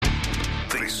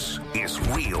is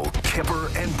Real Kipper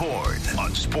and Bourne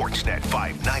on Sportsnet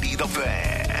 590 The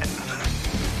Fan.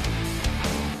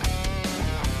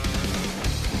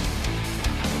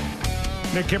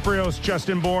 Nick Kypreos,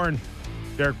 Justin Bourne,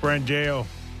 Derek Brandeo,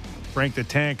 Frank the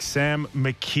Tank, Sam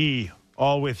McKee,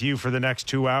 all with you for the next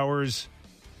 2 hours.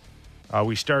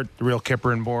 We start the Real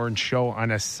Kipper and Bourne show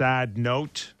on a sad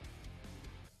note.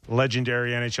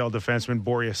 Legendary NHL defenseman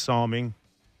Borje Salming,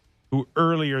 who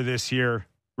earlier this year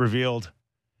revealed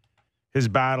his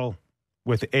battle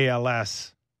with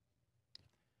ALS,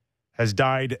 has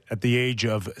died at the age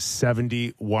of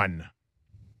 71.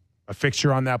 A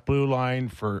fixture on that blue line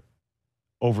for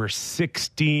over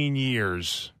 16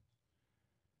 years.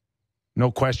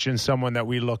 No question, someone that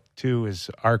we look to is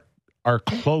our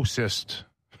closest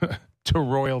to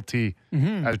royalty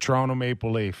at a Toronto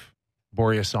Maple Leaf,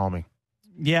 Borje Salming.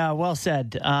 Yeah, well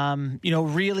said.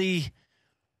 Really,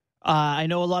 I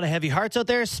know a lot of heavy hearts out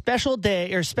there. Special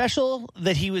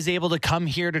that he was able to come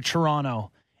here to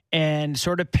Toronto and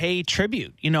sort of pay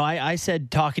tribute. I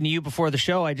said, talking to you before the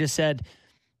show, I just said,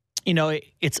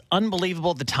 it's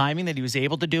unbelievable the timing that he was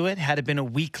able to do it. Had it been a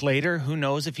week later, who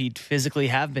knows if he'd physically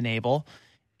have been able.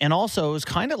 And also, it was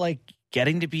kind of like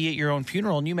getting to be at your own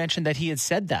funeral. And you mentioned that he had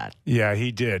said that. Yeah,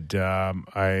 he did.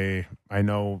 I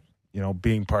know,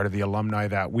 being part of the alumni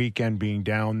that weekend, being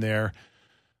down there,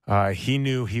 he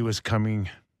knew he was coming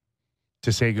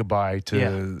to say goodbye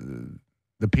to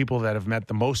the people that have meant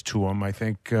the most to him, I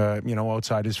think,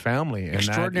 outside his family. And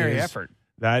extraordinary effort.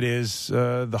 That is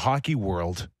the hockey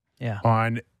world. Yeah.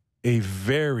 On a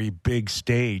very big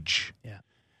stage. Yeah.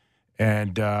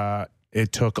 And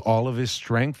it took all of his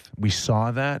strength. We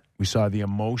saw that. We saw the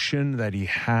emotion that he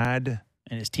had.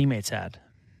 And his teammates had.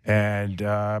 And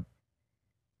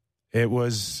it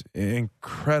was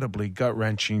incredibly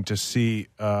gut-wrenching to see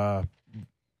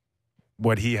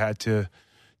what he had to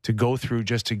go through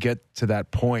just to get to that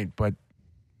point. But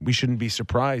we shouldn't be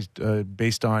surprised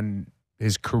based on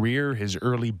his career, his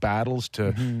early battles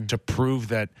to prove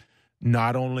that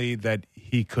not only that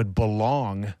he could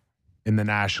belong in the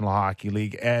National Hockey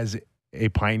League as a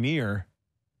pioneer,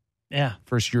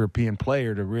 first European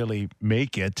player to really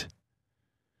make it,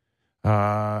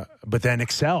 but then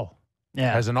excel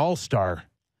as an all-star.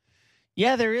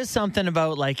 Yeah, there is something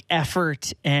about like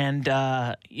effort and,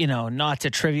 not to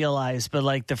trivialize, but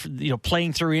like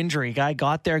playing through injury. Guy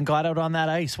got there and got out on that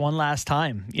ice one last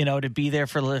time, to be there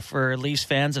for Leafs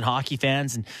fans and hockey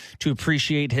fans and to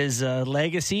appreciate his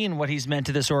legacy and what he's meant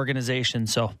to this organization.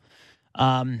 So,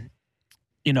 there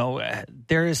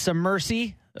is some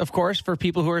mercy, of course, for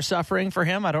people who are suffering for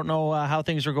him. I don't know how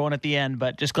things were going at the end,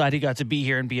 but just glad he got to be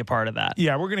here and be a part of that.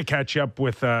 Yeah, we're going to catch up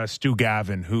with Stu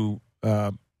Gavin, who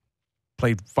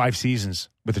played 5 seasons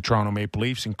with the Toronto Maple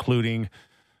Leafs, including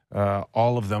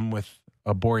all of them with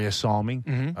Borje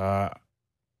Salming.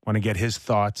 Want to get his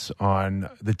thoughts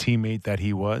on the teammate that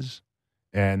he was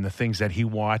and the things that he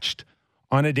watched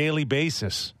on a daily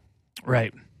basis.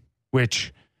 Right.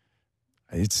 Which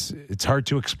it's hard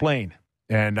to explain.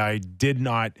 And I did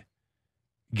not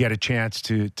get a chance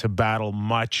to battle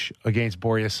much against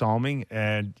Borje Salming.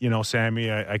 And,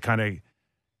 Sammy, I kind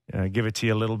of give it to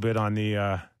you a little bit on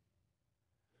the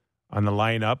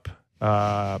lineup,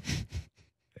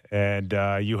 and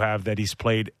you have that he's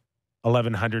played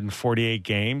 1,148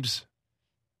 games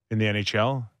in the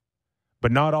NHL,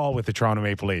 but not all with the Toronto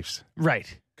Maple Leafs.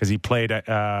 Right. Because he played, if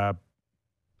I'm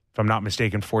not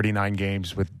mistaken, 49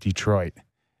 games with Detroit.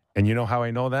 And you know how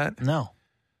I know that? No.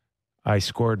 I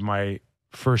scored my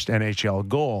first NHL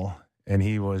goal, and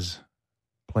he was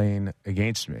playing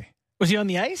against me. Was he on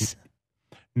the ice?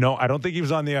 No, I don't think he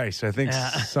was on the ice. I think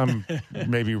some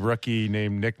maybe rookie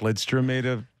named Nick Lidstrom may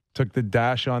have took the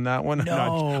dash on that one.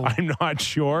 No. I'm not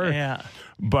sure. Yeah.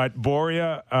 But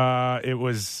Borje, it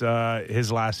was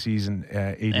his last season,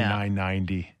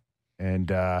 89-90.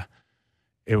 And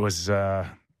it was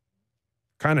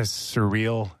kind of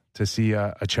surreal to see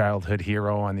a childhood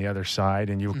hero on the other side.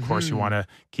 And you, of course, you want to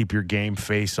keep your game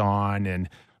face on and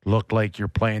look like you're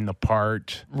playing the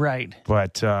part. Right.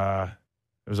 But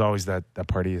it was always that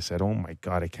party you said, oh, my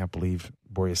God, I can't believe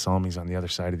Borje Salming's on the other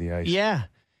side of the ice. Yeah.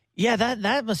 Yeah,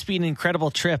 that must be an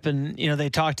incredible trip. And, they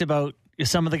talked about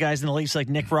some of the guys in the Leafs, like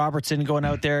Nick Robertson going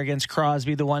out there against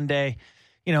Crosby the one day,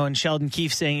 and Sheldon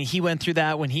Keefe saying he went through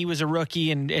that when he was a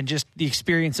rookie and just the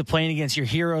experience of playing against your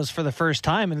heroes for the first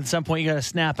time. And at some point you got to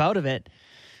snap out of it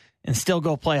and still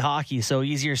go play hockey. So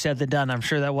easier said than done. I'm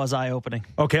sure that was eye-opening.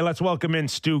 Okay, let's welcome in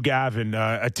Stu Gavin,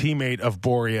 a teammate of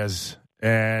Borje's.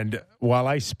 And while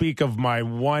I speak of my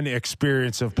one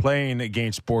experience of playing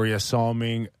against Borje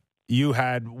Salming, you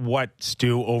had what,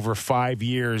 Stu, over 5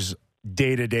 years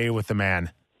day-to-day with the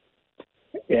man?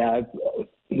 Yeah,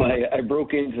 I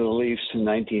broke into the Leafs in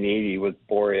 1980 with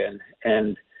Borja,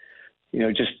 and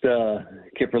just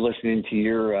Kipper, listening to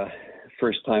your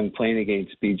first time playing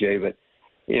against BJ, but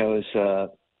as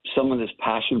someone that's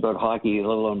passionate about hockey, let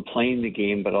alone playing the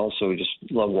game, but also just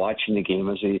love watching the game.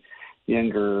 As a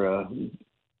younger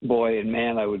boy and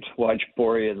man, I would watch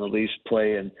Borja and the Leafs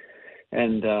play,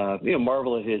 and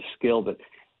marvel at his skill. But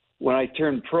when I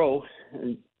turned pro,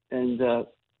 and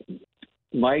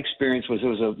my experience was it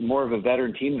was more of a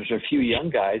veteran team. There's a few young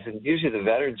guys, and usually the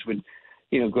veterans would,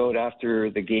 go out after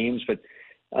the games. But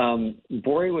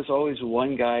Borja was always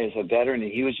one guy as a veteran,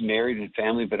 and he was married and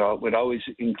family, but would always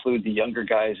include the younger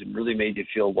guys and really made you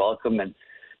feel welcome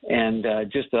and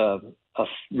just a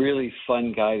really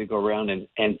fun guy to go around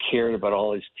and cared about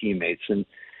all his teammates. And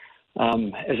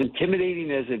as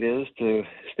intimidating as it is to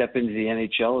step into the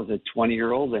NHL as a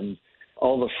 20-year-old, and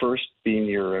all the first being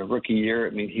your rookie year,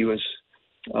 I mean, he was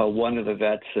one of the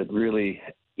vets that really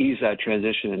eased that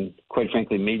transition and, quite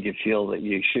frankly, made you feel that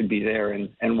you should be there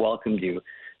and welcomed you.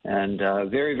 And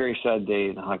very, very sad day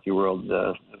in the hockey world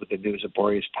with the news of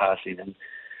Borja's passing.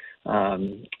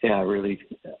 And really,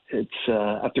 it's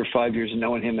after 5 years of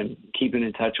knowing him and keeping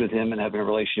in touch with him and having a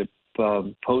relationship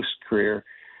post-career,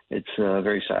 it's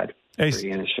very sad for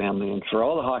he and his family and for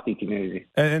all the hockey community.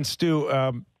 And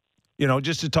Stu,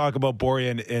 just to talk about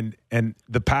Borja and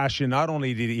the passion not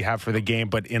only did he have for the game,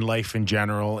 but in life in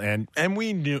general. And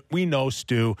we know,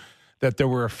 Stu, that there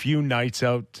were a few nights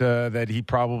out that he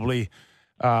probably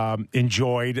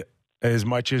enjoyed as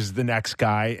much as the next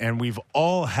guy. And we've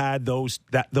all had those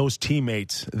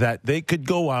teammates that they could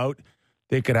go out,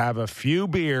 they could have a few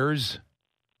beers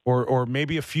or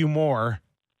maybe a few more,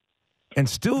 and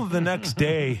still the next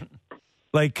day,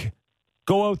 like,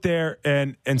 go out there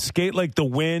and skate like the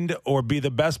wind or be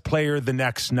the best player the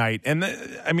next night. And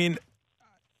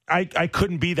I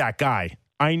couldn't be that guy.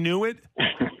 I knew it.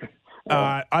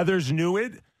 Others knew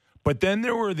it. But then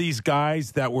there were these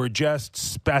guys that were just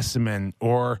specimen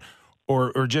or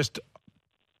just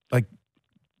like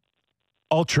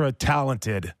ultra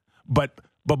talented. But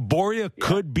Borja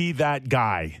could be that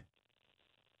guy.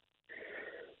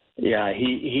 Yeah,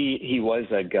 he was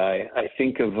that guy. I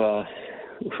think of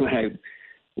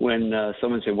when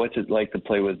someone said, "What's it like to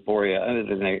play with Borja?" Other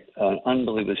than an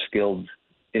unbelievably skilled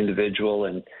individual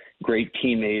and great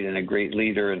teammate and a great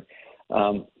leader, and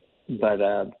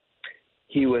but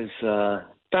he was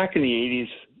back in the '80s.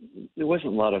 There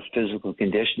wasn't a lot of physical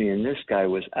conditioning, and this guy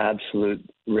was absolute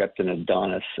ripped and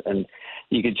Adonis, and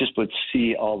you could just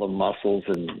see all the muscles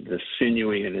and the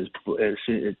sinewy in his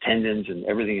tendons and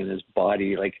everything in his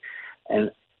body,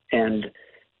 and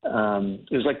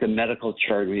it was like the medical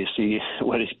chart where you see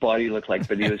what his body looked like.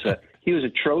 But he was a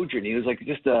Trojan. He was like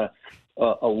just a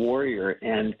warrior,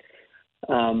 and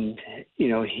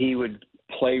he would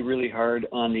play really hard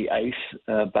on the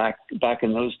ice. Back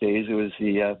in those days, it was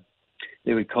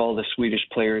they would call the Swedish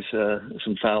players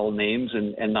some foul names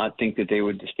and not think that they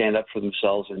would stand up for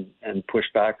themselves and push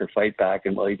back or fight back.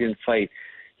 And while he didn't fight,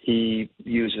 he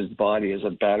used his body as a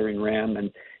battering ram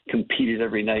and competed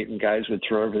every night, and guys would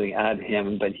throw everything at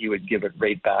him, but he would give it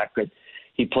right back. But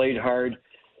he played hard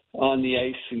on the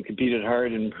ice and competed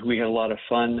hard, and we had a lot of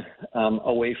fun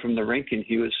away from the rink. And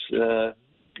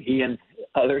he and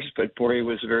others, but Borja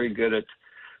was very good at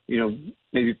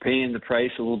maybe paying the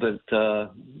price a little bit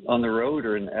on the road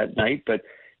or at night, but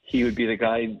he would be the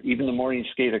guy. Even the morning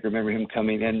skate, I can remember him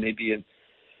coming in maybe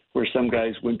where some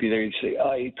guys wouldn't be there. He'd say,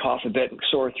 he'd cough a bit,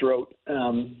 sore throat,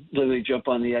 literally jump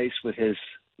on the ice with his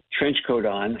trench coat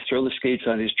on, throw the skates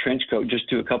on his trench coat, just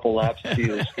do a couple laps to see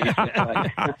the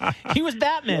skates. He was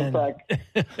Batman.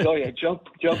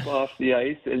 Jump off the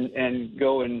ice and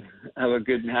go and have a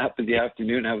good nap in the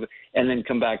afternoon, and then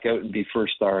come back out and be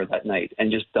first star that night and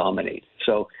just dominate.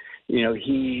 So,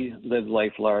 he lived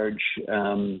life large,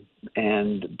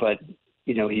 but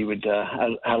he would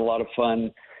had a lot of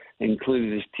fun,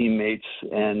 included his teammates,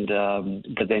 and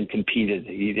but then competed.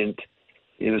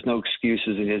 There was no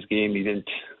excuses in his game. He didn't.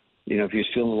 If he was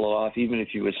feeling a little off, even if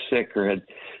he was sick or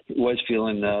was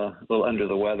feeling a little under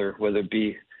the weather, whether it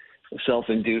be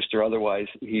self-induced or otherwise,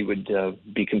 he would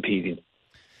be competing.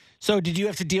 So did you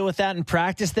have to deal with that in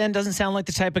practice then? Doesn't sound like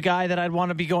the type of guy that I'd want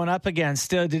to be going up against.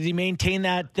 Did he maintain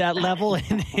that level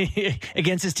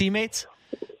against his teammates?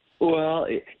 Well,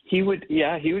 he would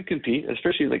compete,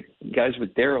 especially like guys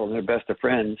with Daryl and their best of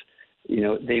friends.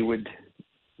 They would,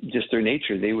 just their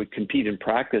nature, they would compete in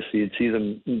practice. You'd see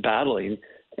them battling,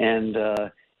 and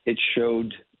it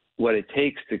showed what it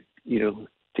takes to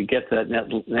get to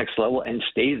that next level and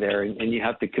stay there. And you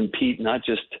have to compete not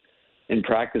just in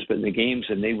practice but in the games,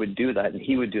 and they would do that, and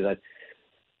he would do that.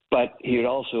 but he would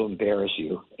also embarrass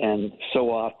you. And so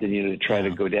often, to try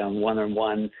to go down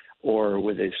one-on-one or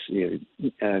with his he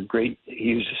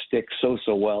used his stick so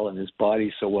well and his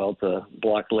body so well to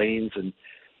block lanes.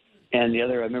 And the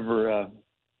other, I remember,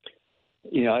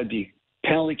 I'd be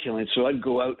penalty killing, so I'd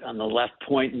go out on the left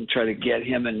point and try to get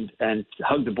him and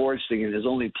hug the boards, thinking his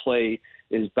only play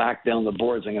is back down the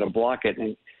boards. I'm going to block it.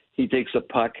 And he takes the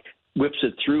puck, whips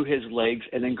it through his legs,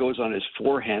 and then goes on his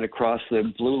forehand across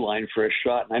the blue line for a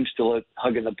shot. And I'm still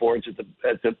hugging the boards at the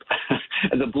at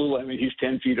the blue line. I mean, he's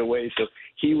 10 feet away, so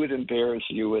he would embarrass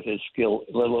you with his skill,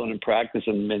 let alone in practice,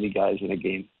 and many guys in a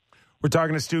game. We're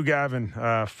talking to Stu Gavin,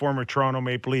 former Toronto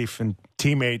Maple Leaf and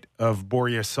teammate of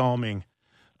Borje Salming.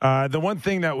 The one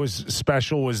thing that was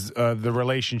special was the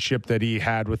relationship that he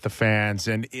had with the fans,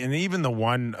 and even the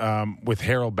one with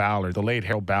Harold Ballard, the late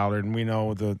Harold Ballard. And we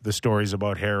know the stories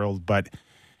about Harold, but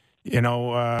it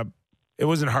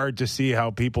wasn't hard to see how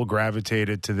people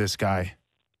gravitated to this guy,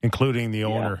 including the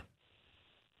owner.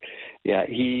 Yeah,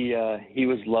 he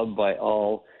was loved by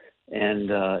all, and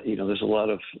there's a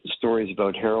lot of stories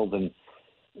about Harold.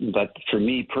 But for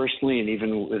me personally, and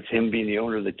even with him being the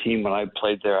owner of the team when I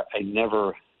played there, I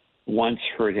never once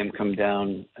heard him come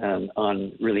down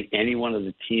on really any one of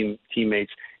the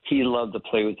teammates. He loved to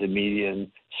play with the media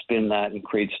and spin that and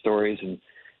create stories and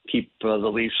keep the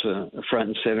Leafs front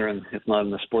and center, and if not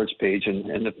on the sports page and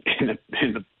in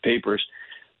the papers.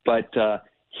 But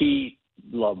he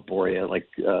loved Borje like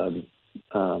a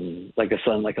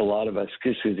son, like a lot of us,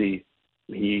 because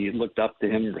he looked up to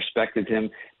him, respected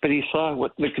him, but he saw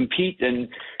what to compete, and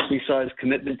he saw his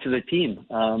commitment to the team,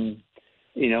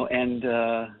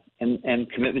 and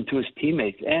commitment to his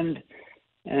teammates, and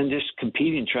just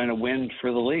competing, trying to win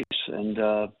for the Leafs. And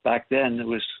back then,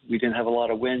 we didn't have a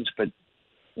lot of wins, but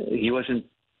he wasn't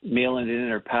mailing it in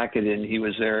or packing it in. He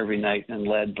was there every night and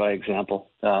led by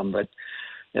example. A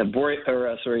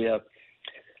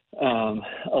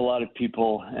lot of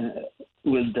people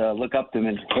would look up to him,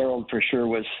 and Harold for sure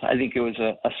was. I think it was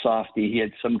a softie. He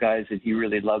had some guys that he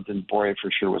really loved, and Borje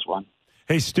for sure was one.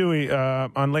 Hey, Stewie,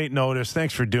 on late notice,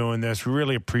 thanks for doing this. We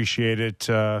really appreciate it.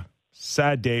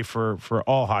 Sad day for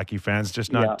all hockey fans,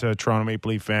 just not Toronto Maple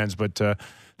Leaf fans, but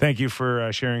thank you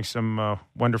for sharing some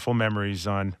wonderful memories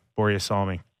on Borje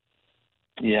Salming.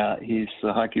 Yeah, he's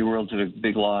the hockey world's a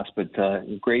big loss, but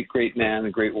great man,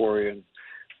 a great warrior, and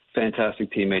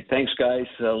fantastic teammate. Thanks, guys.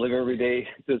 Live every day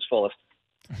to its fullest.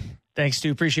 Thanks,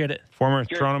 Stu. Appreciate it. Former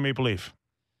Toronto Maple Leaf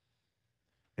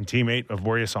and teammate of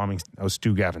Borje Salming. That was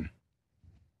Stu Gavin.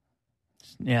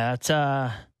 Yeah, it's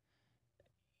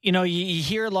you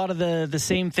hear a lot of the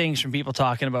same things from people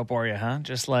talking about Borje, huh?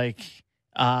 Just like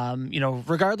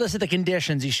regardless of the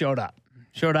conditions, he showed up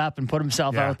and put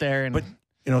himself out there. And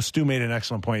but Stu made an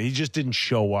excellent point. He just didn't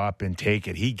show up and take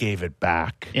it; he gave it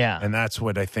back. Yeah, and that's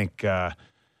what I think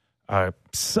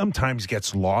sometimes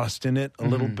gets lost in it a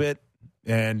little bit.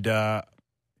 And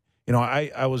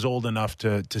I was old enough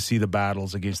to see the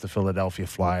battles against the Philadelphia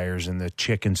Flyers and the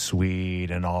chicken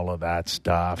suite and all of that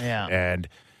stuff. Yeah. And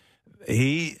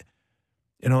he,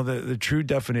 the true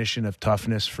definition of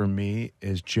toughness for me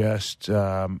is just,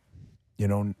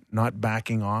 not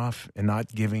backing off and not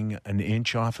giving an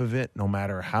inch off of it, no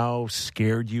matter how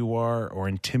scared you are or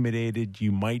intimidated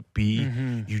you might be.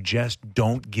 Mm-hmm. You just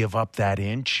don't give up that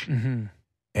inch. Mm-hmm.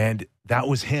 And that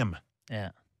was him.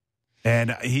 Yeah.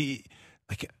 And I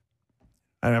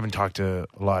haven't talked to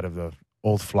a lot of the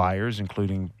old Flyers,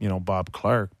 including, Bob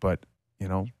Clark, but,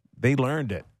 they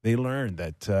learned it. They learned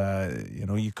that,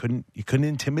 you couldn't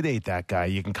intimidate that guy.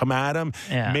 You can come at him.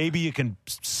 Yeah. Maybe you can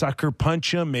sucker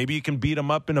punch him. Maybe you can beat him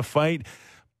up in a fight.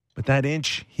 But that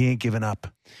inch, he ain't giving up.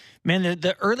 Man,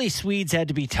 the early Swedes had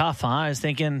to be tough, huh? I was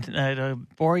thinking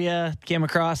Borje came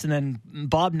across, and then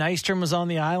Bob Nystrom was on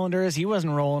the Islanders. He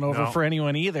wasn't rolling over for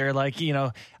anyone either. I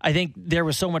think there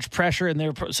was so much pressure, and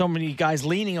there were so many guys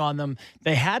leaning on them.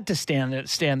 They had to stand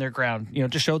their ground,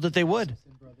 to show that they would.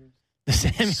 The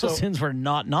Samuelsons were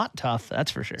not tough,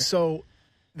 that's for sure. So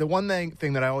the one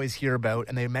thing that I always hear about,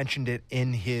 and they mentioned it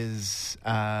in his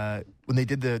when they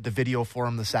did the video for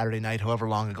him the Saturday night, however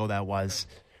long ago that was,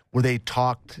 where they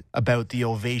talked about the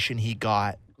ovation he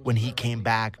got when he came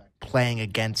back playing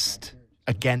against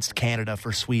Canada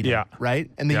for Sweden,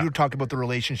 right? And then you were talking about the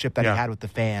relationship that he had with the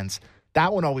fans.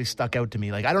 That one always stuck out to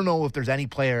me. I don't know if there's any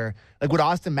player, would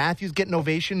Austin Matthews get an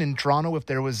ovation in Toronto if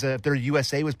their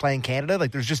USA was playing Canada?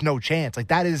 There's just no chance.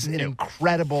 That is an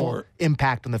incredible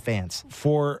impact on the fans.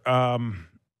 For,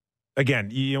 again,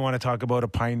 you want to talk about a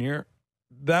pioneer?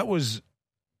 That was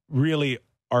really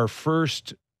our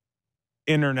first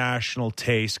international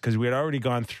taste, because we had already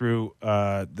gone through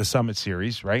the Summit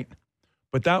Series, right?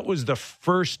 but that was the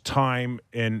first time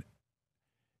in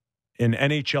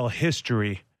NHL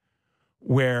history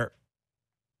where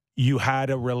you had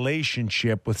a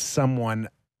relationship with someone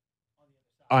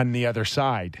on the other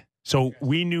side. So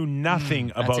we knew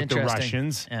nothing about the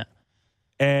Russians. Yeah.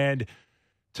 And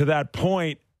to that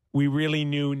point, we really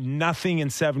knew nothing in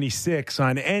 76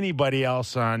 on anybody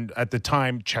else at the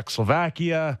time,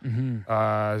 Czechoslovakia,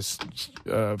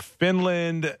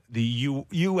 Finland, the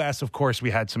U.S., of course, we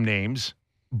had some names,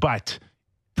 but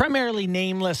Primarily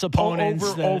nameless opponents.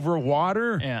 over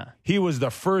water, Yeah. he was the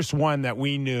first one that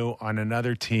we knew on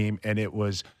another team, and that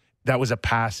was a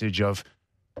passage of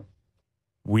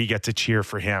we get to cheer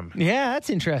for him. Yeah, that's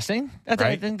interesting.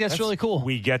 I think that's really cool.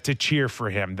 We get to cheer for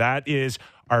him. That is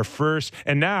our first.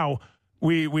 And now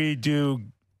we do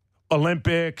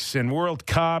Olympics and World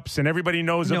Cups, and everybody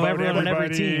knows about everyone on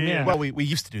everybody. every team, yeah. Well, we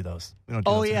used to do those. We don't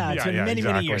do those anymore. It's been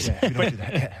many years. We don't do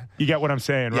that. Yeah. You get what I'm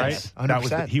saying, Yes, right?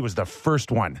 100%. He was the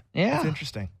first one. Yeah. That's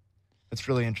interesting. That's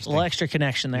really A interesting. little extra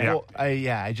connection there. Yeah. Well,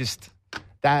 I just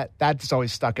that just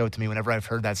always stuck out to me whenever I've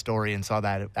heard that story and saw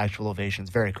that actual ovation.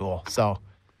 It's very cool. So,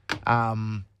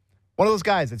 one of those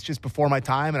guys that's just before my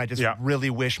time, and I just really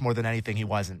wish more than anything he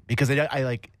wasn't, because I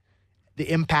like the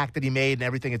impact that he made and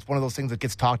everything. It's one of those things that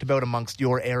gets talked about amongst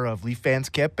your era of Leaf fans,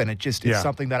 Kip, and it just is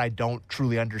something that I don't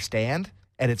truly understand,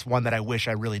 and it's one that I wish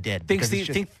I really did. Think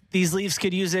these Leafs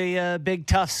could use a big,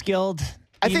 tough, skilled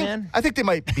E-man? I think they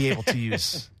might be able to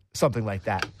use something like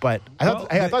that. But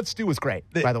I thought Stu was great,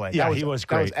 by the way. Yeah, he was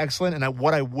great. That was excellent, and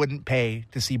what I wouldn't pay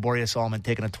to see Borje Salmon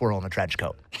taking a twirl in a trench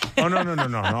coat. Oh,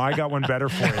 no. I got one better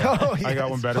for you. I got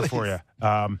one better for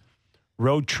you.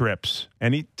 Road trips.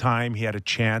 Anytime he had a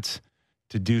chance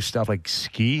to do stuff like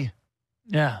ski.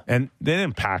 Yeah. And they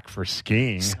didn't pack for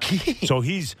skiing. So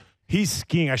he's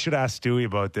skiing. I should ask Stewie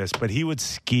about this, but he would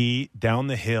ski down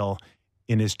the hill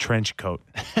in his trench coat.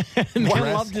 I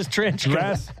loved his trench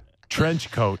coat.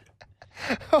 Trench coat.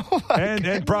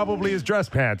 And probably his dress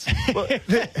pants.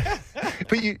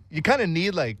 But you kind of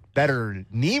need like better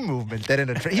knee movement than in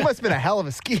a trench. He must have been a hell of a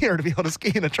skier to be able to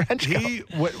ski in a trench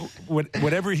coat.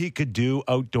 Whatever he could do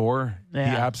outdoor, he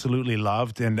absolutely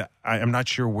loved. And I'm not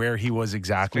sure where he was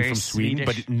exactly from Sweden,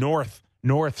 Swedish. but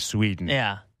north Sweden.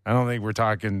 Yeah. I don't think we're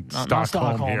talking Not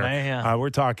Stockholm here. Yeah. We're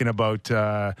talking about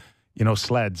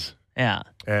sleds. Yeah.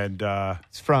 And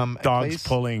It's from a dogs place,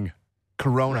 pulling.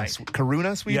 Corona,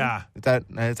 Corona, Sweden. Yeah.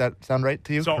 Does that sound right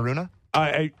to you? So, Corona.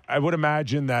 I would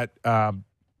imagine that Borje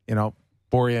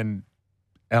in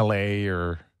L.A.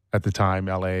 or at the time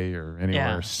L.A. or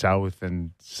anywhere south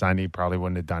and sunny probably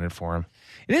wouldn't have done it for him.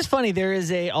 It is funny. There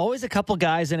is always a couple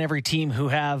guys in every team who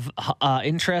have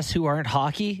interests who aren't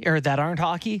hockey or that aren't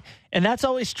hockey, and that's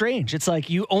always strange. It's like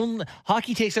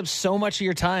hockey takes up so much of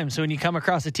your time. So when you come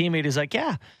across a teammate who's like,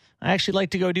 "Yeah, I actually like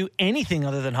to go do anything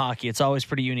other than hockey," it's always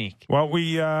pretty unique. Well,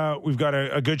 we've got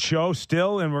a good show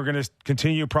still, and we're going to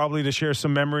continue probably to share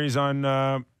some memories on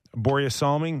Borje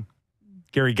Salming.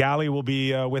 Gary Galley will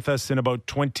be with us in about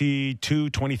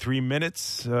 23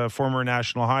 minutes, former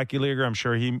National Hockey Leaguer. I'm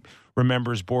sure he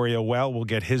remembers Borje well. We'll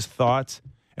get his thoughts.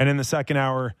 And in the second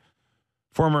hour,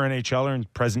 former NHLer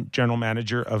and present general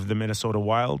manager of the Minnesota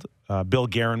Wild, Bill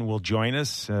Guerin, will join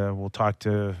us. We'll talk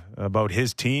about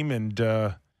his team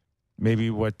and maybe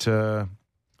what the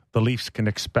Leafs can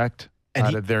expect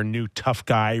out of their new tough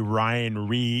guy, Ryan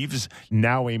Reeves,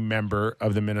 now a member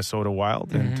of the Minnesota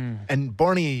Wild. And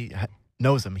Barney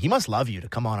knows him. He must love you to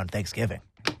come on Thanksgiving.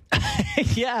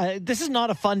 Yeah, this is not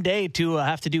a fun day to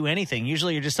have to do anything.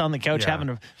 Usually you're just on the couch having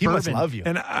a He bourbon. must love you.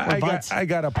 And I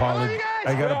got to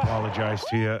apologize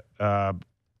to you.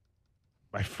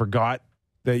 I forgot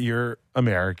that you're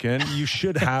American. You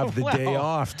should have the day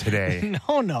off today.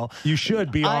 No. You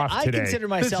should be off today. I consider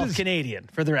myself Canadian,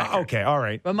 for the record. Okay, all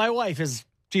right. But my wife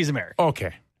she's American.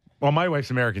 Okay. Well, my wife's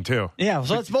American too. Yeah,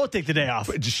 so let's both take the day off.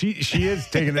 But she is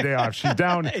taking the day off. She's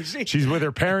down. She's with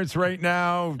her parents right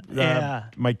now. Yeah.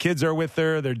 My kids are with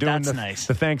her. They're doing the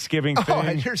Thanksgiving thing. Oh,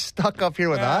 and you're stuck up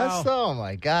here with us? Oh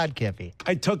my God, Kippy.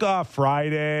 I took off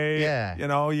Friday. Yeah.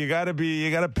 You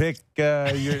gotta pick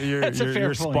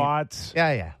your spots.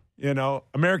 Yeah.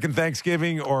 American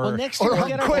Thanksgiving or next year we'll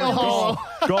get our Quail Hall.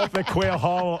 Golf at Quail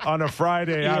Hall on a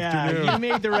Friday afternoon. You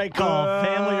made the right call.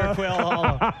 Family or Quail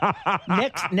Hall.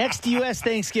 Next U.S.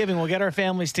 Thanksgiving, we'll get our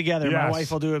families together. Yes. My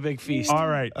wife will do a big feast. All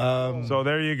right. So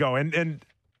there you go. And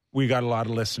we got a lot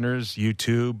of listeners,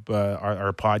 YouTube,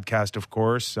 our podcast, of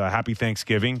course. Happy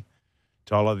Thanksgiving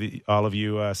to all of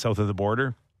you south of the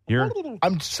border here.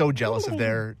 I'm so jealous of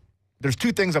their There's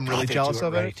two things I'm really they jealous do it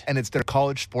of right. it, and it's their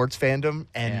college sports fandom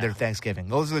and Yeah. their Thanksgiving.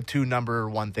 Those are the two number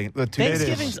one things. The two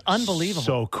Thanksgiving's unbelievable.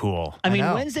 So cool. I mean,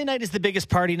 know. Wednesday night is the biggest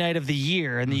party night of the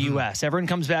year in the U.S. Everyone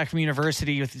comes back from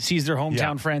university, sees their hometown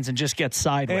Yeah. friends, and just gets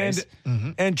sideways.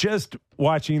 And just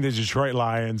watching the Detroit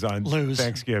Lions on Lose.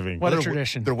 Thanksgiving. What a They're-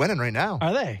 tradition. They're winning right now.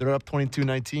 Are they? They're up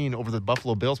 22-19 over the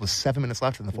Buffalo Bills with 7 minutes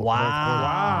left in the fourth quarter.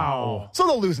 Wow. So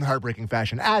they'll lose in heartbreaking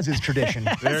fashion, as is tradition.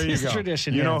 There you It's go.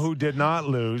 tradition, You know yes. who did not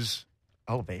lose?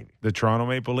 Oh, baby. The Toronto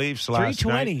Maple Leafs last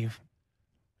night. 3:20.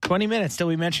 20 minutes till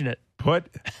we mention it.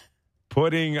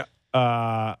 Putting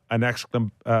an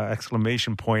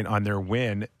exclamation point on their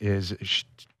win is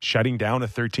shutting down a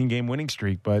 13-game winning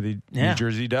streak by the New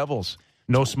Jersey Devils.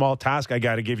 No small task. I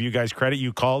got to give you guys credit.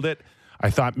 You called it. I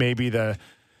thought maybe the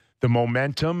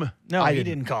momentum. No, I he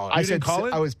didn't call it. I You didn't said call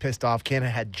it? I was pissed off.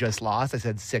 Canada had just lost. I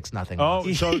said 6-0.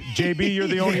 Oh, so JB, you're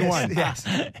the only one. Yes.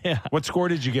 Yeah. What score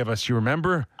did you give us? You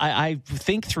remember? I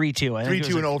think 3-2. I think it 3-2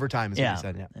 was in overtime is Yeah. what he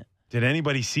said. Yeah. Did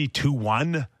anybody see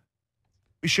 2-1?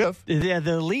 We should have. Yeah,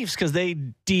 the Leafs, because they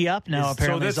D up now,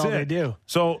 apparently, that's is all it. they do.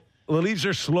 So the Leafs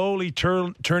are slowly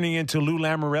turning into Lou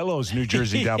Lamoriello's New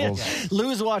Jersey Devils.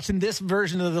 Lou's watching this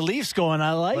version of the Leafs going,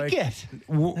 I like it.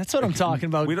 That's what I'm talking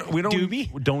about, We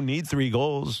Doobie. don't need 3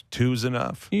 goals. 2's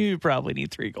enough. You probably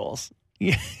need 3 goals.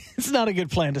 Yeah, it's not a good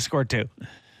plan to score 2.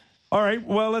 All right.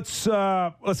 Well,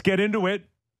 let's get into it.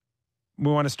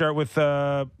 We want to start with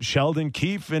Sheldon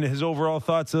Keefe and his overall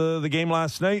thoughts of the game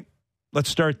last night. Let's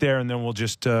start there, and then we'll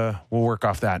just we'll work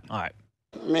off that. All right.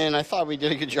 Man, I thought we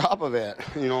did a good job of it.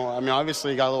 You know, I mean,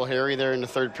 obviously it got a little hairy there in the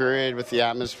third period with the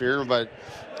atmosphere, but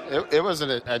it was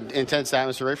an intense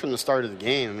atmosphere right from the start of the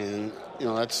game. I mean, you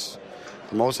know, that's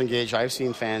the most engaged I've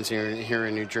seen fans here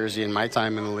in New Jersey in my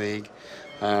time in the league.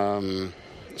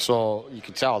 So you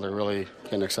could tell they're really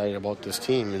getting excited about this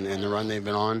team and the run they've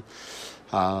been on.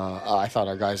 I thought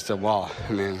our guys did well.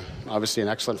 I mean, obviously an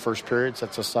excellent first period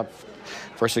sets us up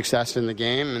for success in the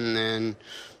game, and then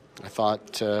I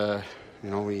thought,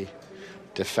 we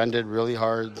defended really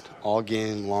hard all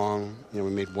game long. You know,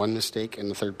 we made one mistake in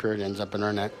the third period, ends up in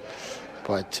our net.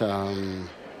 But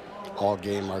all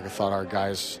game, I thought our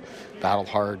guys battled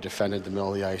hard, defended the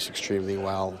middle of the ice extremely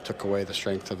well, took away the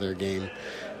strength of their game,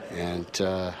 and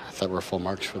I thought we're full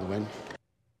marks for the win.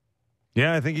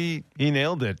 Yeah, I think he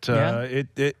nailed it. Yeah.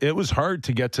 It was hard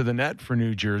to get to the net for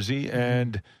New Jersey,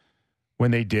 and when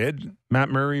they did, Matt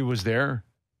Murray was there,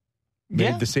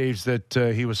 made the saves that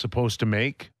he was supposed to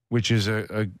make, which is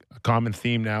a common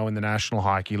theme now in the National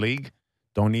Hockey League.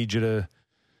 Don't need you to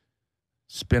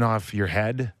spin off your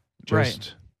head.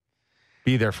 Just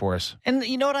be there for us. And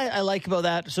you know what I like about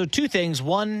that? So 2 things.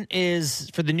 One is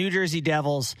for the New Jersey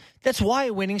Devils. That's why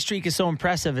a winning streak is so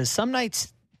impressive, is some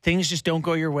nights things just don't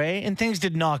go your way, and things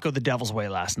did not go the Devils' way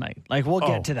last night. Like, we'll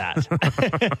get to that.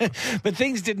 But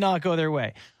things did not go their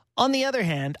way. On the other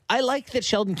hand, I like that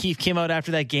Sheldon Keefe came out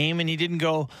after that game and he didn't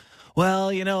go,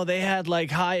 well, you know, they had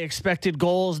like high expected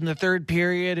goals in the third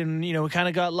period and, you know, we kind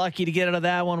of got lucky to get out of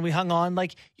that one. We hung on.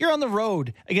 Like, you're on the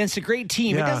road against a great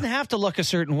team. Yeah. It doesn't have to look a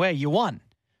certain way. You won.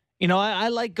 You know, I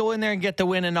like go in there and get the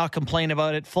win and not complain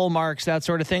about it. Full marks, that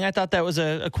sort of thing. I thought that was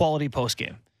a quality post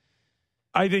game.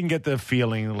 I didn't get the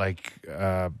feeling like,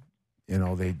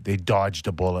 they dodged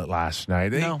a bullet last night.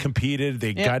 They competed.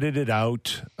 They gutted it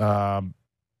out.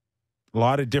 A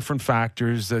lot of different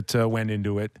factors that went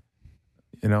into it.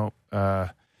 You know,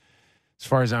 as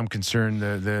far as I'm concerned,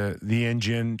 the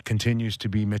engine continues to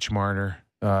be Mitch Marner.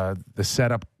 The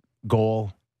setup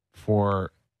goal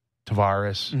for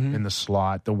Tavares in the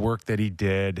slot, the work that he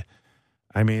did.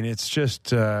 I mean, it's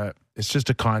just a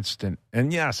constant.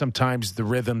 And yeah, sometimes the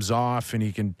rhythm's off, and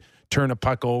he can turn a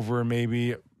puck over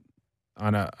maybe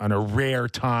on a rare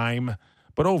time.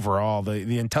 But overall,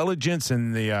 the intelligence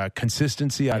and the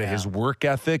consistency out of his work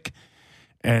ethic,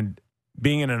 and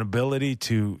being in an ability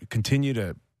to continue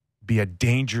to be a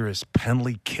dangerous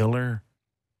penalty killer,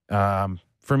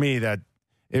 for me, that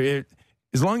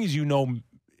as long as you know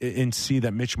and see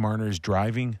that Mitch Marner is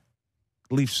driving,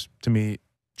 Leafs to me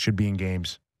should be in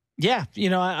games. Yeah, you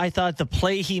know, I thought the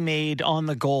play he made on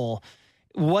the goal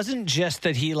wasn't just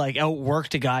that he like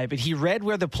outworked a guy, but he read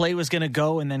where the play was going to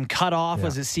go and then cut off. Yeah.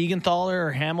 Was it Siegenthaler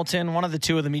or Hamilton? One of the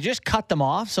two of them. He just cut them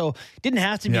off, so it didn't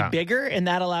have to be bigger, and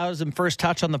that allows him first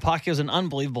touch on the puck. It was an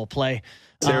unbelievable play.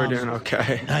 They were doing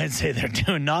okay. I'd say they're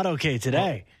doing not okay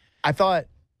today. I thought,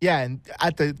 and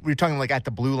we were talking like at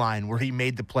the blue line where he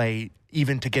made the play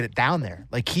even to get it down there.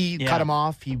 Like he cut him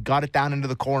off, he got it down into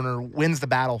the corner, wins the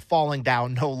battle, falling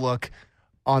down, no look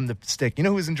on the stick. You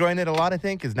know who's enjoying it a lot, I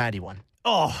think, is 91.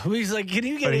 Oh, he's like, can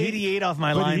you get 88 off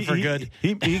my line for good?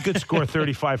 He could score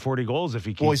 35, 40 goals if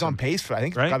he keeps Well, he's on pace for, I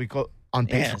think, right? probably on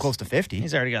pace Yes. for close to 50.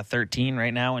 He's already got 13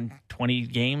 right now in 20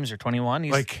 games or 21.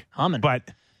 He's humming.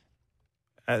 But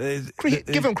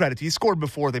Give him credit. He scored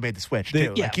before they made the switch,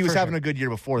 too. yeah, He was for having sure. a good year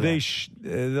before that.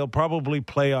 they'll probably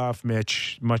play off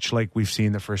Mitch, much like we've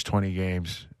seen the first 20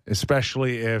 games,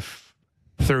 especially if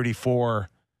 34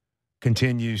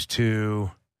 continues to.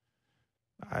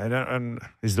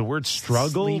 Is the word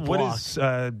struggle? Sleepwalk. What is?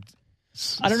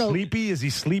 I don't know. Sleepy? Is he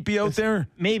sleepy out there?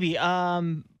 Maybe. I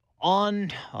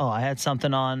had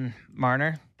something on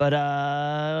Marner, but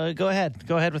go ahead.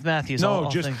 Go ahead with Matthews. No, I'll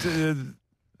just think.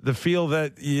 the feel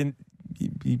that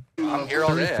I'm here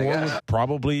all day. 34 would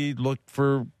probably look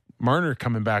for Marner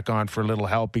coming back on for a little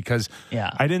help because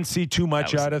I didn't see too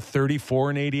much out of 34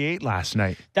 and 88 last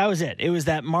night. That was it. It was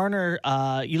that Marner,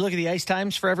 you look at the ice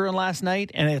times for everyone last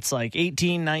night, and it's like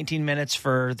 18, 19 minutes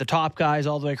for the top guys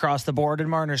all the way across the board,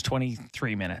 and Marner's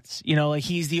 23 minutes. Like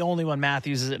he's the only one.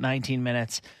 Matthews is at 19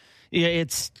 minutes. Yeah,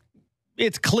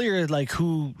 it's clear like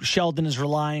who Sheldon is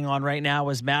relying on right now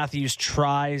as Matthews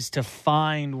tries to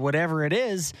find whatever it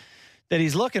is that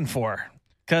he's looking for.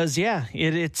 Because,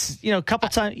 it's a couple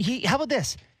times. How about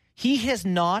this? He has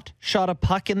not shot a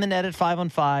puck in the net at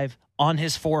 5-on-5 on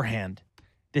his forehand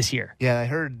this year. Yeah, I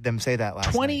heard them say that last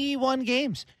night. 21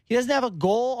 games. He doesn't have a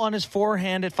goal on his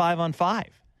forehand at 5-on-5.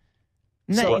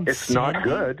 So it's not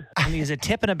good. And he has a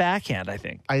tip and a backhand, I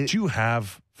think. Do you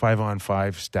have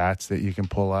 5-on-5 stats that you can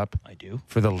pull up? I do.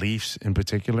 For the Leafs in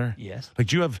particular? Yes. Like,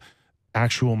 do you have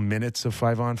actual minutes of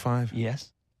 5-on-5?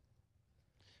 Yes.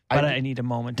 But I need a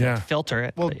moment to filter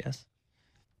it. Well, but yes.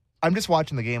 I'm just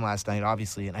watching the game last night,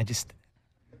 obviously, and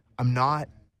I'm not,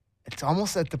 it's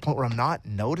almost at the point where I'm not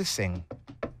noticing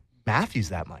Matthews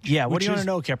that much. Yeah, what do you want to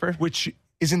know, Kipper? Which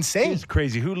is insane. Is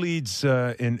crazy. Who leads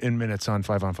in minutes on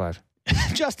 5-on-5?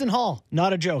 Justin Hall.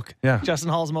 Not a joke. Yeah. Justin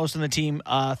Hall's most on the team.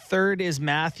 Third is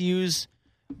Matthews.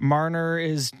 Marner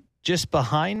is just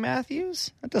behind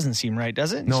Matthews? That doesn't seem right,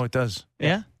 does it? No, it does.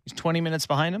 Yeah? He's 20 minutes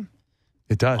behind him?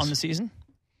 It does. On the season?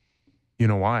 You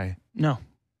know why? No.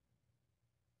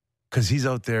 Because he's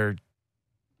out there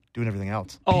doing everything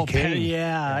else. Oh, PKing.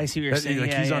 I see what you're saying.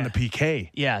 Like he's on the PK.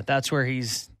 Yeah, that's where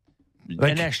he's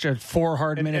Like, an extra 4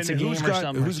 hard minutes a game or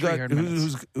something.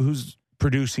 Who's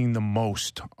producing the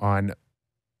most on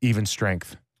even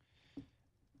strength?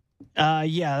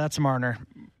 That's Marner.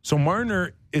 So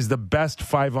Marner is the best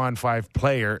 5-on-5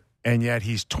 player, and yet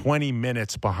he's 20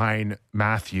 minutes behind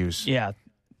Matthews. Yeah.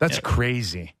 That's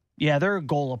crazy. Yeah, they're a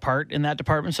goal apart in that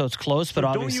department, so it's close, but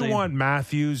obviously... Don't you want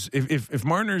Matthews, if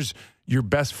Marner's your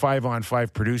best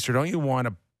 5-on-5 producer, don't you want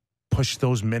to push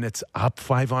those minutes up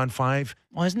 5-on-5?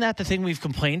 Well, isn't that the thing we've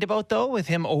complained about, though, with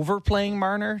him overplaying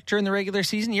Marner during the regular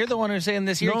season? You're the one who's saying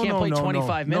this year he can't play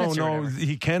 25 minutes or whatever.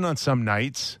 He can on some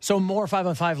nights. So more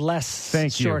 5-on-5,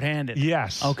 less shorthanded.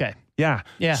 Yes. Okay. Yeah.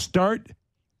 Yeah. Start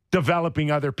developing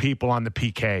other people on the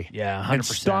PK. Yeah, 100%. And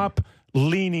stop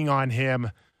leaning on him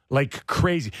like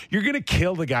crazy. You're going to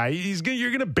kill the guy. You're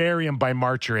going to bury him by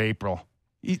March or April.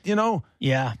 You know?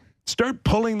 Yeah. Start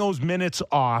pulling those minutes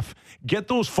off. Get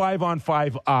those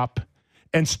 5-on-5 up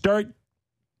and start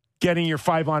getting your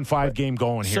 5-on-5 game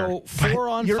going here. So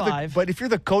 4-on-5. But if you're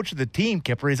the coach of the team,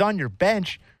 Kipper, he's on your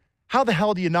bench. How the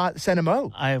hell do you not send him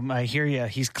out? I hear you.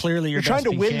 He's clearly You're trying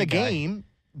to win the game.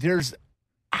 There's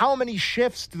how many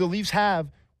shifts do the Leafs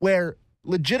have where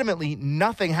legitimately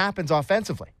nothing happens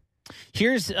offensively?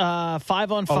 Here's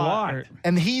 5-on-5. A lot.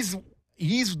 And he's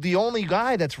the only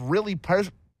guy that's really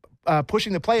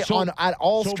pushing the play at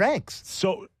all strengths.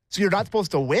 So you're not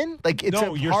supposed to win? Like it's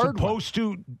a you're hard supposed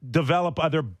to develop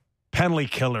other penalty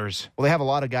killers. Well, they have a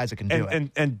lot of guys that can do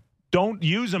it. And don't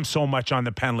use them so much on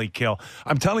the penalty kill.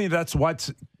 I'm telling you, that's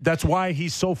why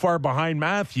he's so far behind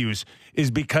Matthews,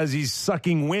 is because he's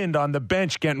sucking wind on the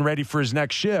bench getting ready for his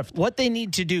next shift. What they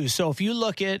need to do, so if you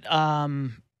look at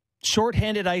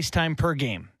shorthanded ice time per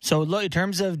game. So look, in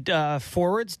terms of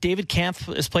forwards, David Kampf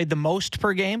has played the most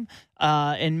per game,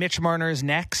 and Mitch Marner is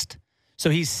next. So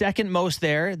he's second most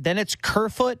there. Then it's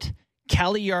Kerfoot,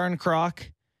 Calle Jarnkrok,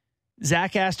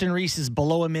 Zach Aston Reese is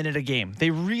below a minute a game.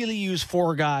 They really use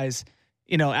 4 guys.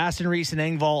 You know, Aston Reese and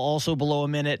Engvall also below a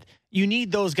minute. You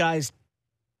need those guys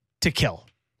to kill.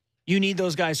 You need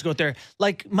those guys to go out there.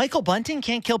 Like Michael Bunting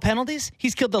can't kill penalties.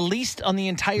 He's killed the least on the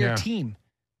entire team.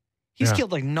 He's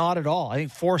killed like not at all. I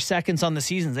think 4 seconds on the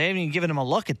season. They haven't even given him a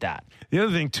look at that. The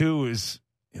other thing too is,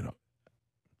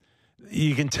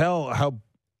 you can tell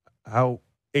how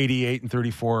 88 and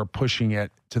 34 are pushing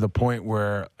it to the point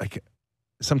where, like,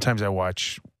 sometimes I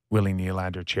watch Willie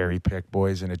Nylander cherry pick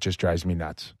boys, and it just drives me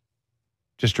nuts.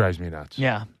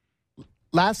 Yeah.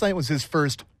 Last night was his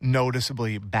first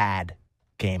noticeably bad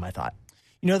game, I thought.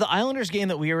 the Islanders game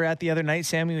that we were at the other night,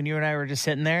 Sammy, when you and I were just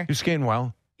sitting there. He's skating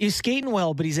well. He's skating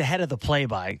well, but he's ahead of the play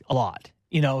by a lot.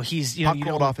 He's puck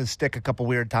rolled off his stick a couple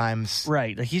weird times.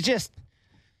 Right. Like he's just,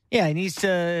 he needs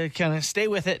to kind of stay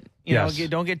with it.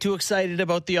 Don't get too excited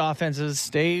about the offenses.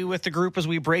 Stay with the group as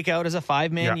we break out as a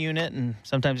 5-man unit, and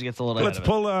sometimes he gets a little. Let's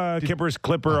pull Kipper's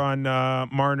clipper on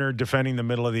Marner defending the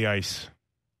middle of the ice.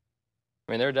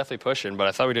 I mean, they were definitely pushing, but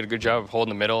I thought we did a good job of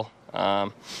holding the middle.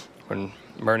 When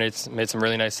Marner made some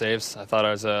really nice saves, I thought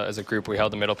as a group we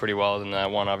held the middle pretty well, and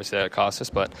that one obviously that cost us,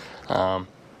 but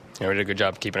we did a good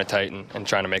job of keeping it tight and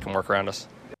trying to make them work around us.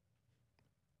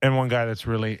 And one guy that's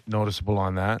really noticeable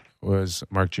on that was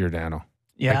Mark Giordano.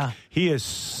 Yeah. Like, he is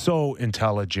so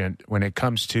intelligent when it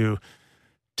comes to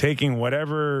taking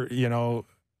whatever,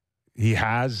 he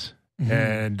has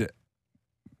and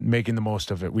making the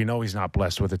most of it. We know he's not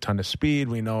blessed with a ton of speed.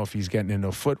 We know if he's getting into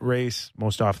a foot race,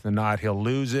 most often than not, he'll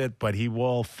lose it, but he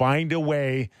will find a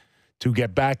way to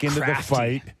get back into the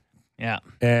fight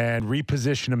and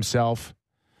reposition himself.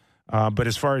 But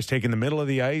as far as taking the middle of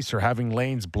the ice or having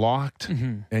lanes blocked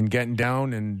and getting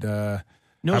down and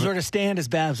knows where to stand, as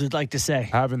Babs would like to say.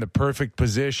 Having the perfect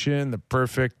position, the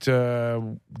perfect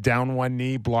down one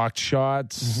knee, blocked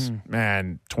shots.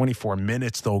 Man, 24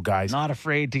 minutes though, guys. Not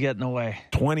afraid to get in the way.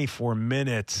 24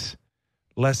 minutes,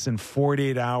 less than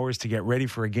 48 hours to get ready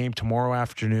for a game tomorrow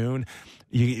afternoon.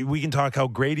 We can talk how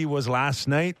great he was last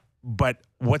night, but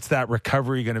what's that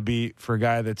recovery going to be for a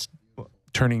guy that's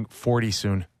turning 40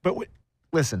 soon? But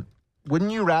listen,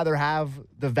 wouldn't you rather have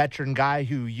the veteran guy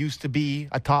who used to be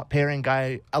a top pairing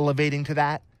guy elevating to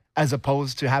that as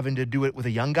opposed to having to do it with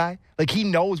a young guy? Like, he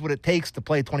knows what it takes to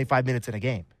play 25 minutes in a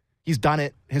game. He's done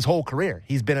it his whole career.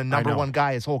 He's been a number one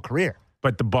guy his whole career.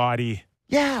 But the body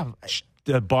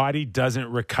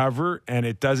doesn't recover, and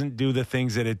it doesn't do the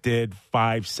things that it did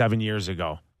 5-7 years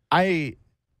ago.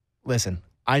 Listen,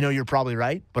 I know you're probably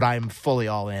right, but I'm fully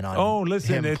all in on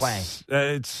him playing.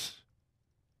 It's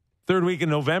third week in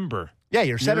November. Yeah,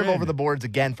 you're setting him over the boards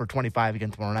again for 25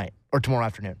 again tomorrow night or tomorrow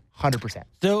afternoon. 100%.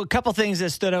 So a couple things that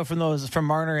stood out from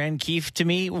Marner and Keefe to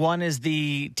me. One is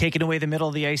the taking away the middle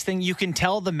of the ice thing. You can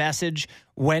tell the message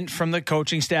went from the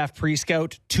coaching staff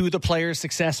pre-scout to the players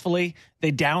successfully.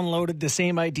 They downloaded the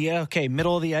same idea. Okay,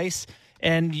 middle of the ice.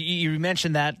 And you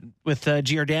mentioned that with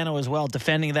Giordano as well,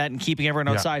 defending that and keeping everyone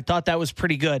outside. Thought that was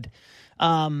pretty good.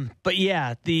 But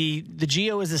yeah, the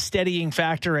Gio is a steadying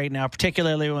factor right now,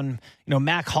 particularly when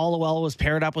Mac Hollowell was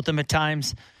paired up with him at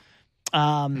times.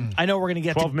 I know we're going to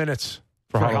get 12 minutes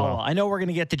for Hollowell. I know we're going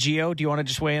to get to Gio. Do you want to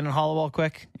just weigh in on Hollowell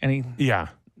quick? Yeah.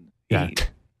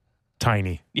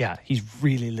 Tiny. Yeah, he's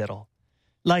really little.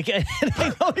 Like,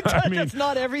 I know that's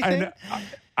not everything.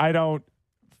 I don't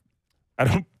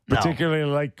particularly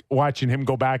like watching him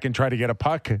go back and try to get a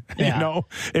puck.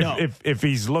 If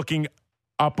he's looking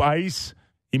up ice,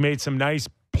 he made some nice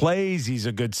plays. He's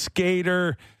a good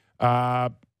skater. I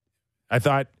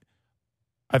thought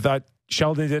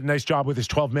Sheldon did a nice job with his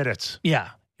 12 minutes. Yeah.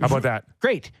 How about that?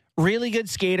 Great. Really good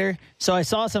skater. So I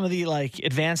saw some of the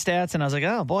advanced stats and I was like,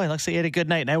 oh boy, looks like he had a good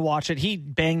night. And I watched it. He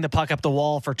banged the puck up the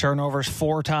wall for turnovers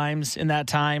 4 times in that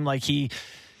time. Like it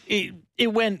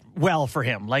went well for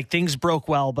him. Like, things broke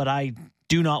well, but I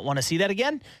do not want to see that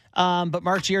again. But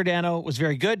Mark Giordano was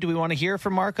very good. Do we want to hear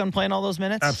from Mark on playing all those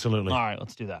minutes? Absolutely. All right,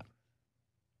 let's do that.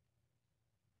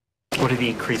 What did the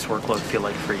increased workload feel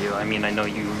like for you? I mean, I know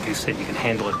you said you can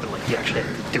handle it, but you actually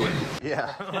had to do it.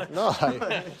 Yeah. No,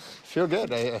 I feel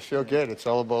good. I feel good. It's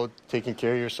all about taking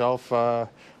care of yourself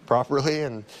properly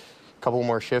and a couple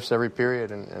more shifts every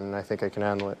period, and I think I can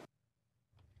handle it.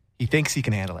 He thinks he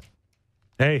can handle it.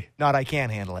 Hey. Not I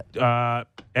can't handle it.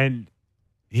 And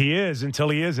he is until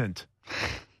he isn't.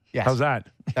 Yes. How's that?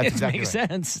 That's it exactly makes right.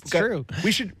 sense. It's true.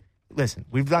 We should listen.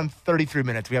 We've done 33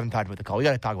 minutes. We haven't talked about the call. We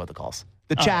got to talk about the calls.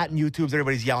 The chat and YouTubes,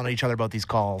 everybody's yelling at each other about these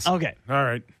calls. Okay. All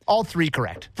right. All 3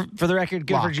 correct. For the record,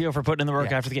 good for Gio for putting in the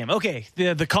work after the game. Okay.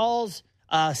 The calls,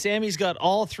 Sammy's got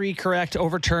all 3 correct,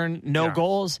 overturned, no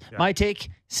goals. Yeah. My take,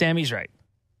 Sammy's right.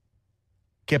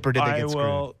 Kipper, did they get screwed? I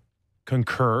will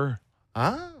concur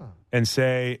and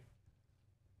say,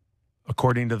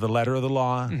 according to the letter of the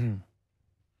law,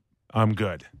 I'm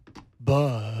good.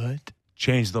 But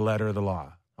change the letter of the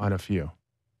law on a few.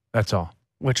 That's all.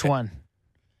 Which one?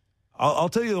 I'll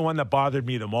tell you the one that bothered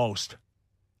me the most,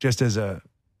 just as a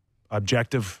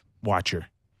objective watcher,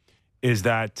 is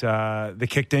that the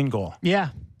kicked in goal. Yeah.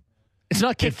 It's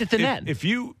not kicked at the net. If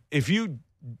you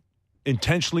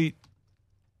intentionally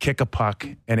kick a puck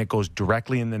and it goes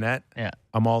directly in the net,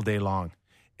 I'm all day long.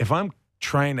 If I'm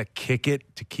trying to kick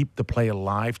it to keep the play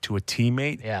alive to a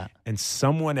teammate, and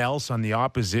someone else on the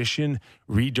opposition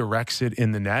redirects it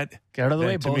in the net, get out of the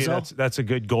way, to me, that's a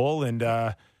good goal, and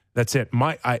that's it.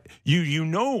 I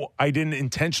didn't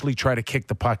intentionally try to kick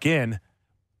the puck in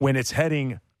when it's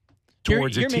heading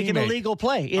towards you're a teammate. You're making a legal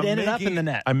play. It ended up in the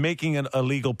net. I'm making a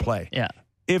legal play. Yeah.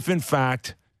 If, in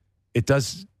fact, it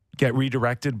does get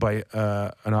redirected by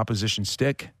an opposition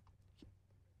stick,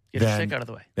 get a stick out of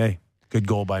the way. Hey, good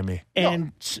goal by me.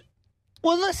 And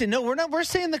well, listen, no, we're not. We're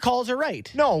saying the calls are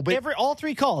right. No, but all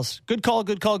 3 calls, good call,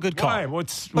 good call, good call. Why?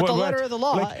 But the letter of the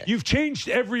law. Like, you've changed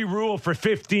every rule for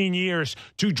 15 years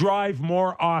to drive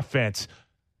more offense.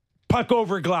 Puck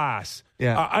over glass.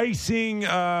 Yeah. Icing,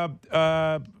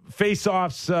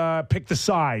 face-offs, pick the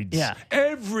sides. Yeah.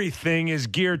 Everything is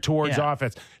geared towards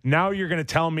offense. Now you're going to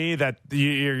tell me that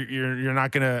you're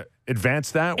not going to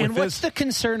advance that with and what's the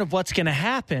concern of what's going to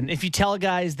happen if you tell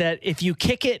guys that if you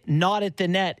kick it not at the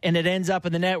net and it ends up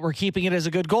in the net, we're keeping it as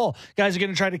a good goal? Guys are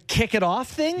going to try to kick it off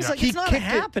things? Like, it's not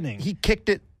happening. He kicked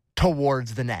it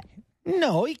towards the net.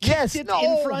 No, he kicked it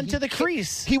in front to the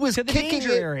crease. He was to the kicking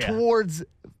danger it area. towards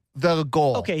the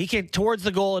goal. Okay, he kicked towards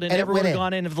the goal and it never would have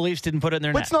gone in if the Leafs didn't put it in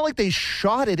their but net. It's not like they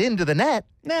shot it into the net.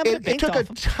 Nah, but it took a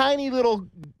tiny little...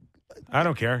 I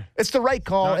don't care. It's the right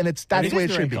call, and that's the way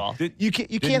it should be. You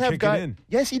can't have guys...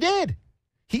 Yes, he did.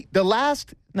 The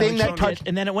last thing that touched...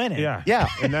 And then it went in. Yeah.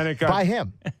 And then it got... by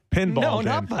him. Pinball. No,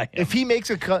 not by him. If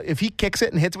he kicks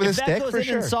it and hits with his stick, for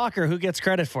sure. In soccer, who gets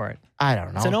credit for it? I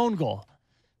don't know. It's an own goal.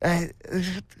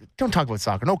 Don't talk about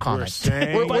soccer. No comment.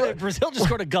 Brazil just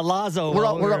scored a golazo. We're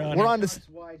on to...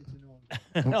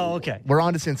 Oh, okay. We're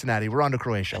on to Cincinnati. We're on to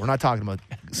Croatia. We're not talking about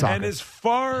soccer. And as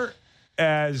far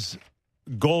as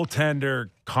goaltender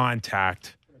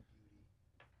contact,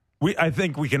 I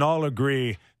think we can all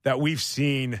agree that we've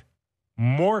seen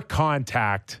more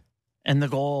contact and the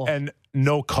goal and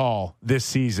no call this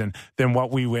season than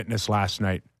what we witnessed last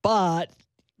night. But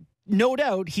no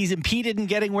doubt he's impeded in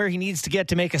getting where he needs to get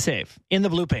to make a save in the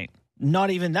blue paint.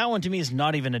 Not even that one to me is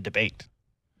not even a debate.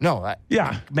 No,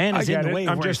 man is in the way.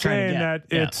 I'm just saying that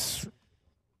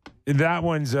that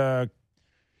one's a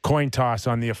coin toss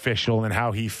on the official and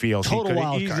how he feels. Total he could have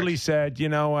wild easily card. said, you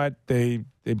know what, they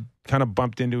kind of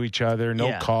bumped into each other.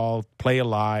 No call, play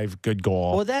alive, good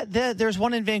goal. Well, there's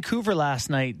one in Vancouver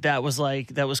last night that was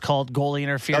called goalie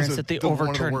interference that they overturned. One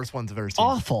of the worst ones I've ever seen.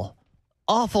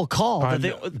 Awful call.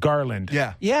 Garland.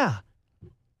 Yeah.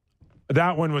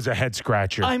 That one was a head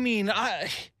scratcher. I mean,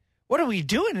 what are we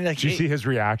doing? Like, did you see his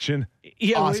reaction?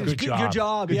 Yeah, awesome. Good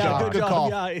job. Good call.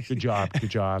 Yeah. Good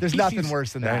job. There's nothing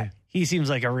worse than that. He seems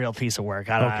like a real piece of work.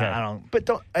 I don't. But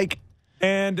don't like.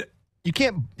 And you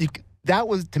can't. That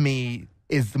was to me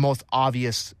is the most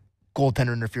obvious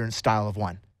goaltender interference style of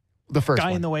one. The first guy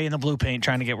one. in the way in the blue paint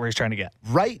trying to get where he's trying to get.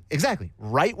 Right, exactly.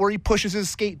 Right where he pushes his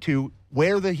skate to,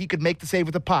 where he could make the save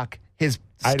with the puck. His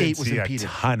skate was impeded.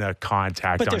 A ton of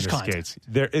contact on his skates.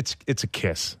 It's a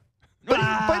kiss.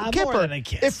 But Kipper, more than a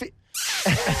kiss.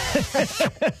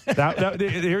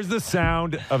 Here's the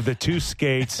sound of the two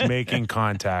skates making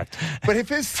contact. But if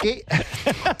his skate...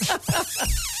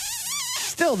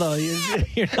 Still, though,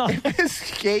 you're not... If his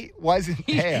skate wasn't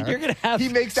there... You're going to have he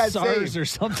makes that SARS save. or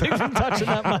something from touching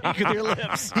that mic with your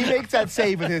lips. He makes that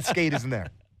save and his skate isn't there.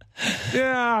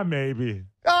 Yeah, maybe.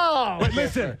 Oh! But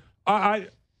listen, I'm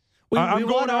won't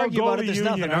going all argue about it. goalie There's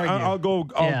union. nothing to argue. I'll go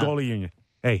all goalie union.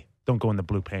 Hey, don't go in the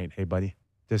blue paint. Hey, buddy.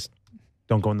 Just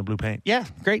don't go in the blue paint. Yeah,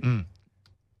 great. And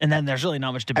then there's really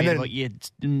not much debate about you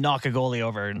knock a goalie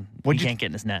over and he can't get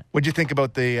in his net. What'd you think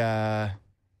about the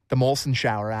Molson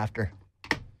shower after?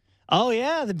 Oh,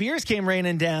 yeah. The beers came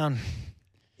raining down.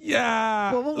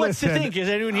 Yeah. Well, what's to think? Is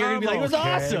anyone here going to be like, it was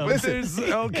awesome? Listen.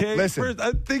 First,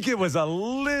 I think it was a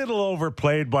little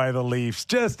overplayed by the Leafs,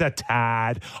 just a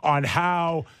tad, on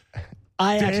how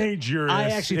dangerous I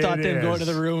actually thought them going to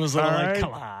the room was like,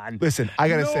 come on. Listen, I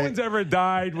got to say. No one's ever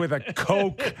died with a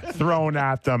Coke thrown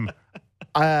at them.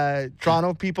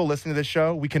 Toronto people listening to this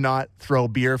show, we cannot throw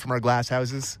beer from our glass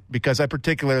houses because I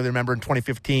particularly remember in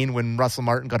 2015 when Russell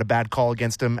Martin got a bad call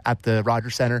against him at the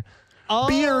Rogers Center.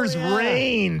 Beers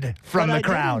rained from the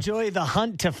crowd. I did enjoy the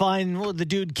hunt to find the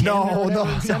dude. Ken No,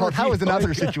 that was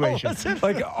another situation.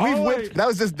 That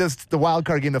was just the wild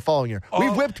card game the following year.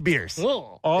 We've whipped beers.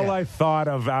 All I thought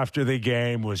of after the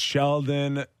game was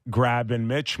Sheldon grabbing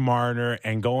Mitch Marner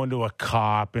and going to a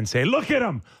cop and say, "Look at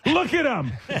him! Look at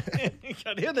him! You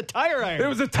got to hear the tire iron. It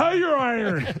was a tire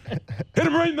iron. Hit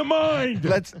him right in the mind."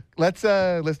 Let's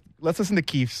listen to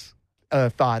Keith's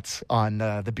thoughts on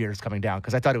the beers coming down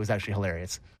because I thought it was actually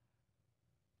hilarious.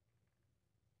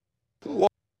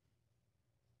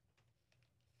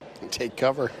 take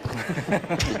cover.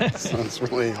 That's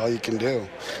really all you can do.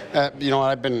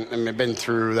 I've been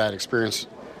through that experience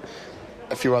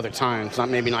a few other times.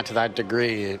 Maybe not to that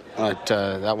degree, but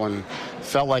that one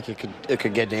felt like it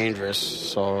could get dangerous.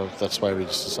 So that's why we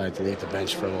just decided to leave the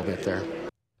bench for a little bit there.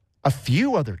 A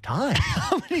few other times.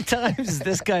 How many times has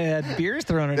this guy had beers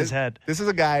thrown at his head? This is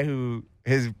a guy who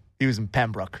he was in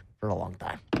Pembroke for a long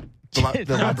time. The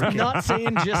Lumber Kings. Not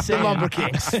saying, just saying. The Lumber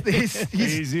Kings. He's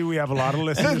easy. We have a lot of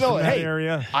listeners from that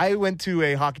area. I went to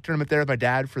a hockey tournament there with my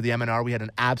dad for the MNR. We had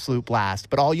an absolute blast.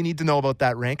 But all you need to know about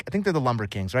that rink, I think they're the Lumber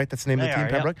Kings, right? That's the name of the team,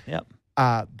 Pembroke? Yep.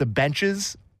 The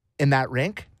benches in that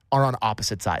rink are on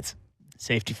opposite sides.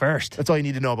 Safety first. That's all you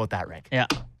need to know about that rink. Yeah.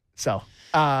 So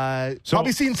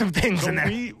probably seen some things in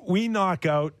there. We knock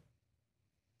out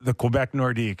the Quebec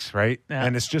Nordiques, right? Yeah.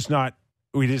 And it's just not,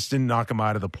 we just didn't knock them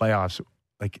out of the playoffs.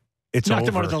 Like, it's knocked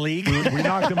over. Them out of the league. We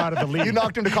knocked them out of the league. You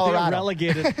knocked them to Colorado.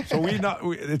 Relegated. So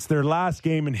it's their last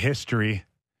game in history.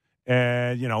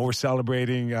 And, we're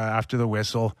celebrating after the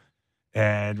whistle.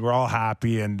 And we're all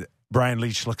happy. And Brian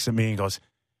Leach looks at me and goes,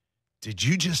 "Did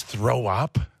you just throw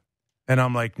up?" And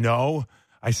I'm like, "No."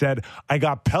 I said, "I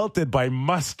got pelted by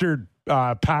mustard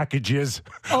packages."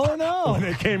 Oh, no. When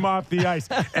it came off the ice.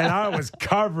 And I was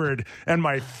covered. And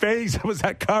my face was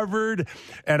covered.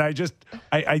 And I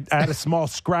had a small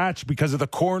scratch because of the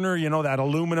corner, that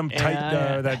aluminum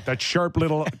tight, that sharp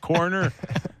little corner.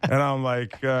 And I'm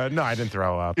like, no, I didn't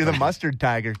throw up. You're the mustard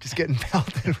tiger, just getting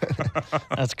pelted.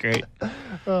 That's great.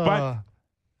 But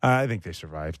I think they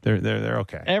survived. They're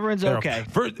okay. Everyone's okay.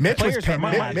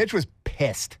 Mitch was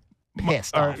pissed.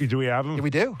 Pissed off. Do we have him? Yeah, we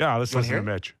do. Yeah, let's listen to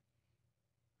Mitch.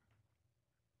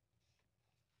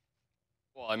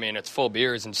 Well, I mean, it's full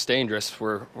beers and it's dangerous.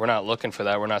 We're not looking for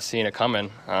that. We're not seeing it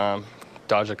coming.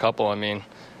 Dodged a couple. I mean,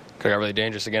 could got really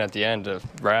dangerous again at the end.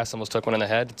 Brass almost took one in the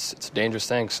head. It's a dangerous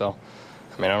thing. So,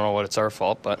 I mean, I don't know what it's our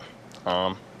fault, but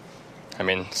I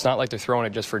mean, it's not like they're throwing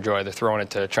it just for joy. They're throwing it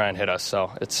to try and hit us.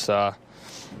 So it's the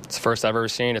first I've ever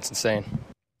seen. It's insane.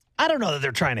 I don't know that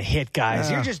they're trying to hit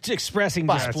guys. You're just expressing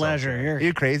displeasure. Okay. Are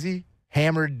you crazy?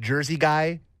 Hammered Jersey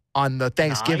guy on the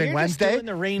Thanksgiving Wednesday?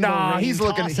 He's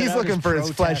looking for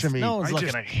his flesh and meat. No one's looking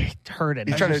to hurt it.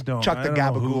 He's trying to chuck the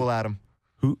gabagool at him.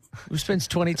 Who spends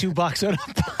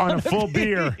 $22 on a full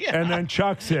beer and then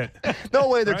chucks it? No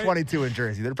way they're 22 in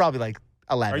Jersey. They're probably like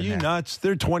 11. Are you nuts?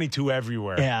 They're 22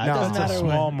 everywhere. Yeah, it's a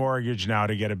small mortgage now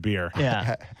to get a beer.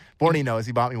 Yeah. Borny knows.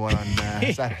 He bought me one on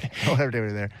Saturday. Whatever day we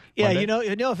were there. Yeah, Monday.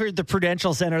 you know, if you're at the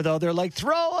Prudential Center, though, they're like,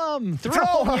 throw them.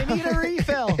 You need a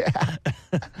refill.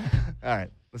 All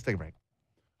right, let's take a break.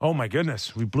 Oh, my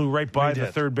goodness. We blew right by the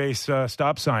third base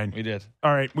stop sign. We did.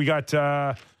 All right, we got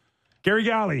Gary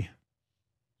Galley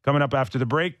coming up after the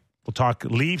break. We'll talk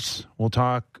Leafs. We'll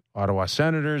talk Ottawa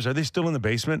Senators. Are they still in the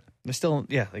basement? They're still,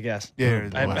 I guess.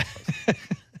 Yeah.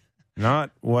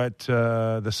 Not what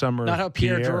the summer Not of how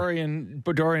Pierre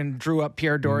Dorian drew up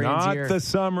Pierre Dorian's Not ear. the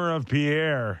summer of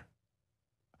Pierre.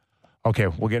 Okay,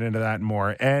 we'll get into that and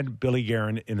more. And Billy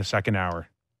Guerin in the second hour.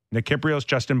 Nick Kypreos,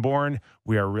 Justin Bourne.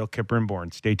 We are Real Kipper and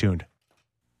Bourne. Stay tuned.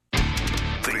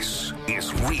 This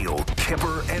is Real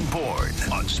Kipper and Bourne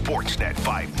on Sportsnet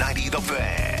 590 The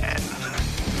Fan.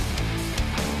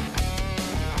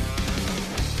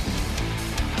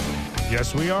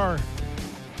 Yes, we are.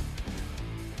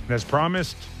 And as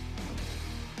promised,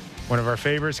 one of our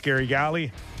favorites, Gary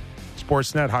Galley,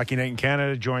 Sportsnet, Hockey Night in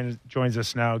Canada, joins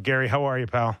us now. Gary, how are you,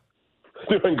 pal?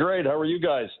 Doing great. How are you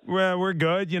guys? Well, we're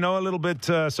good. A little bit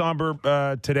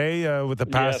somber today with the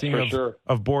passing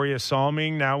of Boreas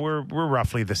Salming. Now we're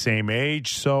roughly the same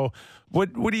age. So,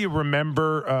 what do you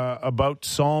remember about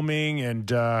Salming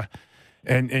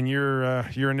and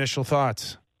your initial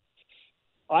thoughts?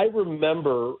 I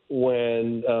remember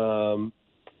when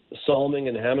Salming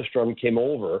and Hammarström came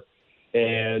over,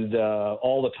 and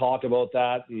all the talk about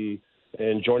that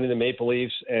and joining the Maple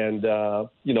Leafs, and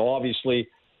obviously.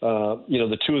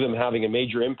 The two of them having a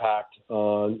major impact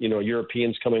on,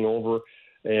 Europeans coming over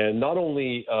and not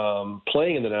only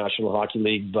playing in the National Hockey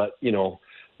League, but,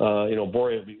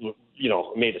 Borje,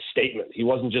 made a statement. He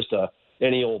wasn't just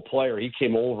any old player. He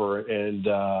came over and,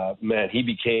 he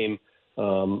became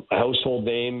a household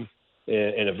name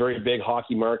in a very big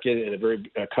hockey market in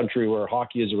a country where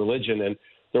hockey is a religion. And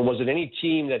there wasn't any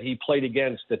team that he played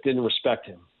against that didn't respect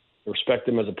him. They respect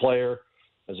him as a player,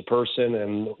 as a person,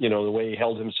 and the way he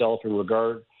held himself in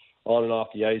regard on and off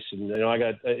the ice. And I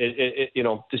got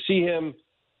to see him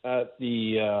at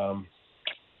the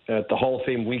Hall of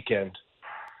Fame weekend,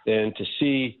 and to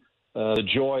see the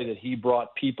joy that he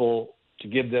brought people, to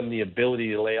give them the ability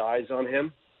to lay eyes on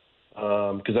him,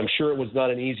 because I'm sure it was not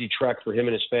an easy trek for him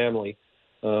and his family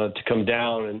to come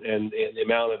down and the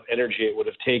amount of energy it would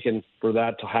have taken for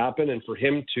that to happen, and for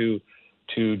him to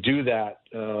do that,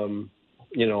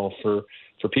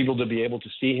 for people to be able to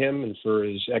see him and for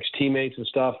his ex-teammates and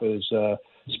stuff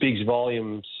speaks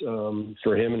volumes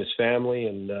for him and his family,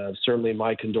 and certainly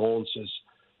my condolences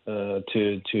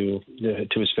to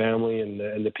his family and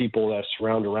the people that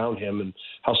surround around him, and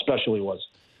how special he was.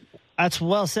 That's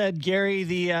well said, Gary.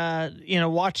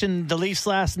 Watching the Leafs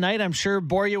last night, I'm sure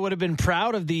Borje would have been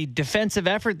proud of the defensive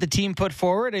effort the team put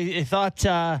forward. I thought,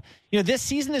 this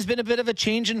season has been a bit of a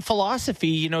change in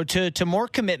philosophy, to more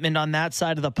commitment on that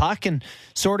side of the puck, and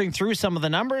sorting through some of the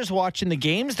numbers, watching the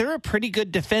games. They're a pretty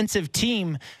good defensive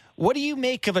team. What do you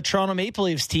make of a Toronto Maple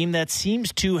Leafs team that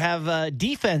seems to have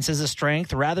defense as a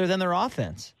strength rather than their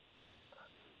offense?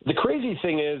 The crazy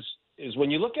thing is when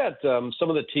you look at some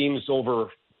of the teams over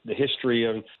the history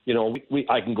of,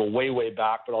 I can go way, way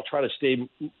back, but I'll try to stay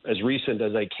as recent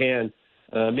as I can.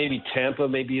 Maybe Tampa,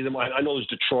 maybe them. I know there's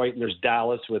Detroit and there's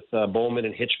Dallas with Bowman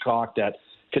and Hitchcock that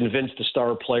convinced the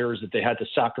star players that they had to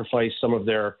sacrifice some of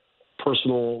their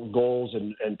personal goals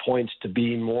and points to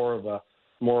be more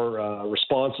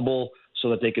responsible so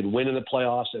that they could win in the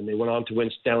playoffs, and they went on to win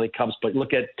Stanley Cups. But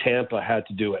look at Tampa had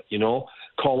to do it,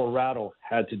 Colorado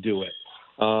had to do it.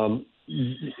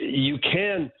 You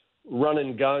can run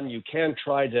and gun. You can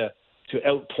try to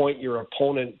outpoint your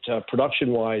opponent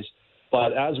production-wise.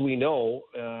 But as we know,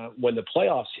 when the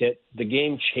playoffs hit, the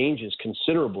game changes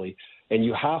considerably. And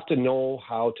you have to know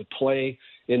how to play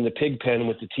in the pig pen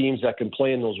with the teams that can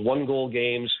play in those one-goal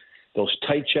games, those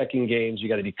tight-checking games. You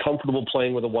got to be comfortable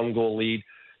playing with a one-goal lead.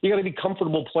 You got to be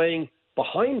comfortable playing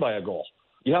behind by a goal.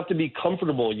 You have to be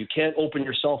comfortable. You can't open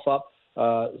yourself up.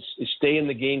 Stay in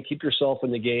the game. Keep yourself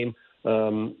in the game.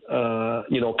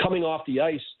 Coming off the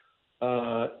ice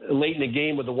late in the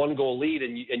game with a one-goal lead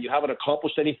and you haven't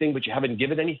accomplished anything, but you haven't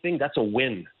given anything, that's a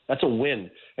win. That's a win.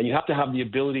 And you have to have the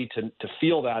ability to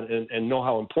feel that and know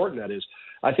how important that is.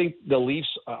 I think the Leafs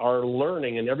are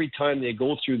learning, and every time they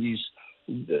go through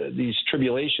these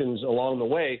tribulations along the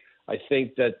way, I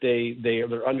think that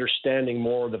they're understanding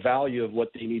more the value of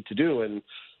what they need to do. And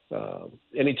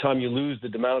anytime you lose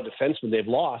the amount of defensemen they've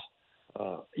lost,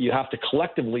 you have to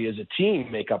collectively as a team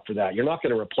make up for that. You're not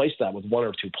going to replace that with one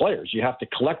or two players. You have to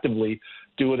collectively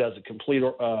do it as a complete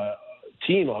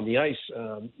team on the ice,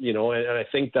 and I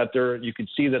think that you could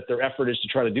see that their effort is to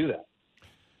try to do that.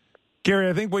 Gary,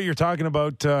 I think what you're talking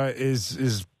about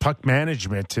is puck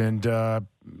management and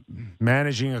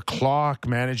managing a clock,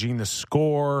 managing the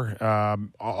score,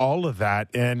 all of that.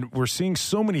 And we're seeing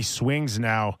so many swings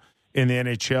now in the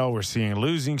NHL. We're seeing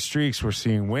losing streaks. We're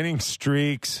seeing winning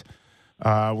streaks.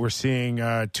 We're seeing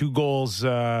 2 goals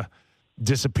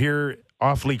disappear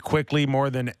awfully quickly more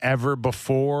than ever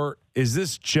before. Is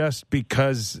this just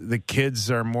because the kids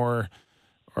are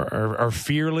are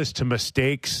fearless to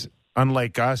mistakes,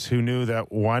 unlike us who knew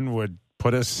that one would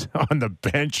put us on the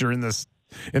bench or in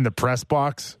the press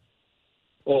box?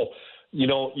 Well,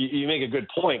 you make a good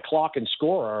point. Clock and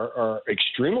score are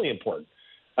extremely important.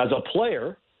 As a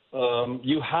player,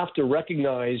 you have to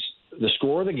recognize the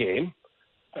score of the game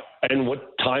and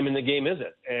what time in the game is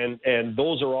it. And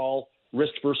those are all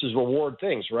risk versus reward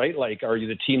things, right? Like, are you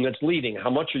the team that's leading? How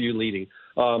much are you leading?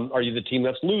 Are you the team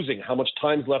that's losing? How much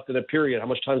time's left in a period? How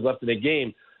much time's left in a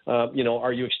game? Are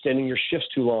you extending your shifts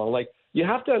too long? Like, you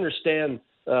have to understand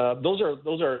those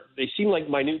are they seem like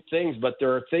minute things, but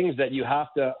there are things that you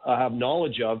have to have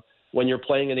knowledge of when you're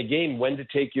playing in a game, when to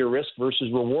take your risk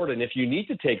versus reward. And if you need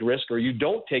to take risk or you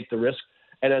don't take the risk,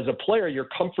 and as a player, you're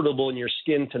comfortable in your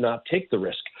skin to not take the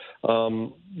risk.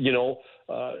 In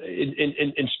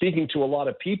speaking to a lot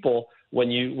of people, when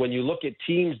you look at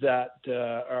teams that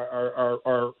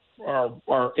are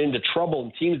into trouble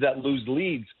and teams that lose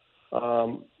leads,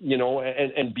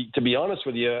 to be honest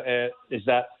with you, is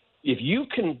that if you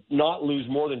can not lose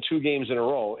more than 2 games in a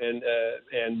row, and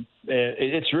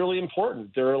it's really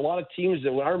important. There are a lot of teams that,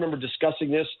 I remember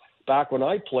discussing this back when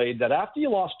I played, that after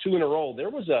you lost 2 in a row, there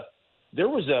was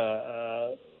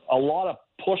a lot of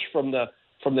push from the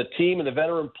team and the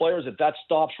veteran players that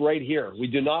stops right here. We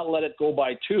do not let it go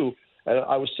by 2. And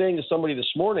I was saying to somebody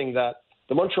this morning that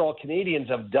the Montreal Canadiens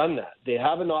have done that. They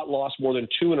have not lost more than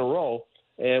 2 in a row.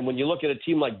 And when you look at a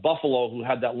team like Buffalo, who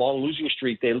had that long losing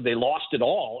streak, they lost it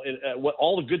all. And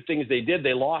all the good things they did,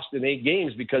 they lost in 8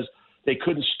 games because they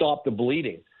couldn't stop the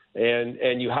bleeding.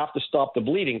 And you have to stop the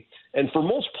bleeding. And for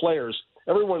most players,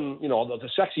 everyone, the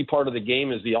sexy part of the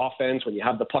game is the offense when you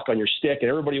have the puck on your stick, and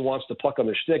everybody wants the puck on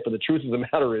their stick. But the truth of the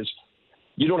matter is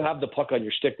you don't have the puck on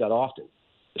your stick that often.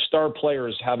 The star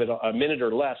players have it a minute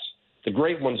or less, The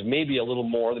great ones maybe a little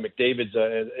more, the McDavids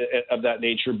of that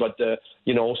nature. But,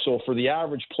 so for the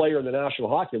average player in the National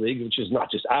Hockey League, which is not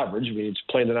just average, I mean, it's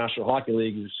playing the National Hockey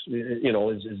League is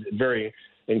very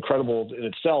incredible in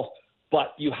itself.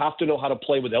 But you have to know how to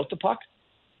play without the puck.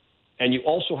 And you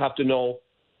also have to know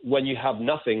when you have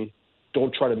nothing,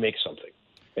 don't try to make something.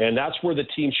 And that's where the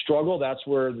teams struggle. That's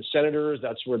where the Senators,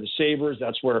 that's where the Sabres,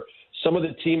 that's where some of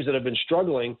the teams that have been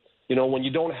struggling, when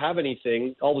you don't have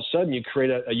anything, all of a sudden you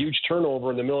create a huge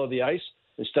turnover in the middle of the ice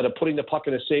instead of putting the puck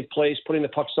in a safe place, putting the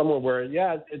puck somewhere where,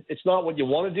 it's not what you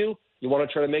want to do. You want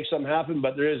to try to make something happen,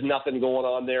 but there is nothing going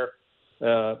on there.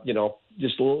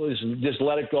 Just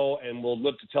let it go, and we'll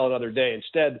look to tell another day.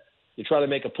 Instead, you try to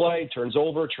make a play, turns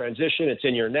over, transition, it's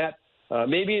in your net.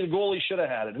 Maybe the goalie should have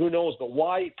had it. Who knows? But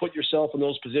why put yourself in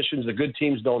those positions? The good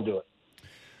teams don't do it.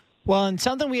 Well, and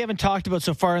something we haven't talked about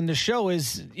so far in the show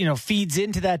is, feeds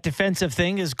into that defensive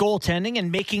thing is goaltending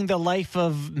and making the life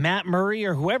of Matt Murray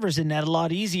or whoever's in net a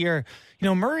lot easier.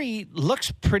 Murray looks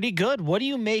pretty good. What do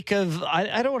you make of,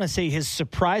 I don't want to say his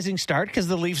surprising start because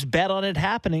the Leafs bet on it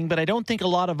happening, but I don't think a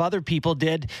lot of other people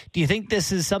did. Do you think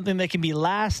this is something that can be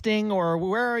lasting, or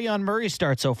where are you on Murray's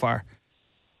start so far?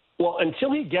 Well,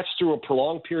 until he gets through a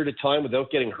prolonged period of time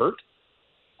without getting hurt,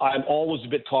 I'm always a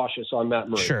bit cautious on Matt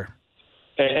Murray. Sure.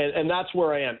 And that's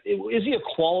where I am. Is he a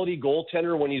quality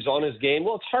goaltender when he's on his game?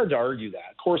 Well, it's hard to argue that.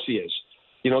 Of course he is.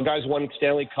 Guy's won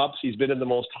Stanley Cups. He's been in the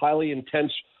most highly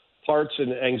intense parts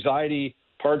and anxiety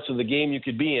parts of the game you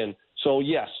could be in. So,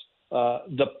 yes,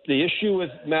 the issue with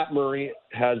Matt Murray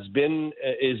has been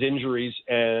his injuries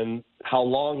and how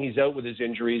long he's out with his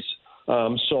injuries.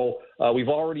 So we've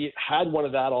already had one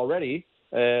of that already,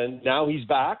 and now he's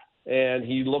back, and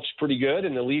he looks pretty good,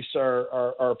 and the Leafs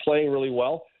are playing really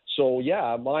well. So, yeah,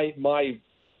 I would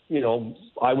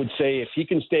say if he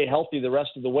can stay healthy the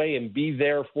rest of the way and be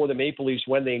there for the Maple Leafs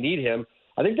when they need him,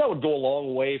 I think that would go a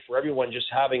long way for everyone just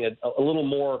having a little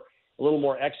more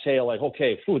exhale, like,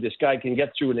 okay, this guy can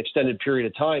get through an extended period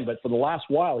of time. But for the last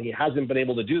while, he hasn't been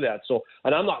able to do that. So,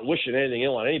 and I'm not wishing anything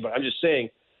ill on anybody. I'm just saying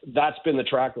that's been the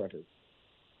track record.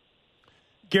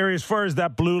 Gary, as far as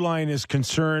that blue line is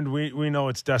concerned, we know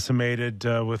it's decimated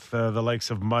with the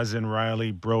likes of Muzzin,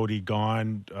 Riley, Brody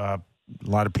gone. A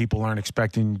lot of people aren't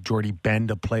expecting Jordy Ben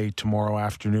to play tomorrow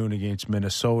afternoon against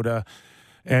Minnesota.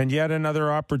 And yet another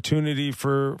opportunity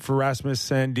for Rasmus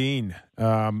Sandin.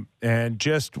 And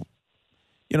just,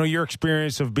 your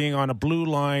experience of being on a blue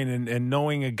line and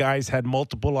knowing a guy's had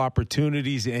multiple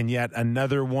opportunities and yet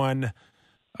another one.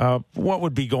 What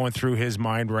would be going through his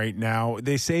mind right now?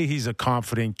 They say he's a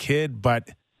confident kid, but,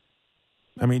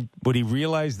 would he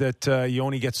realize that you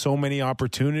only get so many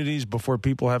opportunities before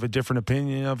people have a different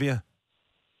opinion of you?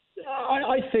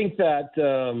 I think that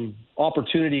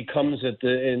opportunity comes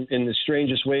in the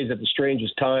strangest ways at the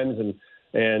strangest times,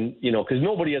 and because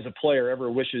nobody as a player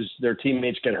ever wishes their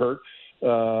teammates get hurt,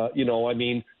 but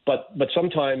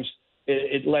sometimes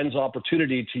it lends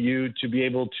opportunity to you to be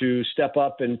able to step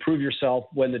up and prove yourself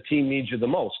when the team needs you the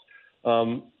most.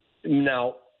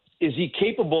 Now, is he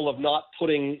capable of not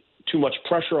putting too much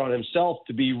pressure on himself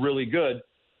to be really good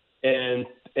and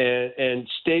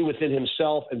stay within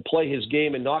himself and play his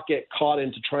game and not get caught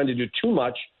into trying to do too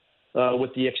much with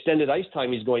the extended ice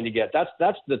time he's going to get?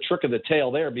 That's the trick of the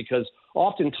tail there, because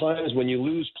oftentimes when you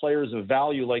lose players of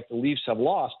value like the Leafs have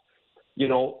lost,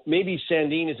 maybe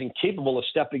Sandin isn't capable of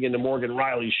stepping into Morgan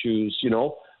Riley's shoes,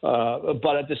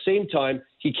 but at the same time,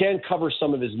 he can cover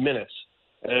some of his minutes.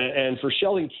 And for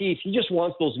Sheldon Keefe, he just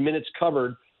wants those minutes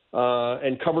covered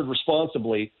and covered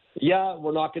responsibly. Yeah,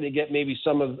 we're not going to get maybe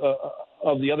some of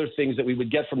the other things that we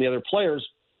would get from the other players,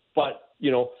 but,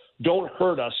 don't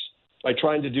hurt us by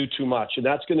trying to do too much. And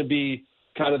that's going to be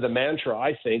kind of the mantra,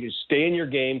 I think, is stay in your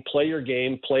game, play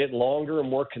it longer and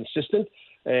more consistent.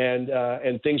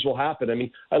 And things will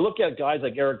happen. I look at guys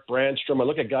like Eric Brandstrom. I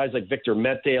look at guys like Victor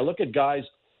Mete. I look at guys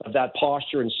of that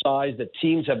posture and size that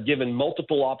teams have given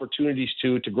multiple opportunities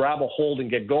to grab a hold and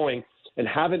get going, and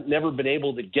never been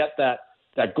able to get that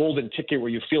golden ticket where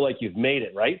you feel like you've made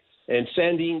it, right? And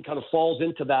Sandin kind of falls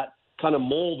into that kind of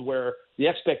mold where the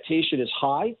expectation is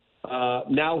high.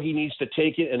 Now he needs to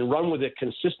take it and run with it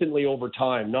consistently over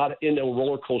time, not in a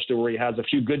roller coaster where he has a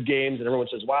few good games and everyone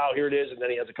says, wow, here it is, and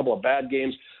then he has a couple of bad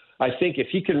games. I think if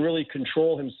he can really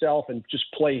control himself and just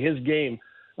play his game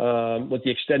with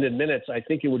the extended minutes, I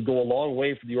think it would go a long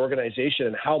way for the organization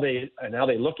and how they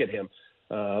look at him.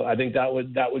 I think that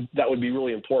would be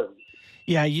really important.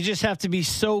 Yeah, you just have to be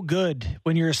so good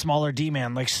when you're a smaller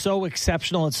D-man, like so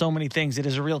exceptional at so many things. It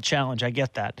is a real challenge. I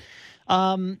get that.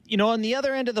 On the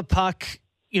other end of the puck,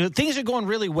 things are going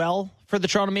really well for the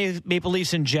Toronto Maple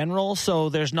Leafs in general. So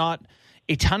there's not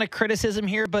a ton of criticism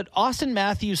here, but Austin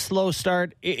Matthews' slow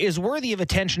start is worthy of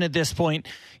attention at this point.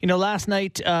 Last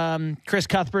night, Chris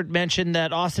Cuthbert mentioned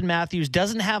that Austin Matthews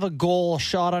doesn't have a goal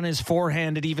shot on his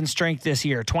forehand at even strength this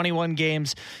year. 21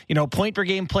 games, point per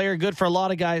game player, good for a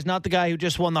lot of guys, not the guy who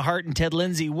just won the Hart and Ted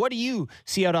Lindsay. What do you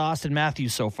see out of Austin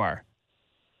Matthews so far?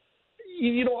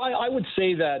 I would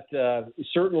say that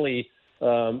certainly,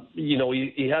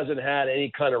 he hasn't had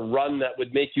any kind of run that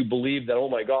would make you believe that, oh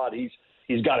my God, he's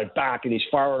got it back and he's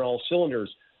firing all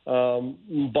cylinders.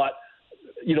 But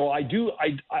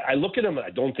I look at him and I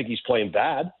don't think he's playing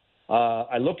bad.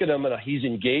 I look at him and he's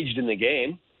engaged in the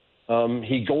game.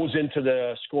 He goes into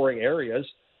the scoring areas.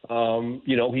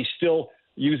 He's still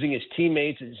using his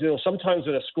teammates. Sometimes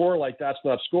when a scorer like that's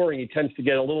not scoring, he tends to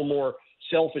get a little more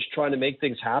selfish trying to make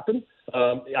things happen.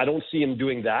 I don't see him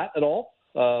doing that at all.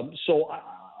 So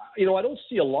I don't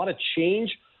see a lot of change.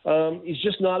 He's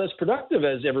just not as productive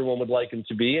as everyone would like him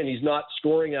to be, and he's not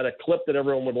scoring at a clip that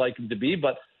everyone would like him to be.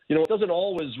 But, it doesn't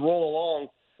always roll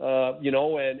along,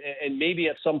 and maybe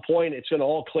at some point it's going to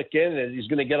all click in and he's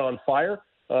going to get on fire.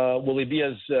 Will he be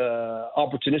as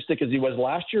opportunistic as he was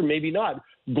last year? Maybe not.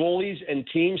 Goalies and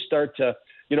teams start to,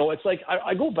 it's like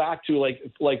I go back to like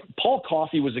Paul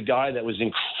Coffey was a guy that was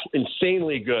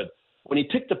insanely good. When he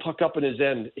picked the puck up in his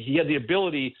end, he had the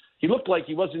ability. He looked like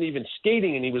he wasn't even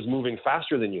skating, and he was moving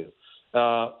faster than you.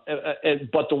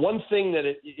 But the one thing that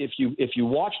if you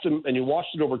watched him and you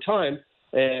watched it over time,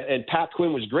 and Pat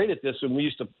Quinn was great at this when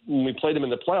we played him in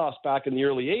the playoffs back in the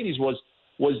early '80s,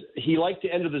 was he liked to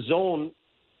enter the zone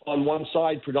on one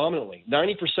side predominantly.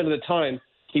 90% of the time,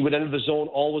 he would enter the zone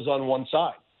always on one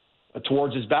side,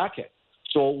 towards his backhand.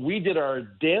 So we did our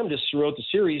damnedest throughout the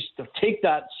series to take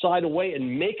that side away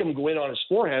and make him go in on his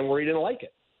forehand where he didn't like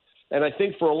it. And I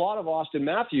think for a lot of Austin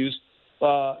Matthews,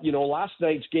 last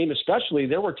night's game especially,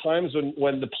 there were times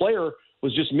when the player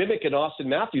was just mimicking Austin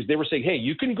Matthews. They were saying, hey,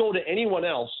 you can go to anyone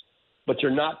else, but you're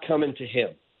not coming to him.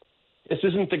 This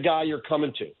isn't the guy you're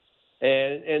coming to.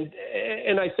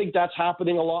 And I think that's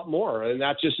happening a lot more. And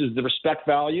that just is the respect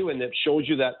value, and it shows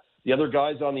you that the other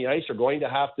guys on the ice are going to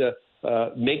have to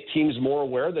make teams more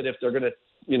aware that if they're going to,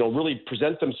 really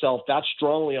present themselves that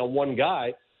strongly on one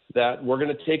guy, that we're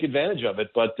going to take advantage of it.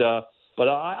 But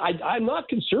I'm not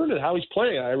concerned at how he's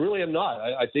playing. I really am not.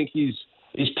 I think he's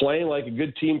playing like a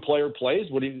good team player plays.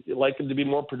 Would you like him to be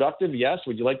more productive? Yes.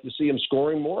 Would you like to see him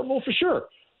scoring more? Well, for sure.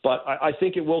 But I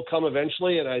think it will come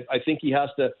eventually, and I think he has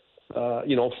to,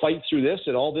 fight through this,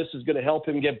 and all this is going to help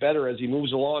him get better as he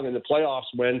moves along in the playoffs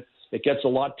when it gets a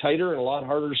lot tighter and a lot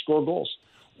harder to score goals.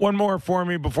 One more for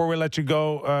me before we let you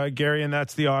go, Gary, and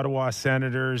that's the Ottawa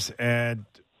Senators and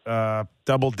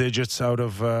double digits out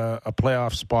of a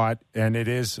playoff spot, and it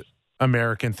is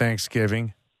American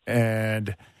Thanksgiving.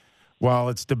 And while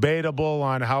it's debatable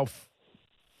on how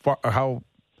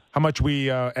much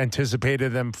we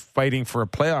anticipated them fighting for a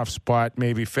playoff spot,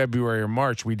 maybe February or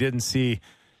March, we didn't see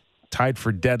tied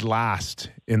for dead last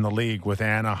in the league with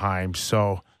Anaheim.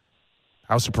 So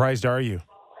how surprised are you?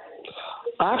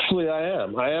 Actually, I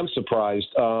am. I am surprised.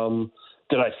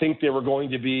 Did I think they were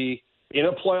going to be in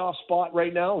a playoff spot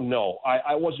right now? No.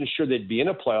 I wasn't sure they'd be in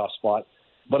a playoff spot,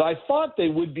 but I thought they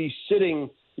would be sitting,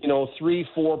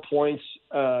 3-4 points,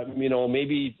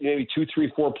 maybe 2,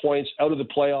 3, 4 points out of the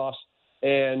playoffs,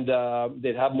 and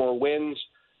they'd have more wins,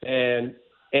 and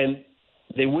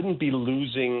they wouldn't be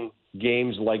losing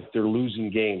games like they're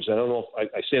losing games. I don't know if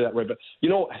I say that right, but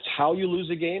it's how you lose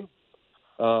a game.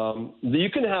 You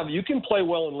can play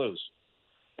well and lose.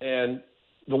 And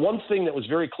the one thing that was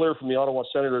very clear from the Ottawa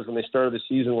Senators when they started the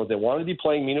season was they wanted to be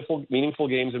playing meaningful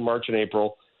games in March and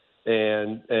April,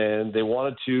 and they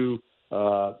wanted to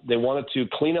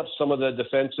clean up some of the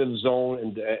defensive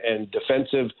zone and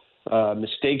defensive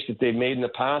mistakes that they've made in the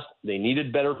past. They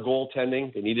needed better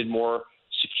goaltending. They needed more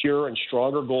secure and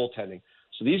stronger goaltending.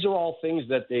 So these are all things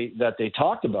that they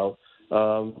talked about,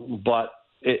 but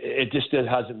it just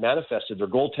hasn't manifested. Their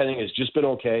goaltending has just been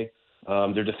okay.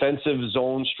 Their defensive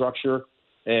zone structure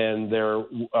and their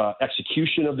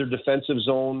execution of their defensive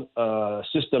zone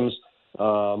systems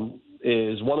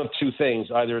is one of two things.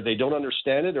 Either they don't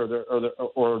understand it,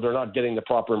 or they're not getting the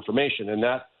proper information, and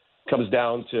that comes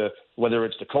down to whether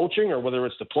it's the coaching or whether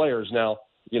it's the players. Now,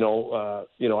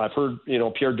 I've heard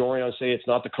Pierre Dorion say it's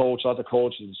not the coach,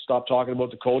 and stop talking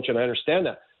about the coach, and I understand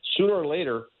that. Sooner or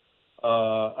later,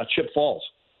 a chip falls,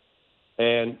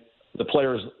 and the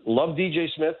players love DJ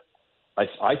Smith.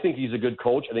 I think he's a good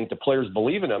coach. I think the players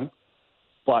believe in him.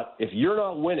 But if you're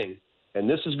not winning and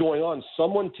this is going on,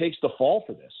 someone takes the fall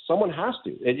for this. Someone has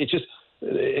to.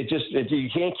 You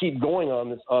can't keep going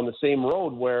on the same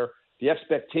road where the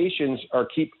expectations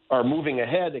are moving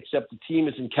ahead, except the team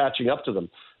isn't catching up to them.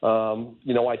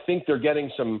 I think they're getting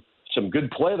some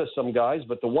good play to some guys,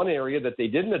 but the one area that they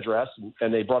didn't address,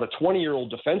 and they brought a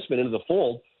 20-year-old defenseman into the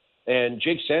fold, and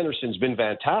Jake Sanderson's been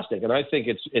fantastic. And I think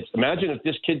it's imagine if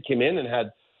this kid came in and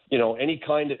had, any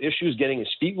kind of issues getting his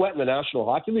feet wet in the National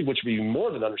Hockey League, which would be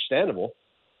more than understandable.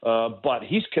 But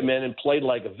he's come in and played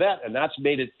like a vet, and that's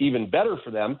made it even better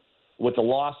for them with the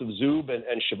loss of Zub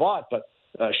and Shabbat. But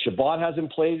Shabbat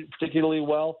hasn't played particularly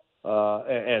well,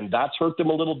 and that's hurt them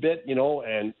a little bit,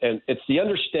 and it's the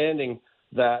understanding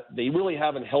that they really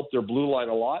haven't helped their blue line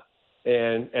a lot,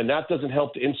 and that doesn't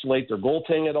help to insulate their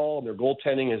goaltending at all. And their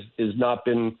goaltending is not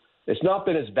been as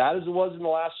bad as it was in the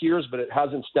last years, but it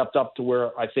hasn't stepped up to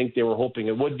where I think they were hoping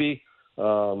it would be.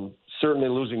 Certainly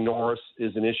losing Norris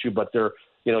is an issue, but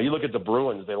you look at the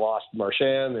Bruins, they lost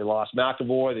Marchand, they lost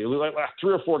McAvoy, they lose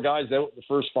 3 or 4 guys out the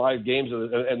first 5 games,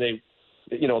 and they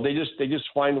just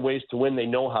find ways to win. They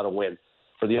know how to win.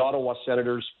 For the Ottawa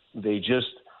Senators, they just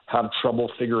have trouble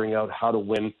figuring out how to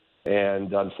win,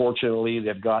 and unfortunately,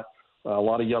 they've got a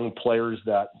lot of young players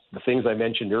that the things I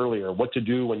mentioned earlier, what to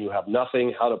do when you have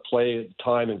nothing, how to play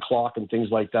time and clock and things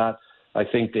like that, I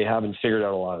think they haven't figured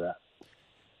out a lot of that.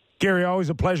 Gary, always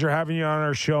a pleasure having you on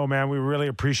our show, man. We really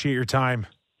appreciate your time.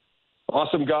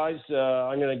 Awesome, guys.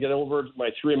 I'm going to get over to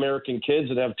my 3 American kids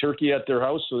and have turkey at their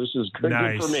house, so this is good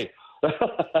for me.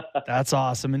 That's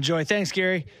awesome. Enjoy. Thanks,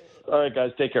 Gary. All right,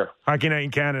 guys. Take care. Hockey Night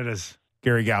in Canada's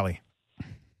Gary Galley.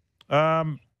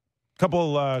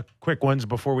 Couple quick ones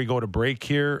before we go to break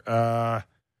here.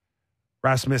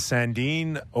 Rasmus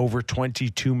Sandin, over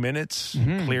 22 minutes.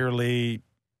 Mm-hmm. Clearly,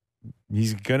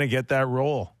 he's going to get that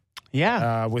role.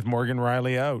 Yeah. With Morgan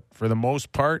Riley out. For the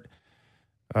most part,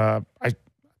 I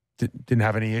didn't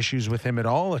have any issues with him at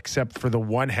all, except for the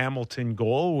one Hamilton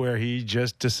goal where he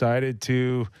just decided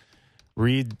to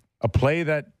read a play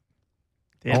that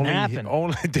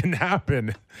only didn't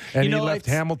happen. And he left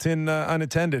Hamilton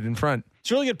unattended in front. It's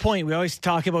a really good point. We always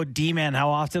talk about D-man, how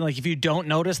often, if you don't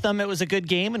notice them, it was a good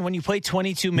game. And when you play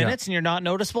 22 minutes and you're not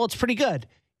noticeable, it's pretty good.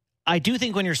 I do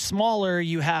think when you're smaller,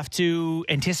 you have to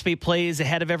anticipate plays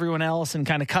ahead of everyone else and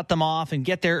kind of cut them off and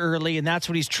get there early. And that's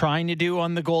what he's trying to do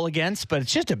on the goal against. But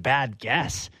it's just a bad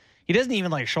guess. He doesn't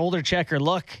even shoulder check or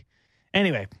look.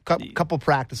 Anyway. Couple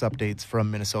practice updates from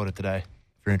Minnesota today,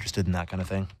 if you're interested in that kind of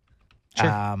thing. Sure.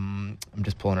 I'm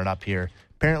just pulling it up here.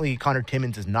 Apparently, Connor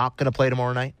Timmins is not going to play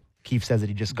tomorrow night. Keefe says that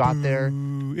he just got there.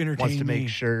 Wants to make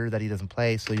sure that he doesn't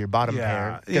play. So your bottom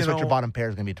pair. Guess what your bottom pair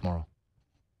is going to be tomorrow?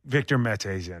 Victor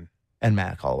Mete's in. And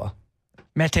Matt Hollowell.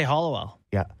 Mete Hollowell.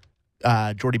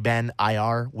 Yeah. Jordy Ben,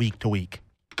 IR, week to week.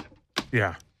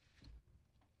 Yeah.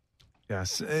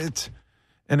 Yes.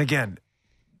 And again,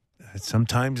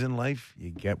 sometimes in life, you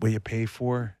get what you pay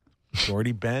for.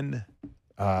 Jordy Ben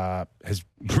has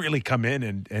really come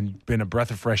in and been a breath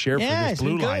of fresh air for this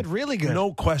blue line. Good, really good.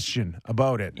 No question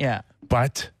about it. Yeah.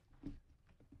 But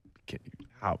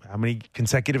how many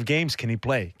consecutive games can he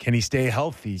play? Can he stay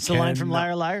healthy? It's the line from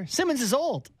Liar Liar. Simmons is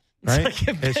old. Right?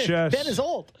 Ben is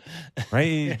old.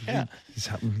 Right? He's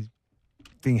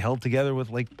being held together with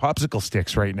popsicle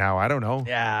sticks right now. I don't know.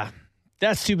 Yeah.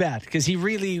 That's too bad because he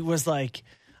really was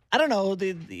I don't know.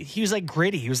 He was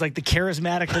gritty. He was the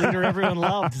charismatic leader everyone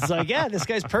loved. It's this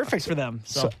guy's perfect for them.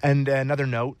 So and another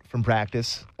note from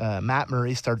practice, Matt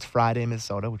Murray starts Friday in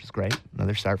Minnesota, which is great.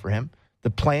 Another start for him. The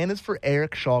plan is for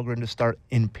Eric Kallgren to start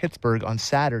in Pittsburgh on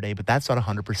Saturday, but that's not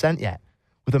 100% yet.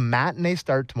 With a matinee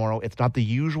start tomorrow, it's not the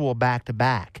usual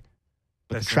back-to-back.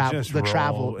 But the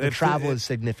travel is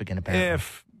significant, apparently.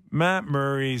 If Matt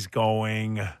Murray's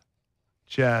going,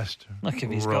 just look, if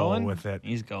he's roll going with it.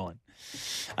 He's going.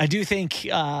 I do think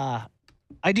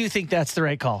that's the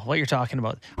right call, what you're talking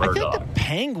about. I think the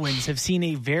Penguins have seen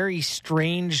a very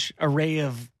strange array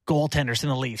of goaltenders in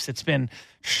the Leafs. It's been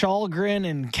Kallgren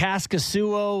and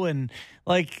Kaskasuo and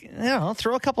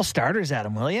throw a couple starters at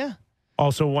him, will you?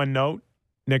 Also, one note,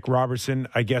 Nick Robertson,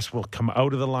 I guess, will come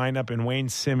out of the lineup and Wayne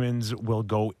Simmons will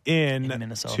go in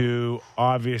Minnesota to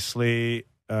obviously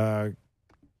go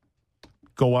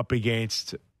up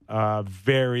against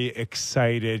very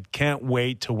excited, can't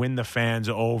wait to win the fans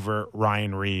over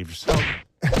Ryan Reeves.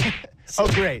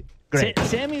 Great.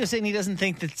 Sammy was saying he doesn't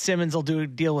think that Simmons will do a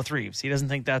deal with Reeves. He doesn't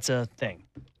think that's a thing.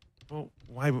 Well,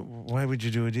 why would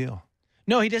you do a deal?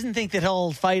 No, he doesn't think that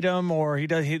he'll fight him or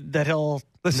that he'll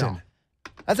listen. No.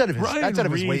 That's out of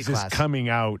his weight class. Is coming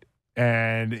out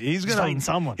and he's going to fight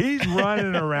someone. He's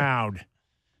running around.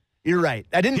 You're right.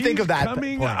 I didn't think of that.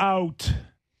 Coming out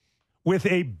with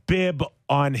a bib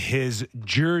on his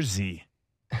jersey.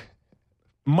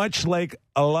 Much like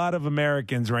a lot of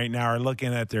Americans right now are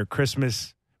looking at their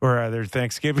Christmas or their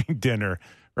Thanksgiving dinner,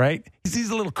 right? He sees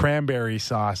a little cranberry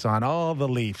sauce on all the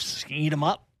Leafs. Eat them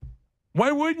up.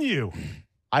 Why wouldn't you?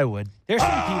 I would. There's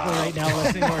some people right now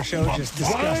listening to our show just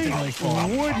disgustingly full. Why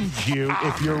wouldn't you?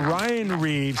 If you're Ryan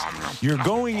Reeves, you're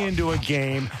going into a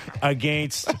game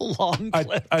against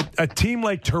a team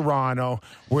like Toronto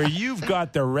where you've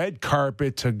got the red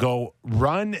carpet to go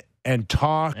run and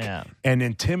talk and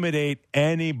intimidate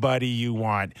anybody you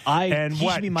want.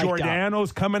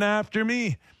 Giordano's coming after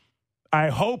me? I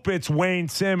hope it's Wayne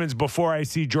Simmons before I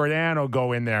see Giordano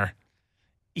go in there.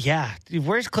 Yeah.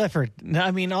 Where's Clifford?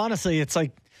 I mean, honestly, it's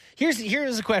like, here's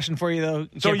a question for you, though.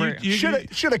 So you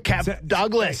should have kept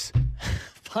Douglas.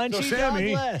 Punchy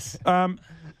Sammy, Douglas.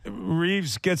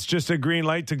 Reeves gets just a green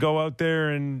light to go out there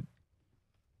and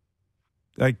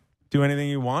do anything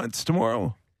he wants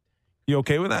tomorrow. You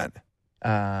okay with that?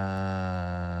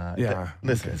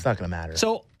 Listen, it's not going to matter.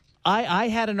 So I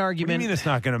had an argument. What do you mean it's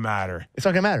not going to matter? It's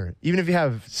not going to matter. Even if you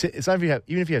have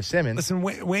Simmons. Listen,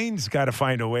 Wayne's got to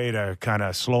find a way to kind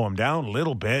of slow him down a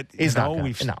little bit. He's not.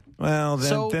 Well,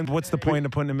 then what's the point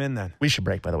of putting him in then? We should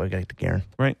break. By the way, we got to get to Guerin.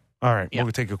 Right. All right. Yeah.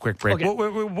 We'll take a quick break. Okay.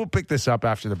 We'll pick this up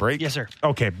after the break. Yes, sir.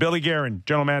 Okay. Billy Guerin,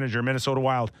 general manager, Minnesota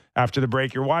Wild. After the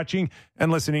break, you're watching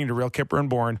and listening to Real Kipper and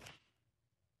Bourne.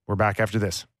 We're back after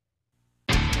this.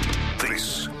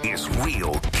 This is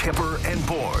Real Kipper and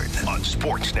Bourne on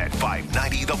Sportsnet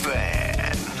 590 The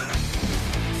Fan.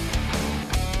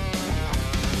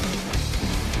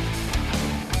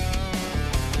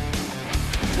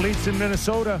 Leafs in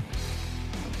Minnesota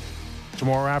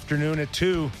tomorrow afternoon at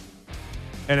 2.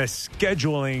 And a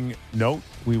scheduling note,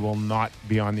 we will not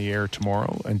be on the air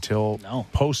tomorrow until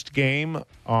post-game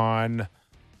on,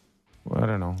 I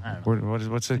don't know.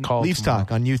 What's it called? Leafs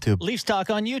Talk on YouTube. Leafs Talk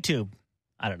on YouTube.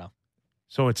 I don't know.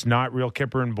 So it's not Real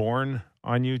Kipper and Bourne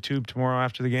on YouTube tomorrow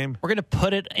after the game? We're going to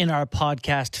put it in our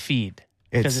podcast feed.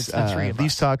 Because it's the three of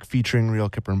Leafs Talk featuring Real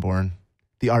Kipper and Bourne.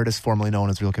 The artist formerly known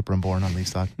as Real Kipper and Bourne on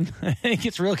Leafs Talk. I think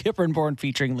it's Real Kipper and Bourne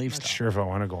featuring Leafs Talk. Not sure if I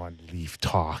want to go on Leaf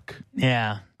Talk.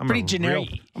 Yeah. Pretty generic.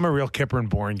 I'm a Real Kipper and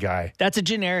Bourne guy. That's a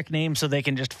generic name so they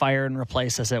can just fire and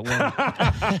replace us at work.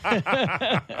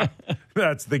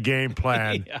 That's the game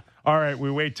plan. Yeah. All right,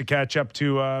 we wait to catch up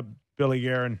to Billy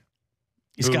Guerin.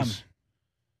 He's coming.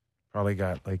 Probably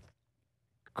got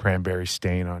cranberry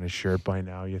stain on his shirt by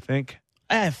now, you think?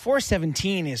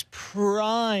 4:17 is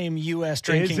prime U.S.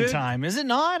 drinking time, is it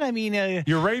not? I mean,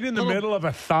 you're right in the middle of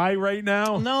a thigh right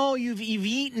now. No, you've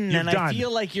eaten, and done. I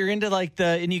feel like you're into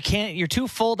and you can't. You're too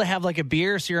full to have a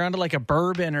beer, so you're onto a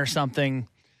bourbon or something.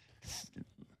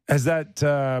 Has that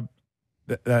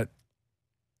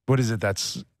what is it?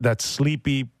 That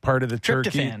sleepy part of the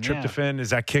tryptophan, turkey tryptophan. Is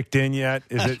that kicked in yet?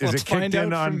 Is it kicked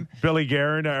in on Billy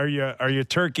Guerin? Are you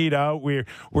turkeyed out?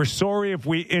 We're sorry if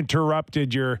we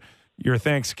interrupted your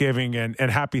Thanksgiving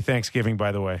and happy Thanksgiving,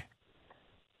 by the way.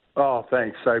 Oh,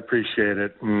 thanks. I appreciate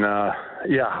it. And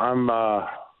I'm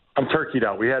turkeyed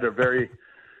out. We had a very,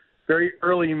 very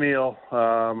early meal.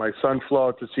 My son flew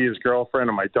out to see his girlfriend,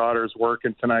 and my daughter's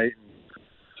working tonight.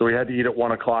 So we had to eat at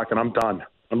 1:00, and I'm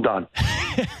done.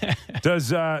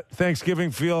 Does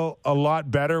Thanksgiving feel a lot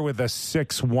better with a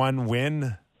 6-1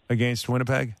 win against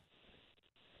Winnipeg?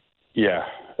 Yeah,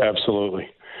 absolutely.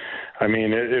 I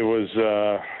mean, it was,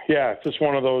 just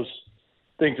one of those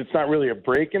things. It's not really a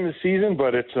break in the season,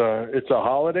 but it's a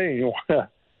holiday.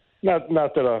 Not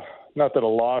that a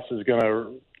loss is going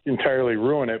to entirely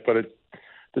ruin it, but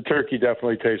the turkey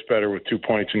definitely tastes better with 2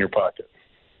 points in your pocket.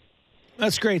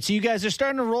 That's great. So you guys are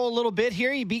starting to roll a little bit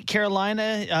here. You beat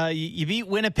Carolina. You beat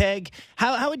Winnipeg.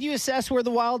 How would you assess where the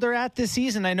Wild are at this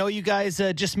season? I know you guys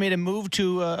just made a move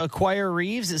to acquire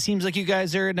Reeves. It seems like you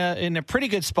guys are in a pretty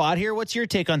good spot here. What's your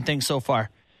take on things so far?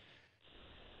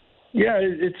 Yeah,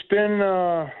 it's been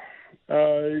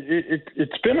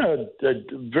it's been a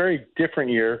very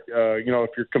different year. If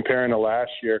you're comparing to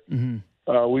last year,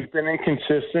 we've been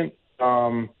inconsistent.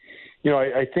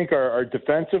 I think our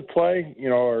defensive play,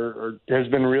 has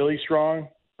been really strong.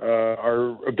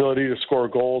 Our ability to score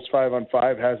goals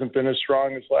 5-on-5 hasn't been as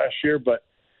strong as last year. But,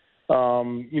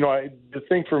 the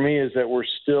thing for me is that we're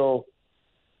still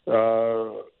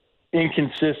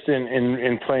inconsistent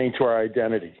in playing to our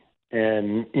identity.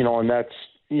 And that's,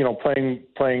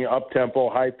 playing up-tempo,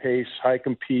 high pace, high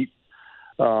compete,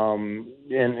 and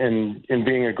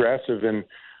being aggressive. And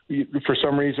for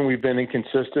some reason, we've been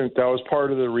inconsistent. That was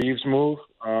part of the Reeves move,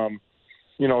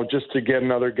 just to get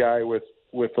another guy with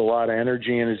a lot of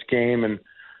energy in his game. And,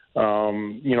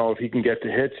 if he can get to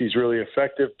hits, he's really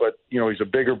effective. But, he's a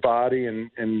bigger body,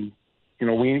 and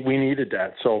we needed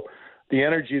that. So the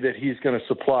energy that he's going to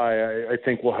supply, I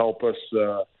think, will help us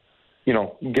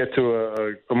get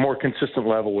to a more consistent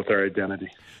level with our identity.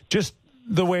 Just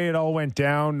the way it all went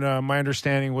down, my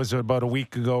understanding was about a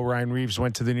week ago, Ryan Reeves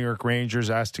went to the New York Rangers,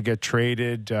 asked to get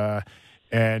traded.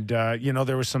 And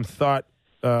there was some thought,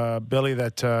 Billy,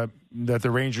 that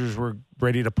the Rangers were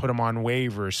ready to put him on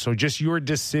waivers. So just your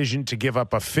decision to give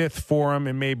up a fifth for him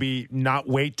and maybe not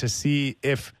wait to see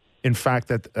if, in fact,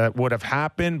 that would have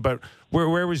happened. But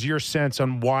where was your sense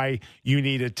on why you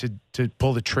needed to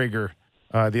pull the trigger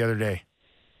the other day?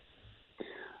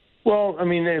 Well, I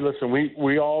mean, hey, listen,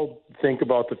 we all think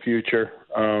about the future.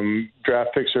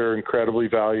 Draft picks are incredibly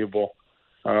valuable,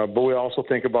 but we also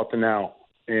think about the now.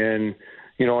 And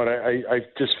you know what? I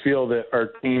just feel that our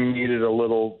team needed a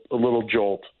little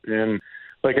jolt. And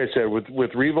like I said,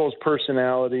 with Revo's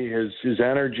personality, his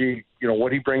energy,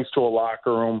 what he brings to a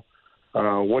locker room,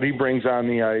 what he brings on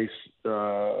the ice,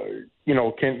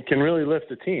 can really lift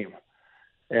the team.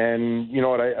 And you know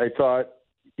what? I thought,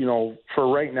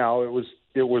 for right now, it was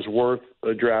worth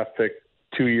a draft pick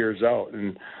 2 years out.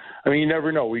 And I mean, you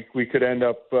never know. We could end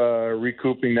up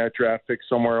recouping that draft pick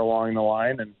somewhere along the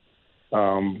line. And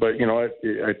but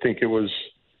I think it was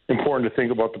important to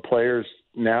think about the players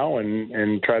now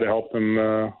and try to help them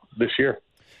this year.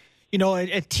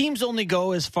 Teams only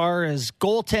go as far as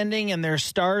goaltending and their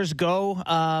stars go.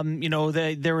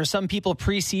 There were some people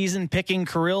preseason picking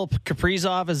Kirill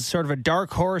Kaprizov as sort of a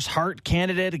dark horse Hart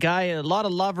candidate, a guy, a lot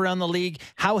of love around the league.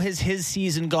 How has his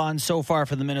season gone so far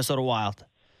for the Minnesota Wild?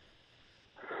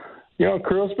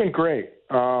 Kirill's been great.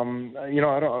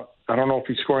 I don't know if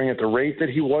he's scoring at the rate that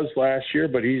he was last year,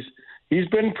 but he's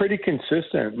been pretty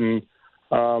consistent, and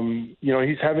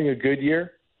he's having a good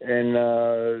year. And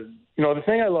the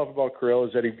thing I love about Kirill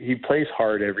is that he plays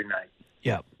hard every night.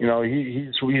 Yeah.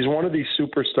 He's one of these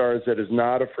superstars that is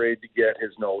not afraid to get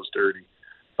his nose dirty.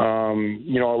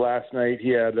 Last night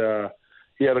he had a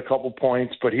couple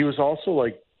points, but he was also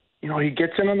he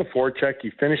gets in on the forecheck, he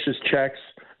finishes checks.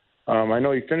 I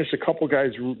know he finished a couple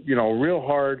guys, real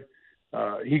hard.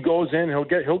 He goes in,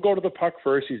 he'll go to the puck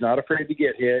first. He's not afraid to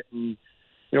get hit, and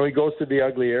he goes to the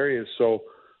ugly areas. So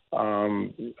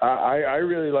I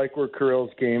really like where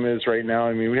Kirill's game is right now.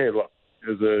 I mean, hey, look,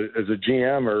 as a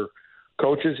GM or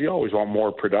coaches, you always want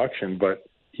more production, but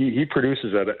he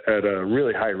produces at a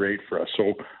really high rate for us.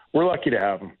 So we're lucky to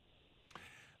have him.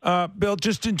 Bill,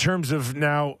 just in terms of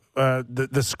now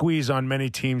the squeeze on many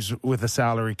teams with a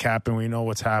salary cap, and we know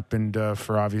what's happened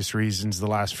for obvious reasons the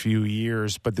last few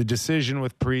years, but the decision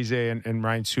with Parise and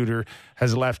Ryan Suter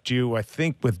has left you, I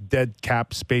think, with dead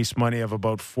cap space money of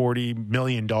about $40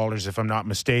 million, if I'm not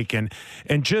mistaken.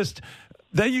 And just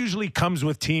that usually comes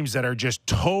with teams that are just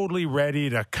totally ready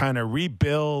to kind of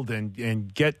rebuild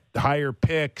and get higher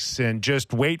picks and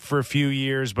just wait for a few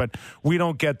years. But we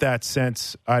don't get that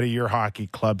sense out of your hockey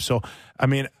club. So, I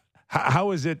mean,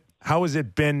 how has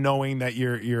it been knowing that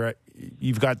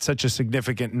you've got such a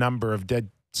significant number of dead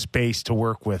space to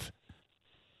work with?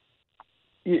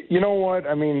 You know what?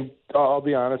 I mean, I'll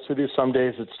be honest with you. Some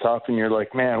days it's tough, and you're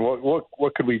like, man,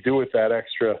 what could we do with that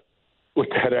extra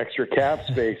cap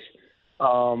space?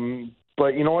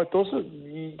 But you know what?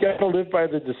 You got to live by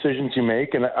the decisions you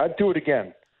make, and I'd do it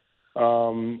again.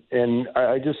 And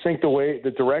I just think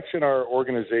the direction our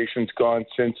organization's gone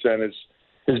since then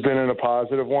has been in a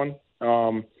positive one.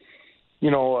 No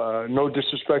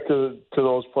disrespect to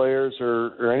those players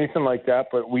or anything like that,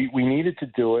 but we needed to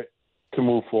do it to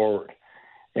move forward.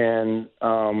 And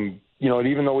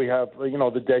even though we have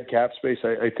the dead cap space,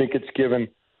 I think it's given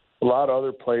a lot of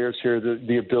other players here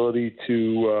the ability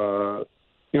to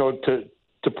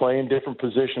play in different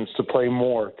positions, to play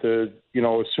more, to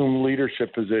assume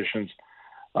leadership positions,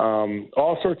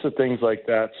 all sorts of things like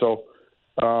that. So,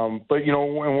 and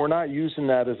we're not using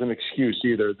that as an excuse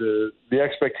either. The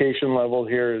expectation level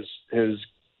here has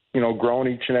grown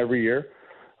each and every year.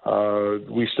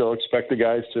 We still expect the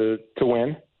guys to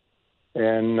win.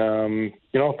 And,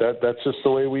 that's just the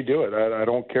way we do it. I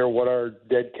don't care what our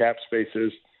dead cap space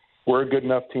is. We're a good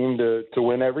enough team to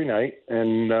win every night,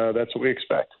 and that's what we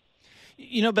expect.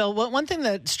 Bill, one thing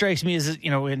that strikes me is,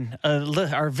 in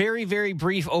our very, very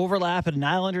brief overlap at an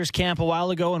Islanders camp a while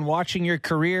ago and watching your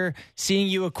career, seeing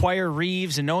you acquire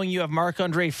Reeves and knowing you have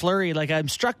Marc-Andre Fleury, I'm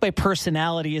struck by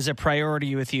personality as a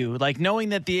priority with you. Knowing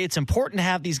that it's important to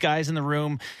have these guys in the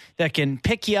room that can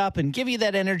pick you up and give you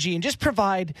that energy and just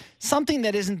provide something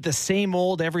that isn't the same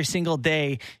old every single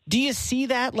day. Do you see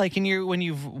that? When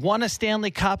you've won a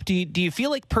Stanley Cup, do you feel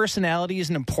like personality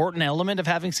is an important element of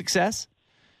having success?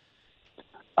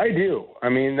 I do. I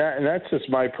mean, that's just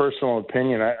my personal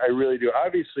opinion. I really do.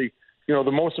 Obviously,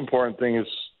 the most important thing is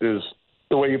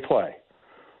the way you play.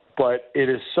 But it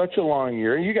is such a long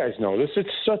year. You guys know this. It's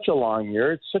such a long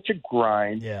year. It's such a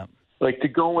grind. Yeah. Like to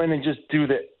go in and just do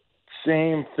the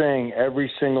same thing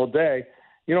every single day.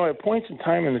 You know, at points in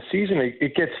time in the season,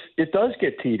 it does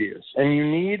get tedious, and you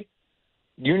need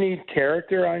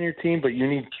character on your team, but you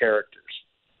need characters,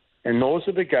 and those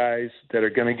are the guys that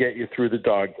are going to get you through the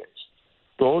dog days.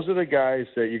 Those are the guys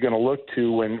that you're going to look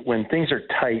to when things are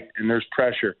tight and there's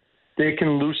pressure. They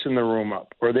can loosen the room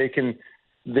up, or they can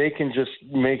just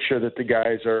make sure that the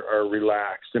guys are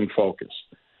relaxed and focused.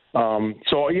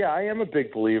 So yeah, I am a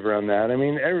big believer on that. I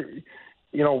mean,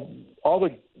 all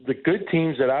the good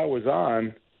teams that I was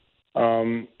on,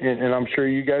 and I'm sure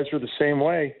you guys were the same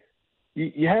way.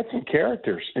 You had some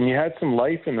characters, and you had some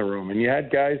life in the room, and you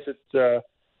had guys that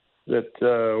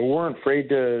weren't afraid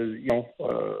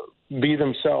to be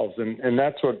themselves, and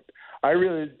that's what I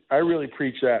really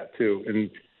preach that too.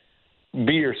 And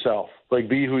be yourself, like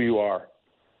be who you are,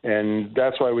 and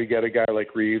that's why we get a guy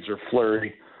like Reeves or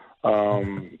Fleury.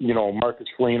 Marcus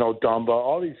Foligno, Dumba,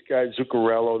 all these guys,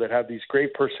 Zuccarello, that have these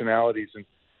great personalities, and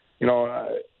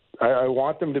I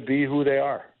want them to be who they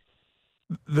are.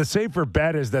 The safer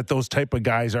bet is that those type of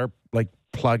guys are like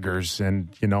pluggers,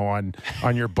 and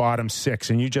on your bottom six.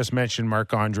 And you just mentioned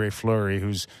Marc-Andre Fleury,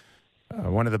 who's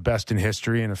one of the best in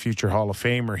history and a future Hall of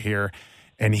Famer here,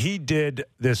 and he did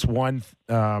this one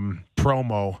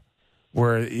promo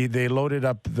where they loaded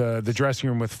up the dressing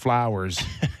room with flowers,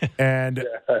 and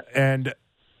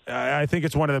I think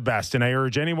it's one of the best. And I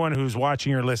urge anyone who's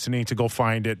watching or listening to go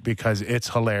find it because it's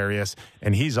hilarious,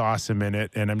 and he's awesome in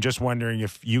it. And I'm just wondering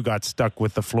if you got stuck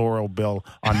with the floral bill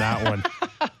on that one.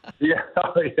 Yeah.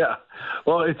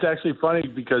 Well, it's actually funny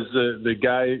because the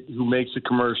guy who makes the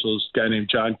commercials, a guy named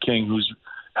John King, who's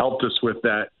helped us with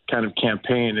that kind of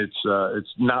campaign.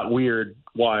 It's not weird,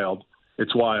 wild.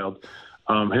 It's wild.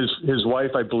 His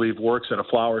wife, I believe, works at a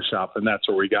flower shop, and that's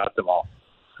where we got them all.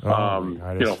 God, funny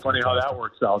fantastic. How that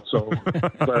works out. So,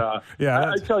 but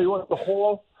I tell you what, the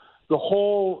whole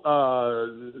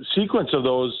sequence of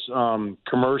those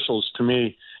commercials to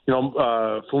me,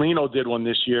 Foligno did one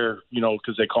this year,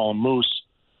 because they call him Moose,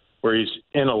 where he's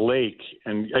in a lake,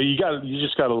 and you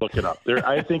just got to look it up.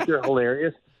 I think they're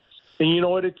hilarious, and you know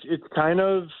what? It's kind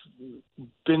of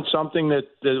been something that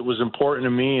was important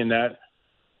to me, and that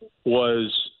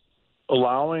was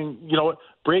allowing,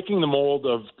 breaking the mold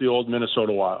of the old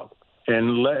Minnesota Wild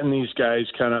and letting these guys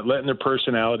letting their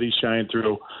personalities shine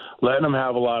through, letting them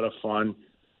have a lot of fun.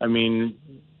 I mean,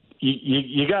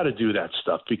 you got to do that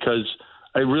stuff because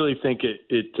I really think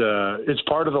it's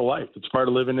part of the life. It's part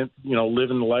of living the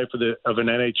life of an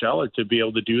NHLer to be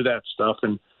able to do that stuff.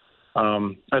 And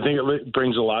I think it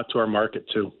brings a lot to our market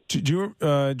too. Do you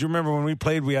remember when we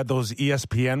played, we had those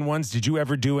ESPN ones? Did you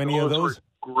ever do any of those?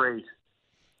 Great.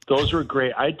 Those were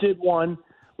great. I did one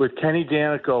with Kenny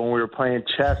Danico when we were playing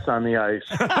chess on the ice.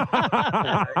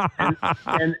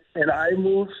 and I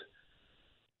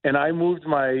moved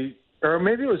my, or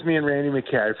maybe it was me and Randy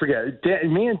McKay. I forget.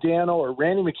 Me and Dano or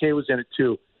Randy McKay was in it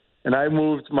too. And I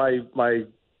moved my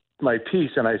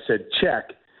piece and I said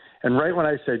check. And right when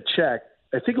I said check,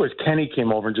 I think it was Kenny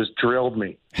came over and just drilled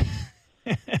me.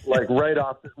 Like right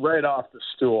off the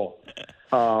stool.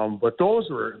 But those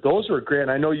were great.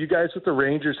 And I know you guys with the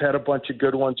Rangers had a bunch of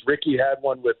good ones. Ricky had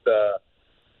one with the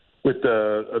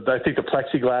I think the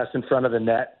plexiglass in front of the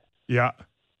net. Yeah.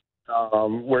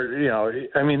 Where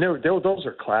those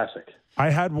are classic.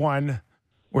 I had one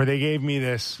where they gave me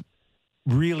this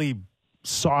really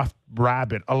soft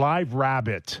rabbit, a live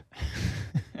rabbit,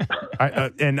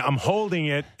 and I'm holding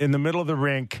it in the middle of the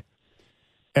rink.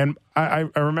 And I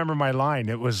remember my line.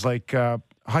 It was like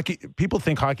hockey. People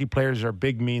think hockey players are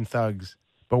big, mean thugs,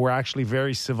 but we're actually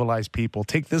very civilized people.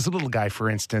 Take this little guy, for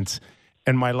instance.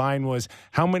 And my line was,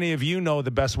 how many of you know the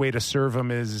best way to serve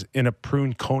him is in a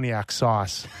prune cognac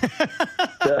sauce? What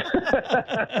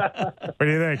do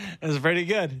you think? That's pretty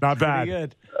good. Not bad. Pretty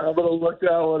good. I'm going to look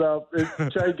that one up.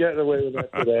 Try getting away with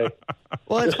that today.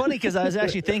 Well, it's funny because I was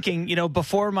actually thinking,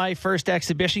 before my first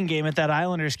exhibition game at that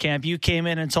Islanders camp, you came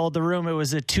in and told the room it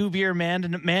was a 2-beer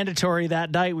mandatory that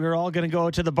night. We were all going to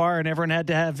go to the bar and everyone had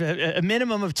to have a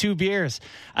minimum of 2 beers.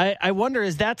 I wonder,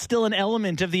 is that still an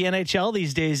element of the NHL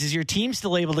these days? Is your team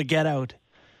still able to get out?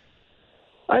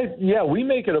 We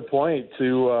make it a point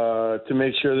to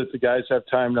make sure that the guys have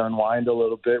time to unwind a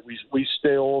little bit. We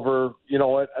stay over. You know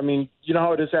what? I mean, you know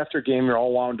how it is after a game. You're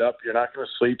all wound up. You're not going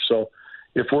to sleep. So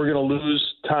if we're going to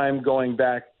lose time going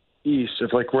back east,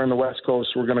 if we're in the West Coast,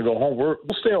 we're going to go home. We'll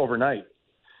stay overnight.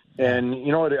 And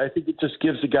you know what? I think it just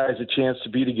gives the guys a chance to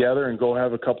be together and go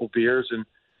have a couple beers.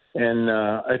 And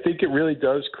I think it really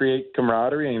does create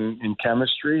camaraderie and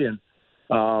chemistry. And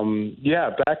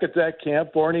back at that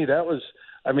camp, Borny, that was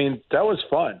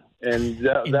fun. And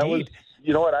that was,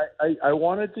 you know what, I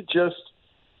wanted to just,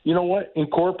 you know what,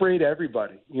 incorporate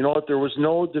everybody. You know what, there was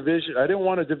no division. I didn't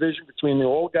want a division between the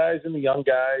old guys and the young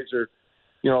guys, or,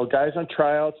 you know, guys on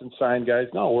tryouts and signed guys.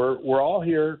 No, we're all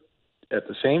here at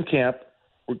the same camp.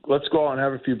 Let's go out and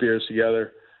have a few beers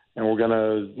together. And we're going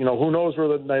to, you know, who knows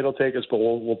where the night will take us, but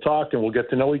we'll talk and we'll get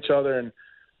to know each other. And,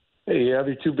 hey, you have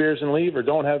your 2 beers and leave, or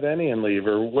don't have any and leave,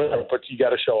 or whatever, but you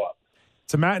got to show up.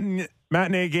 It's a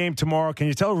matinee game tomorrow. Can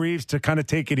you tell Reeves to kind of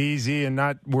take it easy and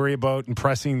not worry about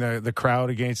impressing the crowd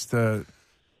against the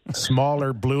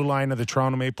smaller blue line of the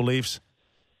Toronto Maple Leafs?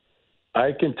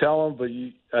 I can tell him, but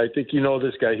I think you know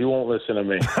this guy. He won't listen to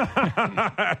me.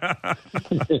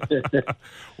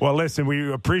 Well, listen,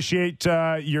 we appreciate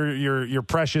your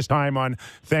precious time on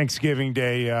Thanksgiving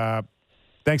Day.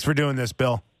 Thanks for doing this,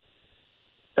 Bill.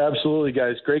 Absolutely,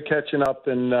 guys. Great catching up,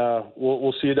 and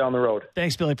we'll see you down the road.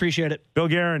 Thanks, Billy. Appreciate it. Bill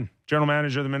Guerin, general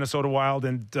manager of the Minnesota Wild,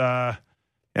 and a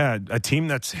team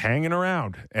that's hanging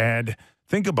around. And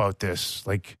think about this.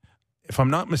 Like, if I'm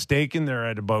not mistaken, they're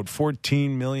at about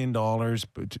 $14 million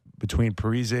between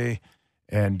Parise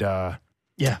and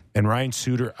Ryan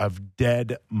Suter of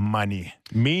dead money,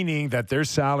 meaning that their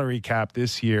salary cap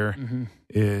this year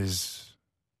is,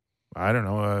 I don't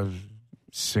know,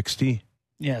 60.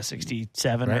 Yeah,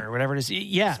 67 right? or whatever it is.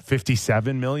 Yeah.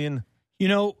 57 million. You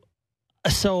know,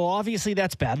 so obviously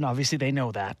that's bad, and obviously they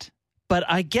know that. But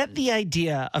I get the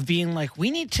idea of being like,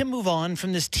 we need to move on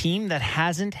from this team that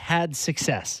hasn't had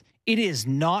success. It is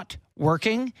not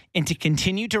working, and to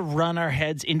continue to run our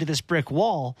heads into this brick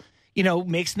wall, you know,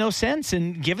 makes no sense,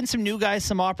 and giving some new guys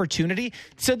some opportunity.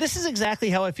 So this is exactly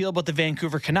how I feel about the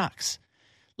Vancouver Canucks.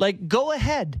 Like, go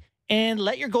ahead and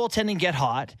let your goaltending get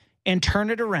hot and turn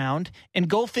it around and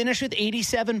go finish with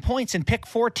 87 points and pick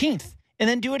 14th and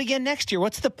then do it again next year.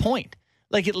 What's the point?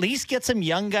 Like, at least get some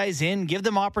young guys in, give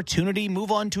them opportunity,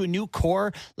 move on to a new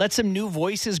core, let some new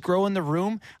voices grow in the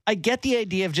room. I get the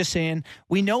idea of just saying,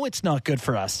 we know it's not good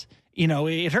for us. You know,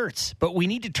 it hurts, but we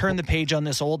need to turn the page on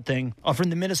this old thing from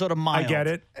the Minnesota Wild. I get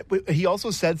it. He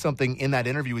also said something in that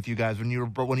interview with you guys when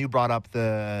you brought up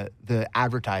the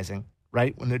advertising,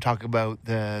 right? When they're talking about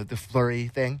the Fleury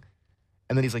thing.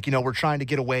 And then he's like, you know, we're trying to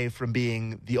get away from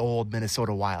being the old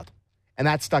Minnesota Wild. And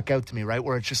that stuck out to me, right?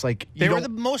 Where it's just like... They were the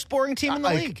most boring team in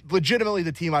the league. Legitimately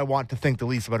the team I want to think the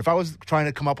least about. If I was trying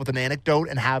to come up with an anecdote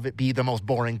and have it be the most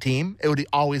boring team, it would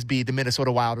always be the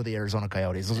Minnesota Wild or the Arizona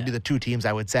Coyotes. Those would be the two teams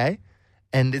I would say.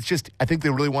 And it's just, I think they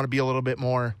really want to be a little bit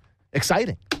more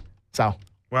exciting. So...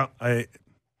 Well, I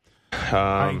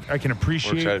can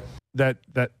appreciate that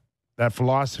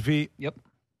philosophy. Yep.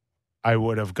 I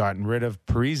would have gotten rid of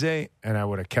Parise, and I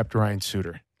would have kept Ryan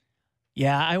Suter.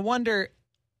 Yeah, I wonder...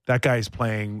 That guy's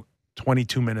playing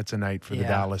 22 minutes a night for the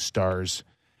Dallas Stars,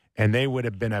 and they would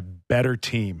have been a better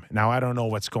team. Now, I don't know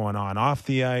what's going on off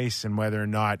the ice and whether or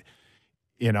not,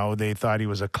 you know, they thought he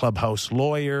was a clubhouse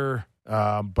lawyer,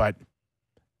 but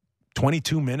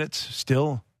 22 minutes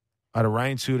still out of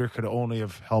Ryan Suter could only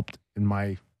have helped, in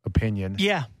my opinion,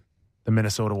 the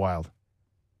Minnesota Wild.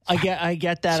 I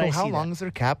get that. So how long is their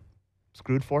cap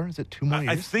screwed for? Is it 2 more years?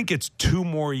 I think it's 2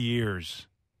 more years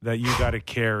that you got to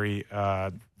carry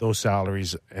those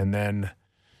salaries, and then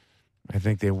I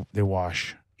think they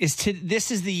wash.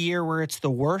 This is the year where it's the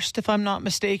worst, if I'm not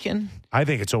mistaken? I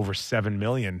think it's over $7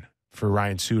 million for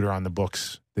Ryan Suter on the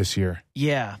books this year.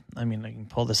 Yeah, I mean, I can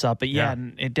pull this up, but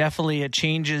it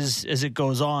changes as it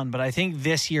goes on. But I think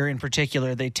this year in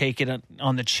particular, they take it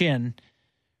on the chin,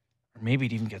 or maybe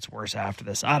it even gets worse after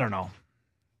this. I don't know.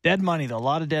 Dead money, though. A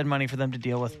lot of dead money for them to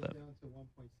deal with. But...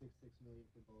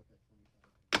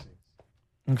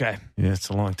 Okay. Yeah, it's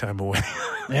a long time away.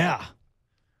 Yeah.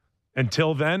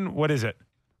 Until then, what is it?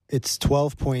 It's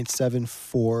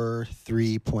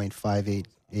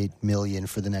 12.743.588 million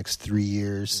for the next 3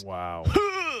 years. Wow.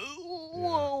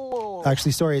 Whoa.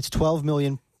 Actually, sorry, it's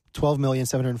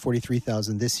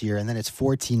 12,743,000 this year, and then it's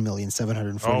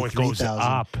 14,743,000. Oh, it goes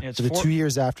up. So the 2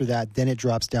 years after that, then it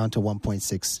drops down to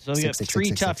 1.6. So we have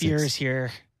 3 tough years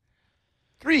here.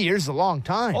 3 years is a long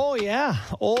time. Oh yeah,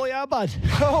 bud.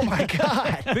 Oh my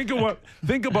God.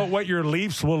 Think about what your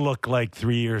Leafs will look like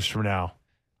 3 years from now.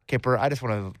 Kipper, I just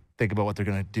want to think about what they're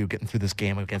going to do getting through this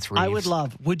game against Reeves. I would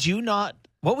love. Would you not?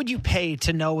 What would you pay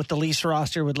to know what the Leafs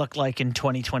roster would look like in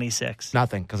 2026?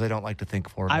 Nothing, because I don't like to think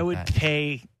forward. I would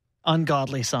pay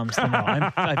ungodly sums to know.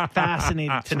 I'm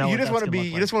fascinated to know. You just want to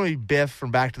be Biff from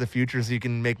Back to the Future, so you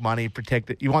can make money, protect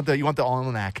it. You want the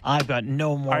almanac. I've got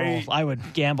no moral. I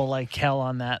would gamble like hell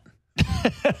on that.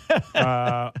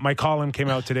 My column came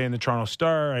out today in the Toronto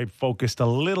Star. I focused a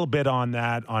little bit on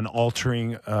that, on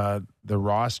altering the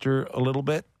roster a little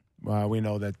bit. We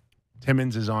know that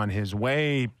Timmins is on his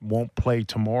way, won't play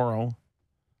tomorrow,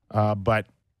 but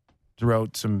threw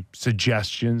out some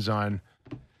suggestions on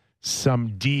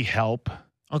some D help.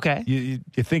 Okay.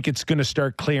 You think it's going to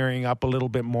start clearing up a little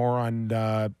bit more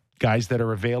on guys that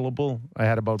are available? I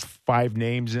had about 5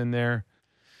 names in there.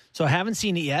 So I haven't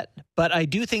seen it yet, but I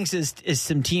do think as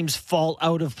some teams fall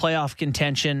out of playoff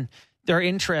contention, there are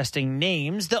interesting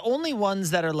names. The only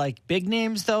ones that are like big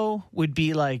names, though, would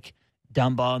be like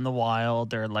Dumba on the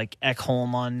Wild or like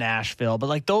Ekholm on Nashville. But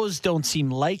like those don't seem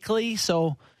likely.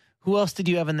 So who else did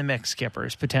you have in the mix,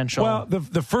 Kippers? Potential? Well,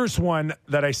 the first one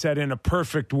that I said in a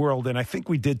perfect world, and I think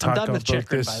we did talk about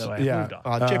Chychrun, this. by the way. Yeah,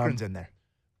 Chychrun's in there.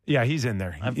 Yeah, he's in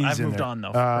there. I've in moved there. on,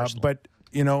 though. But,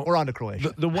 you know, we're on to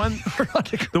Croatia. The one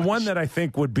that I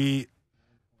think would be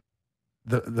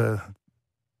the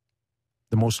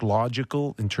most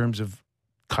logical in terms of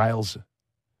Kyle's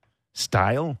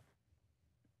style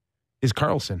is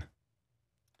Karlsson.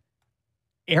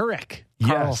 Erik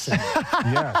Karlsson.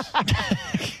 Yes.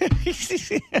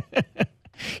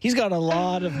 He's got a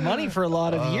lot of money for a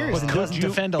lot of years and doesn't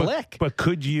defend a lick. But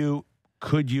could you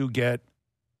get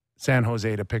San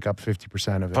Jose to pick up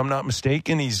 50% of it? If I'm not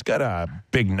mistaken, he's got a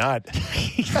big nut.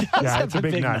 Yeah, it's a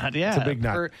big nut. Yeah. It's a big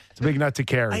nut. It's a big nut to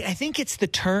carry. I think it's the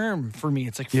term for me.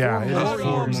 It's like 4 Yeah, more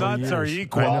all years. nuts are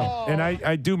equal. I know. And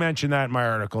I do mention that in my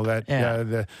article, that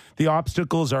the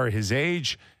obstacles are his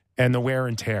age and the wear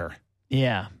and tear.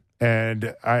 Yeah.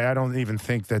 And I don't even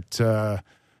think that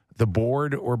the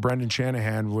board or Brendan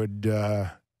Shanahan would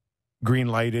green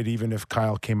light it, even if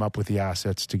Kyle came up with the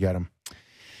assets to get him.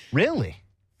 Really?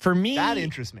 For me, that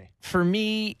interests me. For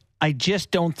me, I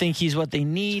just don't think he's what they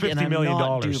need, and I'm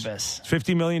not Dubas.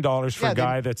 $50 million for a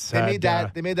guy that's they made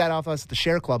that off us at the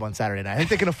Share Club on Saturday night. I think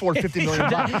they can afford $50 million.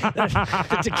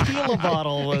 The tequila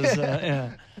bottle was.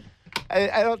 I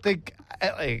don't think.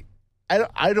 I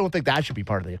don't think that should be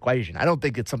part of the equation. I don't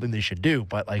think it's something they should do.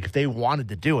 But like, if they wanted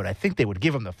to do it, I think they would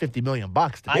give him the $50 million to do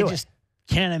it. I just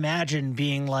can't imagine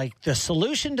being like the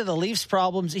solution to the Leafs'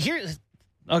 problems.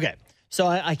 Okay. So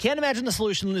I can't imagine the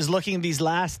solution is looking at these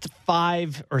last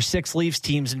 5 or 6 Leafs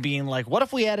teams and being like, what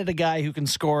if we added a guy who can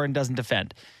score and doesn't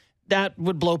defend? That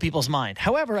would blow people's mind.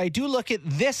 However, I do look at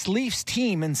this Leafs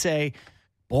team and say,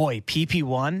 boy,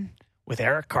 PP1 with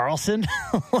Erik Karlsson?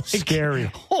 Scary.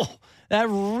 Oh, that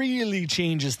really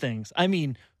changes things. I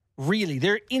mean, really,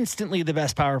 they're instantly the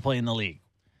best power play in the league.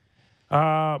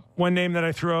 One name that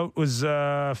I threw out was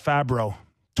Fabro.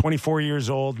 24 years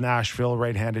old, Nashville,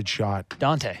 right-handed shot.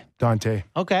 Dante.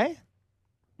 Okay.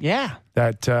 Yeah.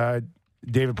 That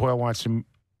David Poile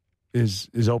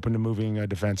is open to moving a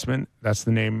defenseman. That's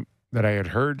the name that I had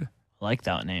heard. I like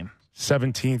that name.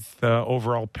 17th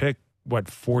overall pick,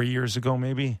 4 years ago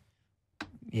maybe?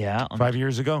 Yeah. 5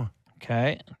 years ago?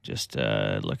 Okay. Just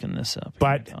looking this up.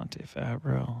 But Dante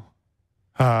Fabro.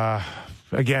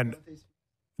 Again,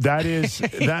 that is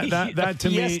that to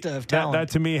me that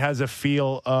to me has a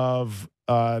feel of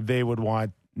they would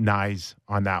want Nyes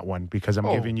on that one, because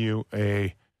I'm giving you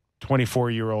a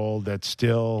 24-year-old that's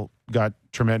still got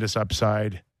tremendous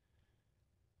upside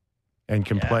and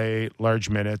can play large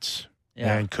minutes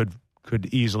and could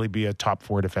easily be a top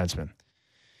 4 defenseman.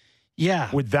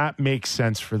 Yeah. Would that make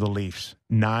sense for the Leafs?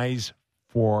 Nyes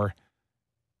for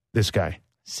this guy.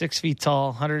 6 feet tall,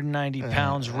 190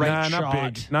 pounds, shot.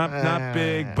 Not big. Not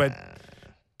big,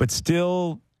 but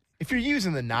still. If you're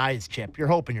using the Nyes chip, you're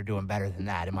hoping you're doing better than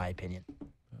that, in my opinion.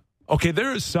 Okay,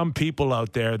 there are some people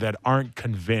out there that aren't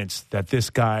convinced that this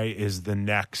guy is the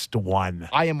next one.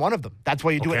 I am one of them. That's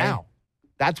why you do it now.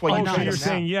 That's why you do it now. You're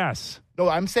saying yes. No,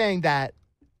 I'm saying that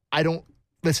I don't.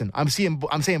 Listen, I'm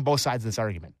saying both sides of this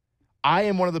argument. I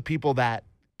am one of the people that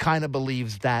kind of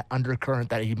believes that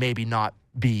undercurrent that he maybe not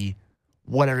be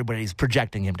what everybody's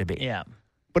projecting him to be. Yeah.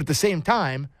 But at the same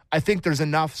time, I think there's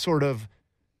enough sort of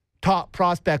top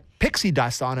prospect pixie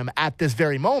dust on him at this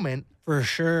very moment. For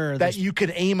sure. That you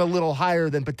could aim a little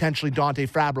higher than potentially Dante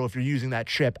Fabro if you're using that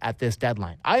chip at this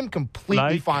deadline. I'm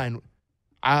completely fine.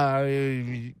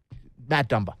 Matt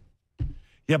Dumba.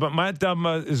 Yeah, but Matt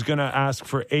Dumba is going to ask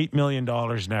for $8 million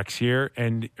next year,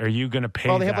 and are you going to pay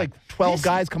Well, they have like 12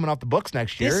 guys coming off the books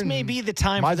next year. This may be the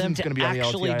time for them to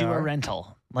actually do a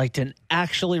rental. Like to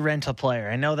actually rent a player.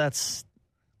 I know that's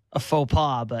a faux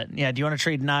pas, but yeah, do you want to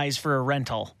trade Nyes for a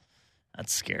rental?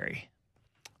 That's scary.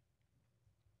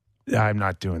 I'm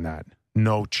not doing that.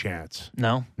 No chance.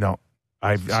 No.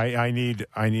 I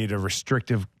need a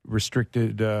restricted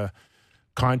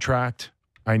contract.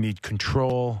 I need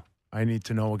control. I need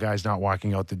to know a guy's not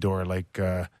walking out the door like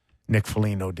Nick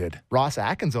Foligno did. Ross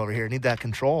Atkins over here need that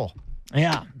control.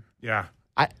 Yeah. Yeah.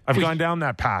 I've gone down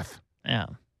that path. Yeah.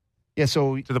 Yeah,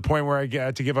 so to the point where I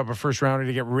had to give up a first rounder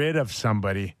to get rid of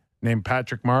somebody named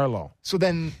Patrick Marleau. So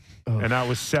then... And that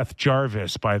was Seth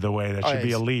Jarvis, by the way. That should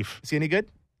be a Leaf. Is he any good?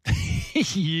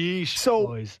 Yeesh, so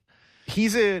boys.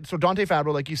 So Dante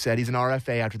Fabro, like you said, he's an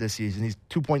RFA after this season. He's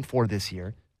 2.4 this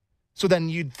year. So then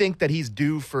you'd think that he's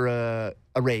due for a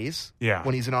raise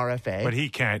when he's an RFA. But he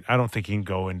can't. I don't think he can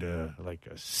go into like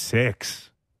a 6.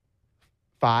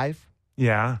 5?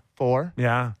 Yeah. 4?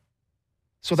 Yeah.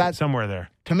 So that's somewhere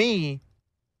there. To me,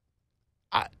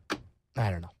 I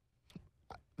don't know.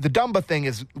 The Dumba thing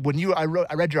is when I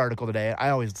read your article today.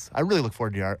 I really look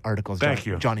forward to your articles. Thank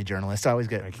you, Johnny Journalist. I always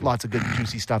get lots of good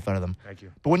juicy stuff out of them. Thank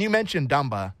you. But when you mentioned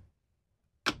Dumba,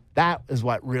 that is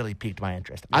what really piqued my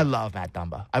interest. I love Matt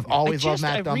Dumba. I've always loved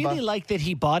Matt Dumba. I really like that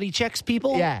he body checks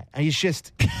people. Yeah, and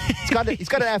he's got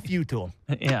an FU to him.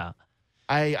 Yeah,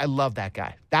 I love that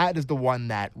guy. That is the one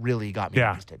that really got me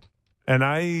interested. And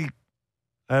I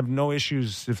have no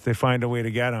issues if they find a way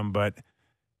to get him, but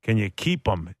can you keep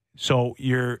him? So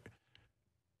you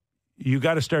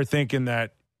got to start thinking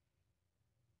that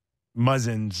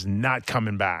Muzzin's not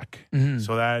coming back. Mm-hmm.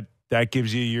 So that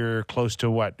gives you your close to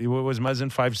what? What was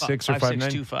Muzzin, 5'6" or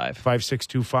 5'9"? 5'6",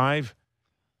 5'6", 2'5".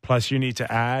 Plus you need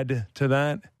to add to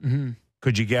that. Mm-hmm.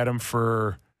 Could you get him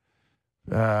for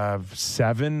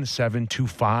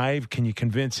 7.25? Can you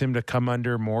convince him to come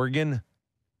under Morgan?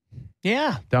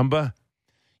 Yeah. Dumba?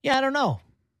 Yeah, I don't know.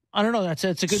 That's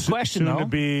a good question, soon though. to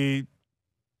be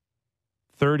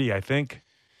 30, I think.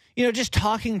 Just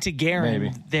talking to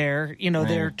Guerin there,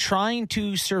 they're trying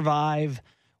to survive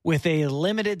with a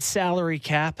limited salary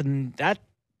cap, and that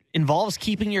involves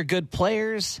keeping your good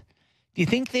players. Do you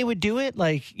think they would do it?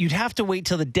 Like, you'd have to wait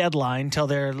till the deadline, till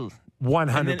they're 100%.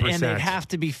 And they'd have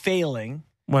to be failing.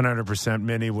 100%.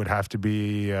 Mini would have to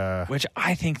be... which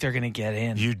I think they're going to get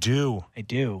in. You do? I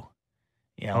do.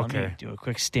 Yeah, okay. Let me do a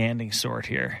quick standing sort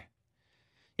here.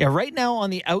 Yeah, right now on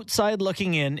the outside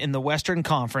looking in the Western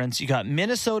Conference, you got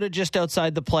Minnesota just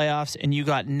outside the playoffs, and you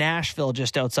got Nashville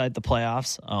just outside the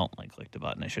playoffs. Oh, I clicked a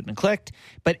button I shouldn't have clicked.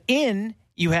 But you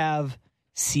have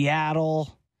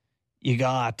Seattle, you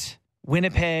got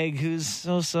Winnipeg, who's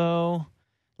so-so.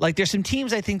 Like, there's some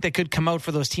teams I think that could come out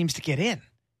for those teams to get in.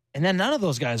 And then none of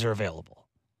those guys are available.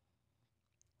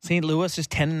 St. Louis is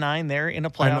 10-9 there in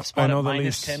a playoff spot at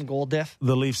minus 10 goal diff.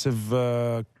 The Leafs have...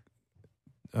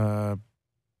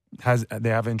 they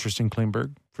have interest in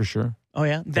Klingberg for sure. Oh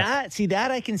yeah,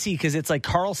 that I can see because it's like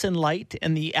Carlson light,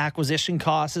 and the acquisition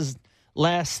cost is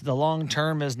less. The long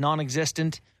term is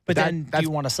non-existent. But then do you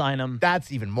want to sign him?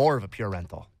 That's even more of a pure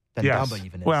rental than Dumba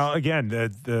even is. Well, again,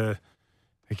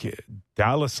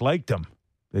 Dallas liked him.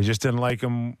 They just didn't like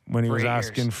him when he was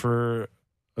asking for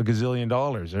 $1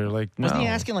 gazillion. They're like, no. Wasn't he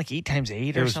asking like 8 times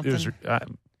 8 or something?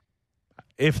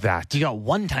 If that, you got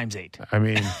 1 times 8. I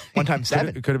mean, 1 times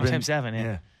 7. It could have been 1 times 7.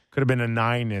 Yeah. Could have been a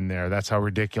 9 in there. That's how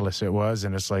ridiculous it was.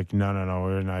 And it's like, no,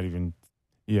 we're not even.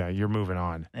 Yeah, you're moving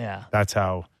on. Yeah. That's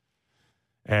how.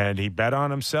 And he bet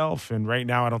on himself. And right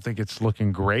now, I don't think it's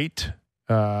looking great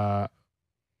in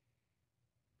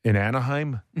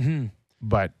Anaheim. Mm-hmm.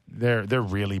 But they're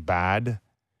really bad.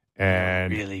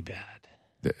 And really bad.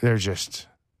 They're just.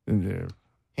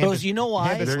 Those, you know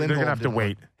why? They're going to have to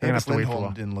wait. They're going to have to wait for a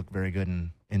while. Didn't look very good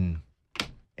in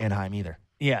Anaheim either.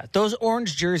 Yeah, those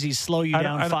orange jerseys slow you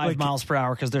down 5 miles per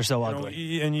hour because they're so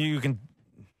ugly. And you can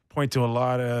point to a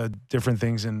lot of different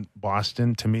things in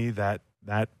Boston. To me, that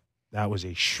was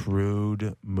a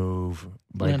shrewd move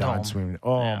by Don Sweeney.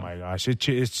 Oh my gosh,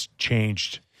 it's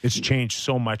changed. It's changed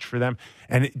so much for them.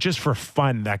 And just for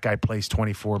fun, that guy plays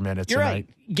 24 minutes You're a right.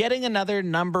 night. Getting another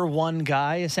number 1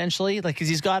 guy, essentially, because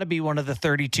he's got to be one of the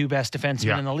 32 best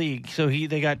defensemen in the league. So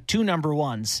they got 2 number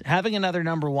 1s. Having another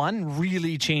number 1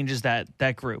 really changes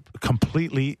that group.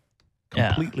 Completely,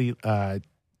 the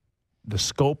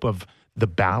scope of the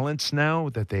balance now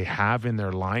that they have in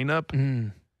their lineup.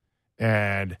 Mm.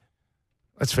 And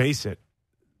let's face it,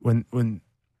 when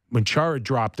Chara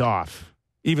dropped off,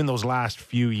 even those last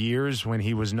few years when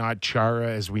he was not Chara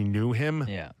as we knew him,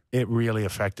 it really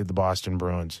affected the Boston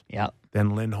Bruins. Yeah.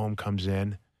 Then Lindholm comes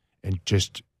in and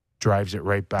just drives it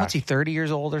right back. What's he, 30 years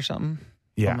old or something?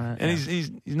 Yeah. And he's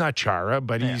not Chara,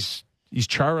 but he's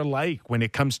Chara-like when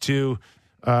it comes to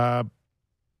having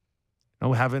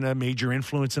a major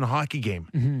influence in a hockey game.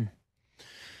 Mm-hmm.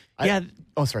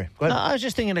 Sorry. Go ahead. I was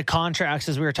just thinking of contracts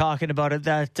as we were talking about it,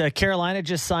 that Carolina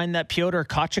just signed that Pyotr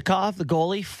Kochetkov, the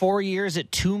goalie, 4 years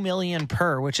at $2 million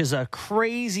per, which is a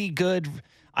crazy good,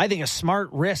 I think a smart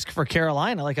risk for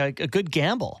Carolina, like a good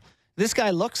gamble. This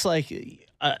guy looks like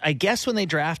I guess when they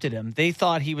drafted him, they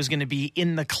thought he was going to be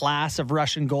in the class of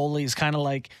Russian goalies, kind of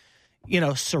like,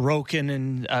 Sorokin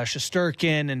and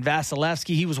Shesterkin and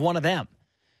Vasilevsky. He was one of them.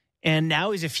 And now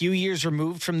he's a few years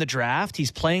removed from the draft. He's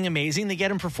playing amazing. They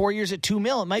get him for 4 years at $2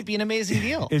 million. It might be an amazing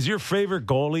deal. Is your favorite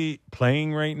goalie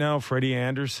playing right now Freddie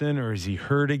Anderson, or is he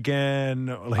hurt again?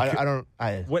 Like, I don't.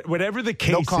 Whatever the case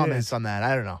is. No comments on that.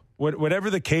 I don't know. Whatever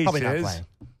the case Probably not is, playing.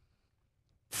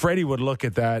 Freddie would look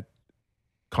at that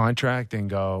contract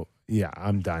and go, yeah,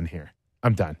 I'm done here.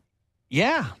 I'm done.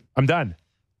 Yeah. I'm done.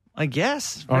 I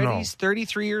guess. Oh, no. Freddie's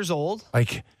 33 years old.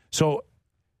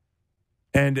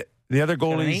 And the other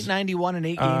goalies. 891 in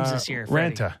 8 games this year.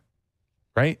 Freddie. Ranta,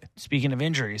 right? Speaking of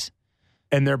injuries.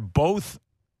 And they're both,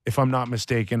 if I'm not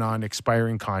mistaken, on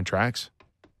expiring contracts,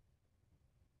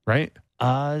 right?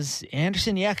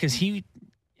 Anderson, yeah, because he,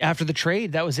 after the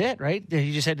trade, that was it, right?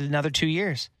 He just had another 2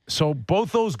 years. So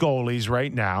both those goalies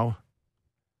right now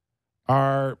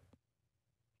are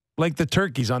like the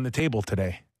turkeys on the table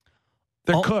today.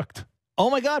 They're cooked. Oh,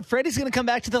 my God. Freddie's going to come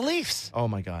back to the Leafs. Oh,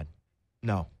 my God.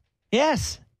 No.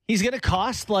 Yes. He's going to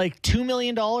cost like $2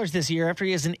 million this year after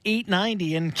he has an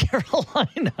 890 in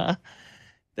Carolina.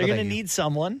 They're going to need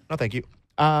someone. No, thank you.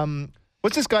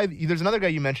 What's this guy? There's another guy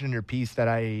you mentioned in your piece that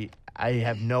I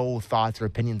have no thoughts or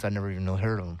opinions. I've never even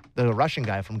heard of him. The Russian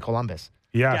guy from Columbus.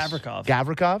 Yes.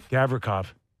 Gavrikov.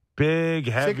 Big,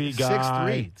 heavy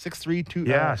guy. 6'3", 2.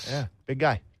 Yes. Yeah, big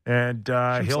guy. And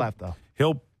and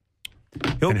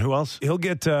who else? He'll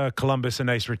get Columbus a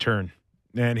nice return.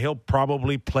 And he'll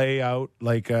probably play out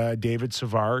like David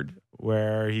Savard,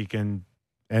 where he can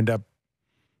end up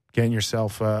getting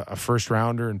yourself a first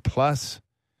rounder. And plus,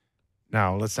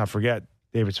 now let's not forget,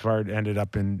 David Savard ended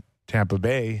up in Tampa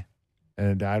Bay,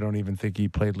 and I don't even think he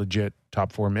played legit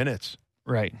top 4 minutes.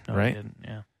 Right. No, right? He didn't,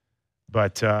 yeah.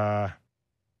 But,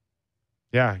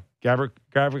 yeah,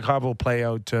 Gavrikov will play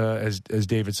out as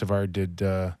David Savard did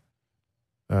a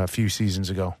few seasons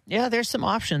ago. Yeah, there's some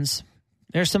options.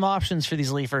 There's some options for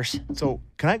these Leafers. So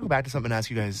can I go back to something and ask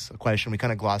you guys a question? We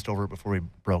kind of glossed over it before we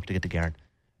broke to get to Garen.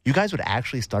 You guys would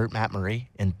actually start Matt Murray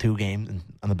in 2 games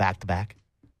on the back-to-back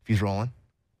if he's rolling?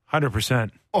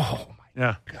 100%. Oh,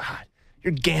 my God.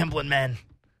 You're gambling, man.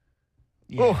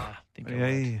 Yeah,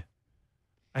 I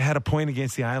had a point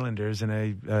against the Islanders, and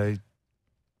I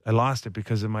lost it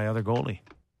because of my other goalie.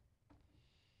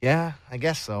 Yeah, I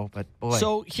guess so, but boy.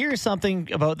 So here's something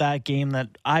about that game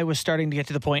that I was starting to get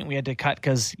to the point we had to cut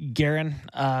because Garen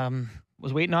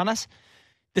was waiting on us.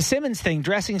 The Simmons thing,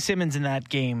 dressing Simmons in that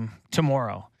game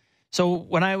tomorrow. So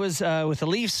when I was with the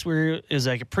Leafs, it was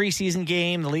like a preseason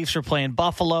game. The Leafs were playing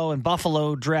Buffalo, and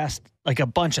Buffalo dressed like a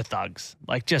bunch of thugs,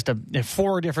 like just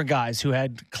 4 different guys who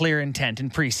had clear intent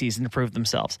in preseason to prove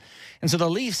themselves. And so the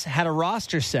Leafs had a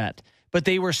roster set, but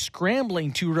they were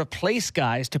scrambling to replace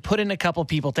guys to put in a couple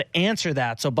people to answer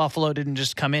that so Buffalo didn't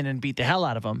just come in and beat the hell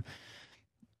out of them.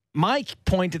 My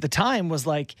point at the time was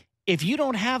like, if you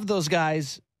don't have those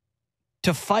guys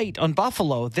to fight on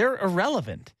Buffalo, they're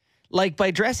irrelevant. Like,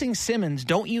 by dressing Simmons,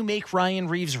 don't you make Ryan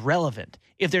Reeves relevant?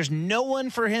 If there's no one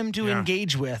for him to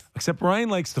engage with. Except Ryan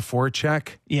likes the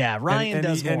forecheck. Yeah, Ryan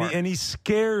does more. And he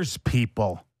scares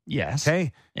people. Yes.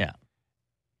 Okay? Yeah.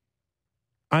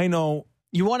 I know.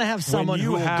 You want to have someone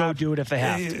who will go do it if they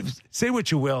have to. Say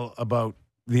what you will about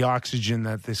the oxygen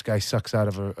that this guy sucks out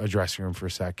of a dressing room for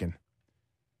a second.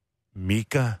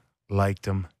 Mika liked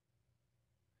him.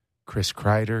 Chris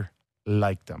Kreider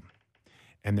liked him.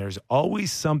 And there's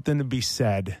always something to be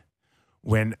said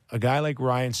when a guy like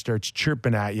Ryan starts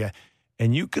chirping at you,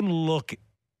 and you can look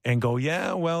and go,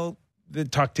 yeah, well, then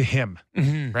talk to him,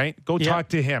 right? Go talk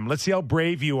to him. Let's see how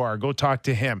brave you are. Go talk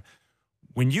to him.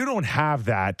 When you don't have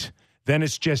that, then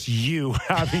it's just you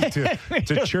having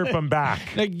to chirp him back.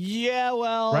 Like, yeah,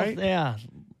 well, right? Yeah.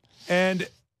 And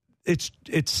it's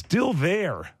still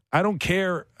there. I don't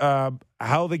care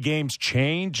how the game's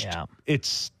changed. Yeah. It's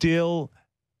still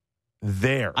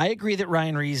there. I agree that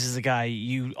Ryan Reeves is a guy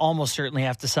you almost certainly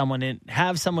have to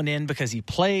have someone in because he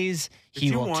plays.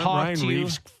 He will talk Ryan to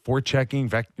Reeves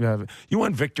forechecking. You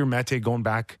want Victor Mete going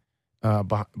back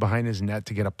behind his net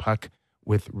to get a puck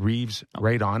with Reeves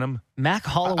right on him. Mac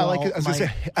Hollowell.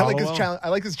 I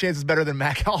like his chances better than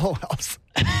Mac Hollowell's.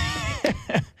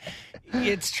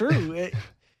 It's true,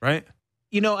 right?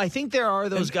 You know, I think there are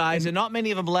those guys, and not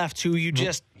many of them left, who you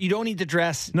don't need to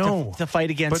dress to fight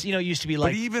against. But, used to be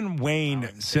like. But even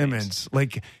Wayne Simmons,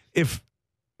 like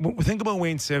think about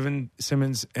Wayne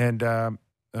Simmons and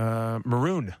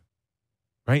Maroon,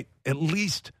 right? At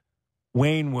least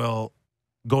Wayne will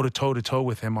go toe to toe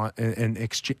with him in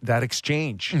that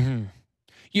exchange. Mm-hmm.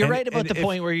 You're right about the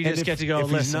point where you just get to go, if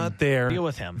listen, he's not there, deal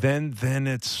with him. Then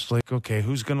it's like, okay,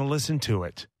 who's going to listen to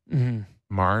it? Mm-hmm.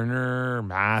 Marner,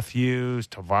 Matthews,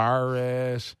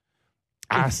 Tavares,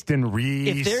 Aston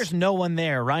Reese. If there's no one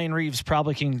there, Ryan Reeves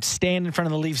probably can stand in front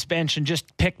of the Leafs bench and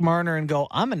just pick Marner and go,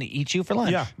 I'm going to eat you for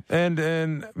lunch. Yeah,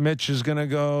 and Mitch is going to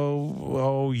go,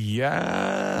 oh,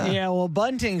 yeah. Yeah, well,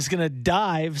 Bunting's going to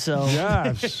dive, so.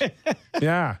 Yes.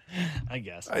 Yeah. I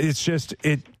guess. It's just,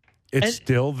 it's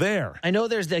still there. I know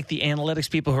there's like the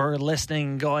analytics people who are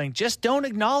listening going, just don't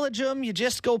acknowledge them. You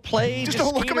just go play. Just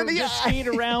don't look them in the eye. Just skate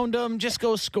around them. Just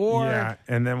go score. Yeah,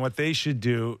 and then what they should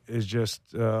do is just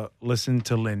listen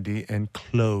to Lindy and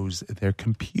close their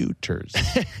computers.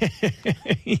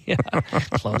 Yeah.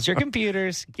 Close your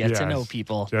computers. Get to know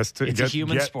people. It's a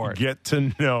human sport. Get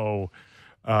to know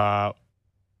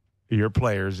your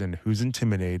players and who's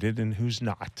intimidated and who's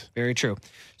not. Very true.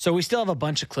 So we still have a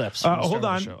bunch of clips. Hold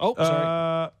on. Oh,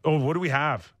 sorry. What do we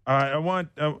have?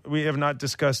 We have not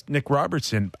discussed Nick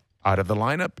Robertson out of the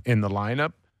lineup, in the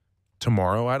lineup,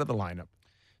 tomorrow out of the lineup.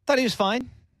 Thought he was fine.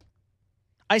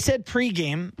 I said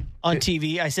pregame on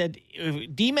TV, I said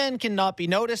D-men cannot be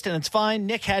noticed, and it's fine.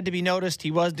 Nick had to be noticed.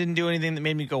 He didn't do anything that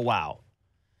made me go, wow.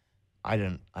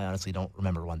 I honestly don't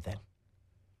remember one thing.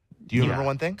 Do you remember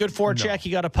one thing? Good forecheck.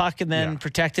 He got a puck and then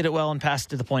protected it well and passed it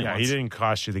to the point. Yeah, once. he didn't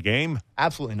cost you the game.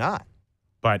 Absolutely not.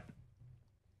 But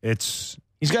he's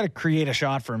got to create a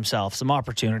shot for himself, some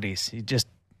opportunities. If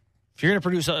you're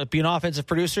going to be an offensive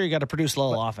producer, you got to produce a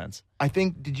little offense. I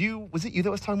think, was it you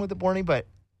that was talking with it, Borny? But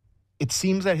it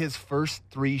seems that his first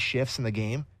 3 shifts in the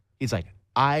game, he's like,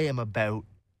 I am about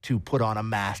to put on a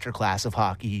masterclass of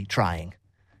hockey trying.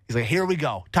 He's like, here we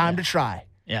go. Time to try.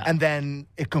 Yeah. And then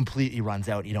it completely runs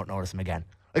out. You don't notice him again.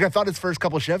 Like, I thought his first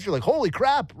couple of shifts, you're like, holy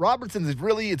crap, Robertson is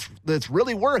really, it's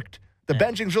really worked. The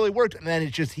benching's really worked. And then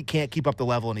it's just, he can't keep up the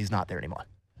level and he's not there anymore.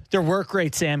 Their work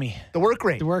rate, Sammy. The work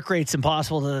rate. The work rate's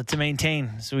impossible to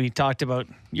maintain. So we talked about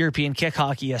European kick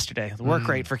hockey yesterday. The work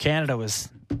rate for Canada was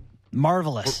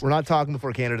marvelous. We're not talking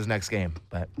before Canada's next game,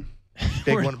 but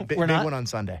big one on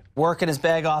Sunday. Working his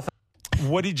bag off.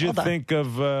 What did you think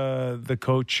of the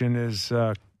coach and his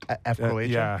F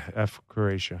Croatia? F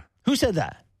Croatia. Who said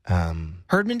that?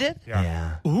 Herdman did?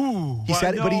 Yeah. Ooh. He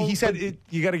said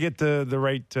you got to get the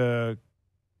right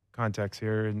context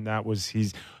here, and that was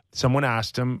someone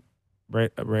asked him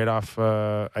right off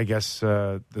I guess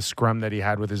the scrum that he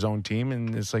had with his own team,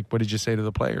 and it's like, what did you say to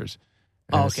the players?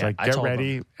 And it's like, get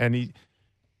ready, and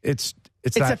it's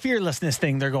a fearlessness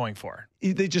thing they're going for.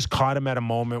 They just caught him at a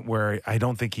moment where I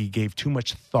don't think he gave too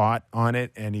much thought on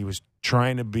it, and he was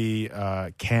trying to be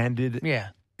candid. Yeah.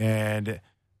 And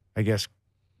I guess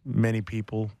many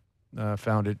people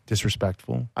found it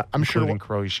disrespectful, I'm sure, including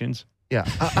Croatians. Yeah.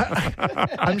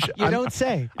 Don't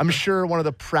say. I'm sure one of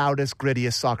the proudest,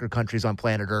 grittiest soccer countries on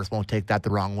planet Earth won't take that the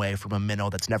wrong way from a minnow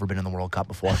that's never been in the World Cup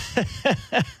before.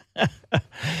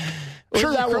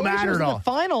 Sure, that won't matter at all. The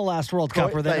final last World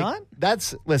Cup, were they not?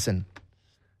 Listen,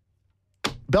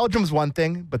 Belgium's one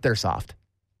thing, but they're soft.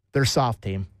 They're a soft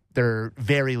team. They're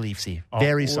very Leafsy,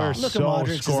 very soft. Look at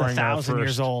Modric is 1,000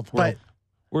 years old. But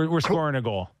we're scoring a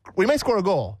goal. We might score a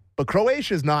goal, but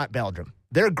Croatia's not Belgium.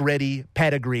 They're gritty,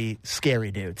 pedigree,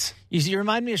 scary dudes. You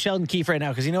remind me of Sheldon Keefe right now,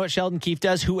 because you know what Sheldon Keefe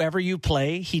does? Whoever you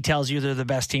play, he tells you they're the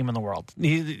best team in the world.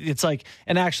 It's like,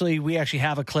 and we actually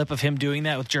have a clip of him doing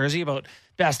that with Jersey about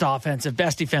best offensive,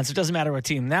 best defensive. Doesn't matter what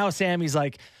team. Now Sammy's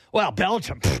like, well,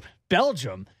 Belgium.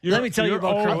 Let me tell you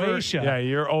about Croatia. Yeah,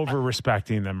 you're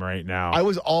over-respecting them right now. I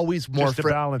was always more just to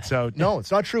balance out. No,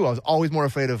 it's not true. I was always more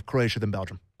afraid of Croatia than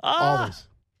Belgium. Always.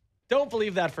 Don't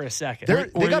believe that for a second.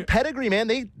 They got pedigree,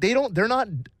 man. They're not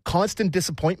constant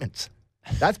disappointments.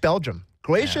 That's Belgium.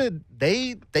 Croatia,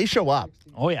 they show up.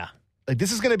 Oh yeah. Like,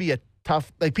 this is going to be a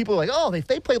tough. Like, people are like, oh, if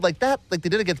they played like that, like they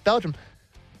did against Belgium,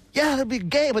 yeah, that'd be a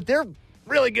game. But they're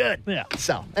really good. Yeah.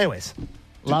 So, anyways.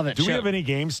 Love it. Do we have any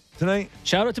games tonight?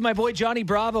 Shout out to my boy Johnny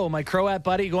Bravo, my Croat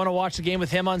buddy. Going to watch the game with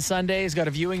him on Sunday. He's got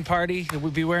a viewing party. He'll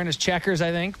be wearing his checkers,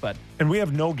 I think. And we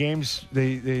have no games.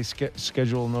 They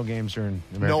schedule no games during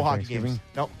American no hockey Thanksgiving? games.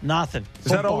 Nope. Nothing.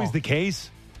 Is that always the case?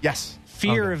 Yes.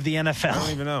 Fear of the NFL. I don't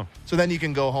even know. So then you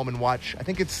can go home and watch. I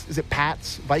think is it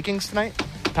Pats Vikings tonight?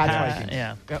 Pats Vikings.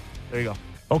 Yeah. Yep. There you go.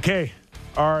 Okay.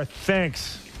 Our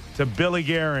thanks to Billy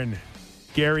Guerin,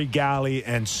 Gary Galley,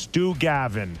 and Stu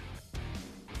Gavin.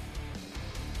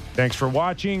 Thanks for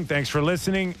watching. Thanks for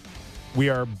listening. We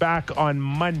are back on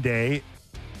Monday.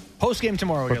 Post-game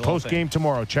tomorrow. Post-game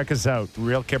tomorrow. Check us out.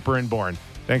 Real Kipper and Bourne.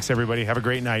 Thanks, everybody. Have a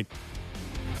great night.